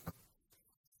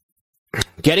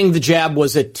 Getting the jab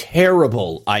was a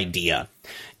terrible idea.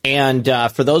 And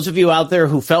for those of you out there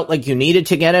who felt like you needed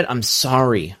to get it, I'm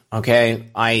sorry, okay?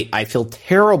 I feel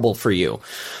terrible for you.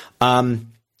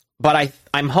 But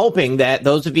I'm hoping that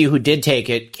those of you who did take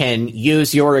it can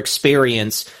use your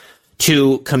experience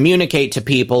to communicate to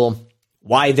people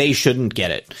why they shouldn't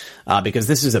get it, because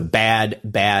this is a bad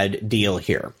deal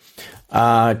here.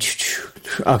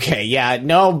 Okay, yeah,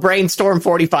 no, Brainstorm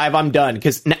 45, I'm done,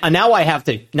 because now I have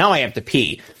to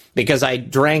pee, because I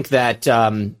drank that,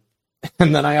 and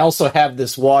then I also have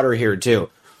this water here, too.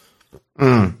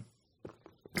 Yeah,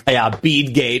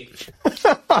 Beadgate.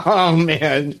 Oh,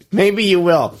 man, maybe you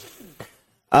will.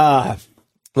 Let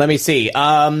me see.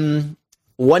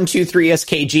 123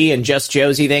 SKG and Just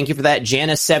Josie, thank you for that.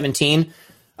 Janice17.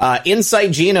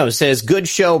 Insight Gino says, good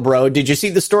show, bro. Did you see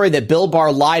the story that Bill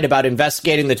Barr lied about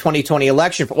investigating the 2020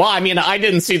 election? Well, I mean, I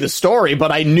didn't see the story,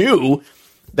 but I knew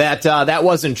that that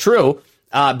wasn't true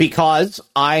because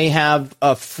I have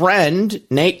a friend,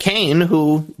 Nate Kane,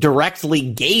 who directly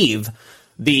gave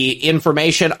the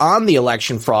information on the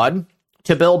election fraud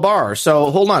to Bill Barr.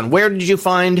 So hold on. Where did you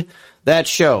find that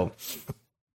show?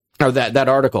 Or that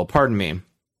article, pardon me.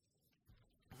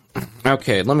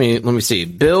 Okay, let me see.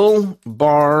 Bill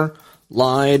Barr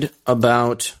lied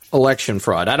about election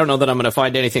fraud. I don't know that I'm going to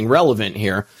find anything relevant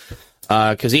here,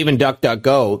 because even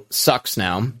DuckDuckGo sucks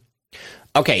now.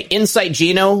 Okay, Insight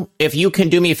Gino, if you can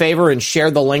do me a favor and share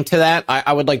the link to that,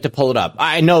 I would like to pull it up.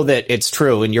 I know that it's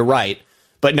true, and you're right,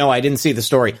 but no, I didn't see the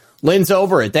story. Lynn's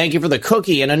over it. Thank you for the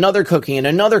cookie and another cookie and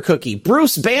another cookie.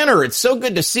 Bruce Banner, it's so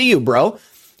good to see you, bro.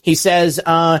 He says,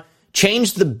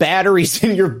 change the batteries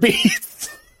in your Beats.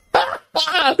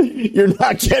 You're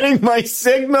not getting my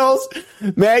signals.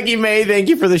 Maggie May, thank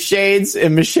you for the shades.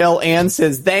 And Michelle Ann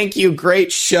says, thank you.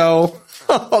 Great show.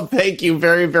 Oh, thank you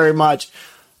very, very much.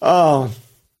 Oh,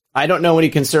 I don't know any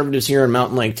conservatives here in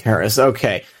Mountain Lake Terrace.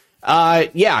 Okay.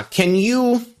 Yeah. Can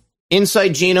you, Inside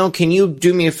Gino, can you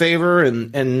do me a favor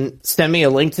and send me a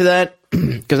link to that?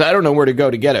 Because I don't know where to go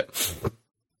to get it.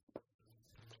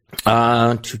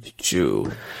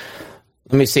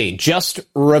 Let me see. Just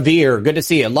Revere. Good to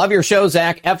see you. Love your show,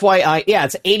 Zach. FYI. Yeah,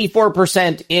 it's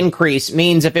 84% increase.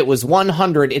 Means if it was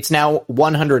 100, it's now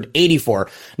 184.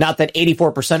 Not that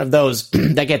 84% of those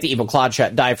that get the evil clot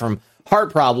shot die from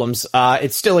heart problems.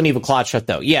 It's still an evil clot shot,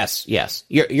 though. Yes.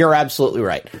 You're absolutely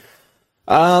right.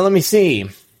 Let me see.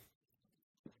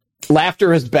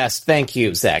 Laughter is best. Thank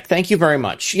you, Zach. Thank you very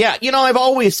much. Yeah, you know, I've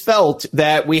always felt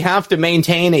that we have to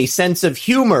maintain a sense of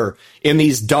humor in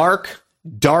these dark,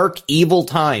 evil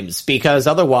times, because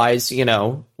otherwise, you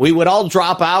know, we would all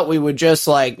drop out. We would just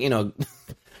tune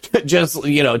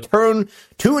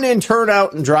in, turn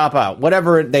out, and drop out.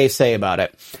 Whatever they say about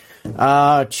it.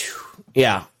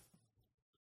 Yeah.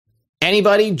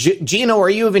 Anybody? Gino, are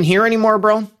you even here anymore,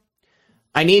 bro?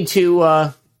 I need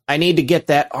to get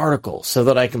that article so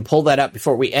that I can pull that up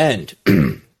before we end.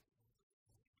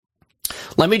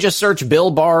 Let me just search Bill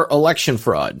Barr election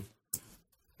fraud.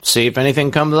 See if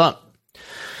anything comes up.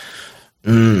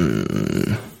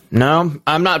 No,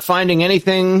 I'm not finding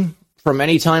anything from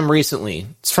any time recently.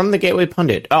 It's from the Gateway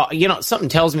Pundit. Oh, something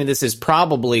tells me this is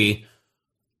probably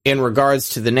in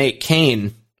regards to the Nate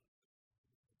Kane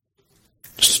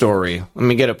story. Let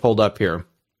me get it pulled up here.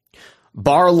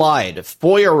 Barr lied.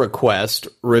 FOIA request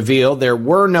revealed there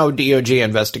were no DOJ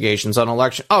investigations on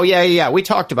election. Oh, yeah. We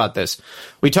talked about this.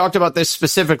 We talked about this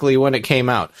specifically when it came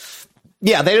out.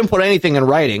 Yeah, they didn't put anything in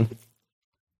writing.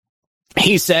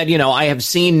 He said, I have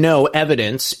seen no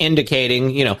evidence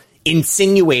indicating,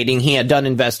 insinuating he had done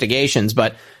investigations,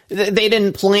 but they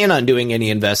didn't plan on doing any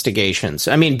investigations.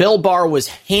 I mean, Bill Barr was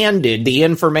handed the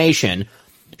information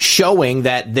showing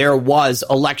that there was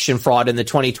election fraud in the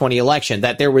 2020 election,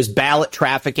 that there was ballot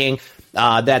trafficking,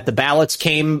 that the ballots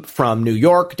came from New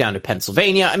York down to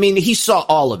Pennsylvania. I mean, he saw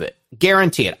all of it.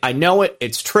 Guarantee it. I know it.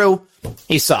 It's true.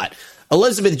 He saw it.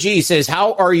 Elizabeth G says,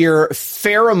 how are your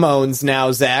pheromones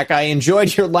now, Zach? I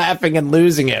enjoyed your laughing and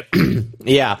losing it.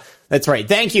 Yeah, that's right.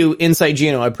 Thank you, Inside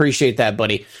Gino. I appreciate that,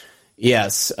 buddy.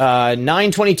 Yes.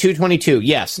 9/22/22.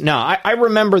 Yes. No, I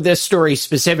remember this story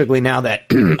specifically now that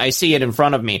I see it in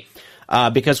front of me,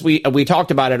 because we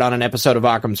talked about it on an episode of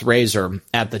Occam's Razor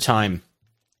at the time.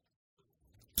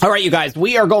 All right, you guys,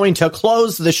 we are going to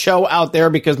close the show out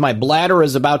there because my bladder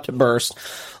is about to burst.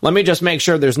 Let me just make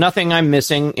sure there's nothing I'm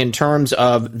missing in terms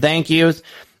of thank yous.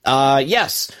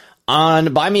 Yes.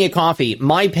 On Buy Me a Coffee,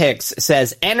 My Picks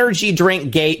says Energy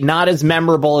Drink Gate not as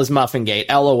memorable as Muffin Gate.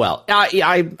 LOL.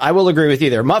 I will agree with you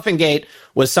there. Muffin Gate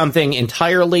was something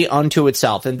entirely unto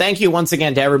itself. And thank you once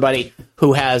again to everybody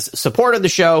who has supported the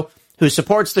show, who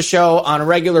supports the show on a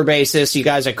regular basis. You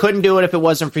guys, I couldn't do it if it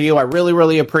wasn't for you. I really,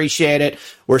 really appreciate it.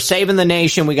 We're saving the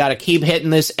nation. We got to keep hitting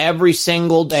this every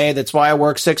single day. That's why I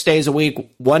work 6 days a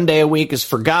week. 1 day a week is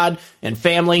for God and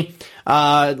family.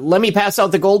 Let me pass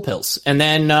out the gold pills, and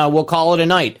then we'll call it a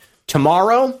night.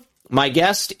 Tomorrow, my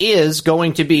guest is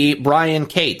going to be Brian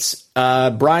Cates.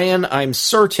 Brian, I'm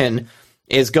certain,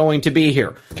 is going to be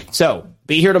here. So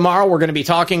be here tomorrow. We're going to be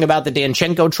talking about the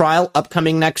Danchenko trial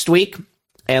upcoming next week.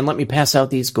 And let me pass out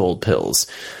these gold pills.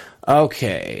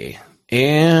 Okay.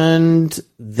 And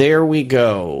there we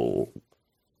go.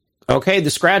 Okay,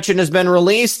 the scratching has been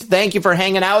released. Thank you for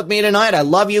hanging out with me tonight. I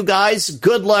love you guys.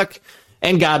 Good luck.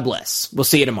 And God bless. We'll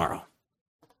see you tomorrow.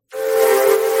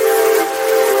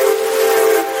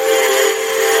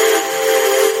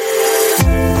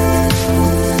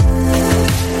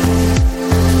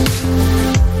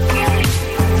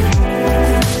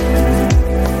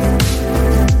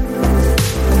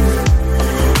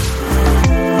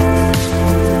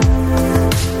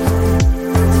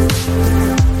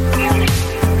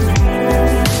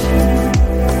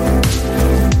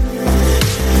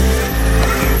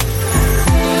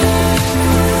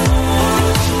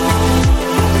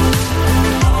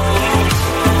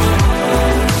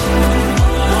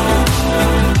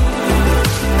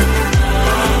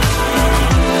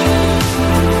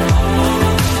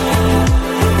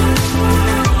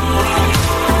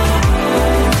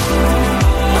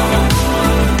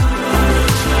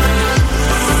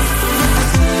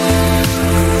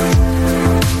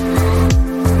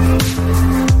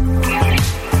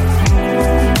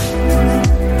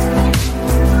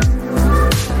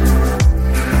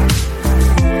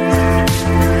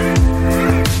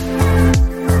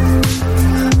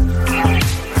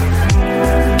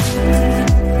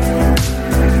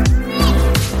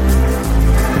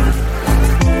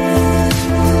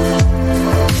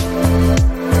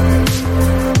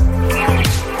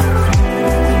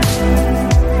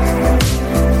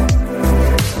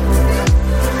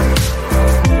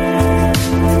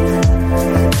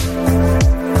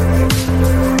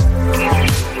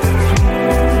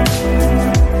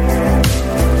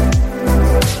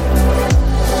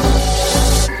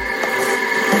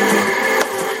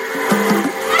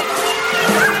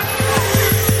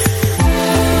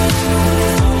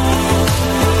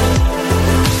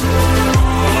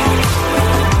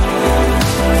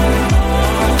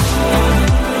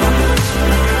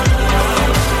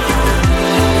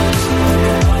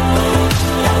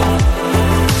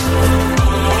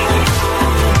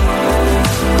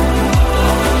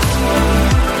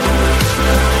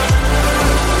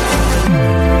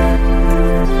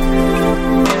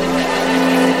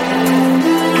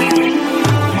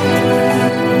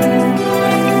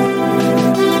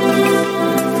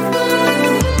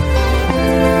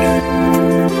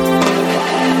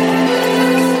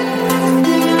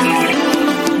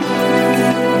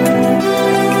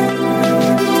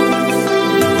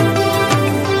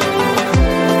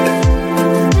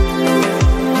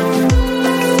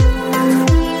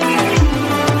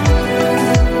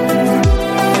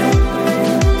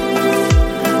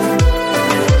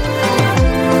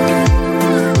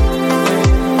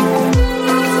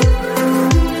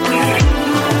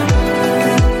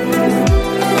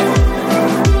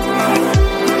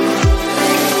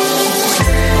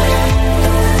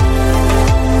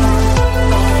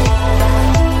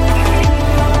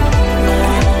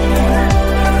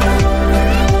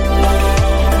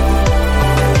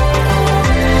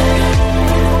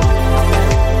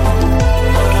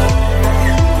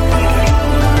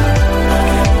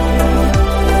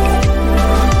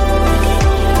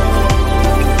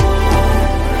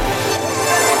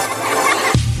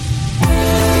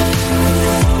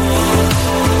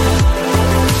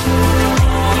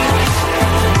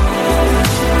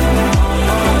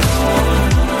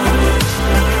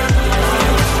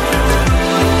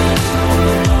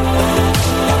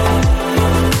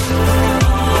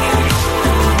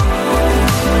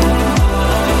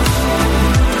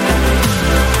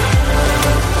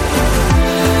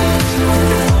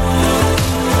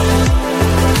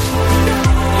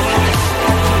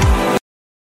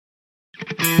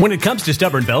 When it comes to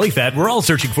stubborn belly fat, we're all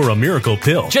searching for a miracle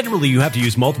pill. Generally, you have to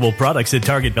use multiple products that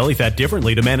target belly fat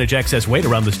differently to manage excess weight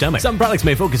around the stomach. Some products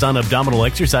may focus on abdominal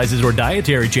exercises or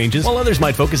dietary changes, while others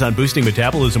might focus on boosting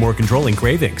metabolism or controlling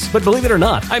cravings. But believe it or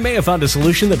not, I may have found a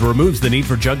solution that removes the need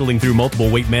for juggling through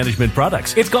multiple weight management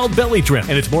products. It's called Belly Trim,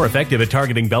 and it's more effective at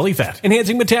targeting belly fat,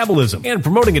 enhancing metabolism, and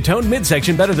promoting a toned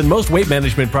midsection better than most weight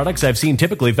management products I've seen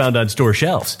typically found on store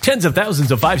shelves. Tens of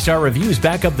thousands of 5-star reviews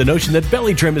back up the notion that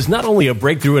Belly Trim is not only a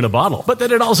breakthrough in a bottle, but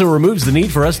that it also removes the need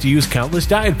for us to use countless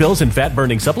diet pills and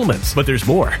fat-burning supplements. But there's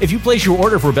more. If you place your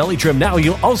order for Belly Trim now,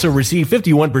 you'll also receive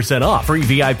 51% off, free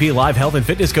VIP live health and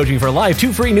fitness coaching for life,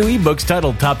 2 free new ebooks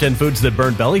titled Top 10 Foods That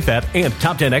Burn Belly Fat and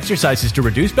Top 10 Exercises to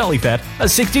Reduce Belly Fat, a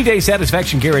 60-day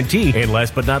satisfaction guarantee, and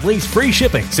last but not least, free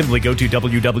shipping. Simply go to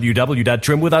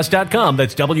www.trimwithus.com.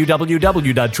 That's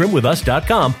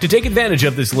www.trimwithus.com to take advantage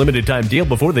of this limited time deal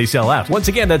before they sell out. Once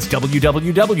again, that's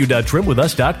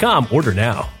www.trimwithus.com. Order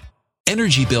now.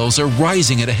 Energy bills are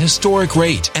rising at a historic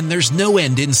rate, and there's no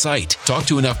end in sight. Talk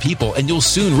to enough people, and you'll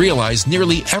soon realize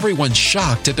nearly everyone's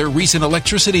shocked at their recent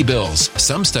electricity bills.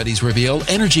 Some studies reveal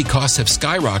energy costs have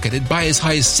skyrocketed by as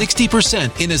high as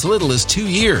 60% in as little as 2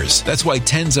 years. That's why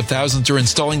tens of thousands are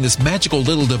installing this magical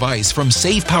little device from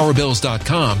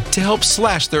SavePowerBills.com to help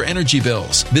slash their energy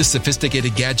bills. This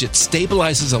sophisticated gadget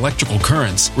stabilizes electrical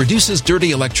currents, reduces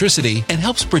dirty electricity, and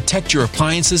helps protect your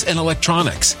appliances and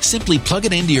electronics. Simply plug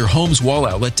it into your home's wall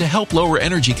outlet to help lower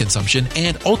energy consumption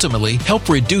and ultimately help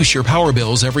reduce your power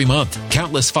bills every month.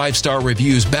 Countless 5-star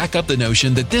reviews back up the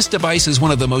notion that this device is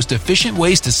one of the most efficient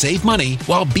ways to save money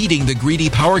while beating the greedy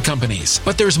power companies.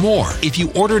 But there's more. If you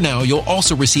order now, you'll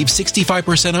also receive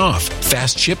 65% off,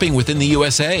 fast shipping within the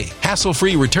USA,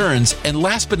 hassle-free returns, and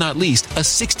last but not least, a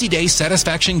 60-day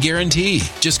satisfaction guarantee.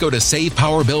 Just go to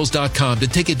SavePowerBills.com to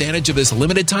take advantage of this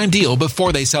limited time deal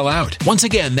before they sell out. Once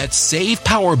again, that's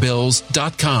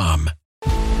SavePowerBills.com.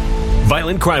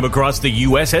 Violent crime across the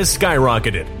U.S. has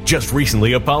skyrocketed. Just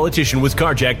recently, a politician was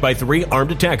carjacked by 3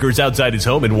 armed attackers outside his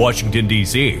home in Washington,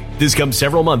 D.C. This comes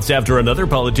several months after another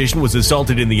politician was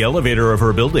assaulted in the elevator of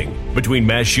her building. Between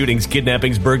mass shootings,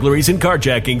 kidnappings, burglaries, and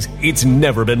carjackings, it's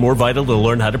never been more vital to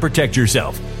learn how to protect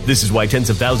yourself. This is why tens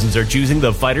of thousands are choosing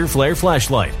the Fighter Flare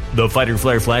flashlight. The Fighter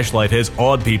Flare flashlight has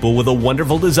awed people with a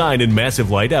wonderful design and massive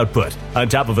light output. On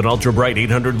top of an ultra-bright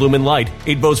 800-lumen light,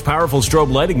 it boasts powerful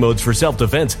strobe lighting modes for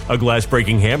self-defense, a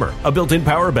glass-breaking hammer, a built-in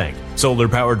power bank,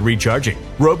 solar-powered recharging,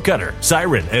 rope cutter,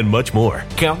 siren, and much more.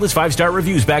 Countless 5-star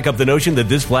reviews back up the notion that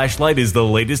this flashlight is the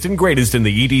latest and greatest in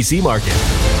the EDC market.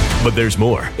 But there's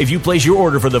more. If you place your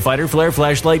order for the Fighter Flare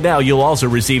flashlight now, you'll also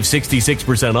receive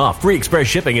 66% off, free express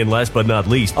shipping, and last but not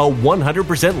least, a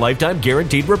 100% lifetime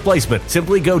guaranteed replacement.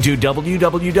 Simply go to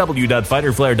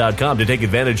www.fighterflare.com to take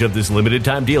advantage of this limited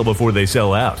time deal before they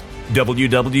sell out.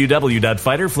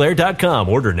 www.fighterflare.com.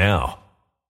 Order now.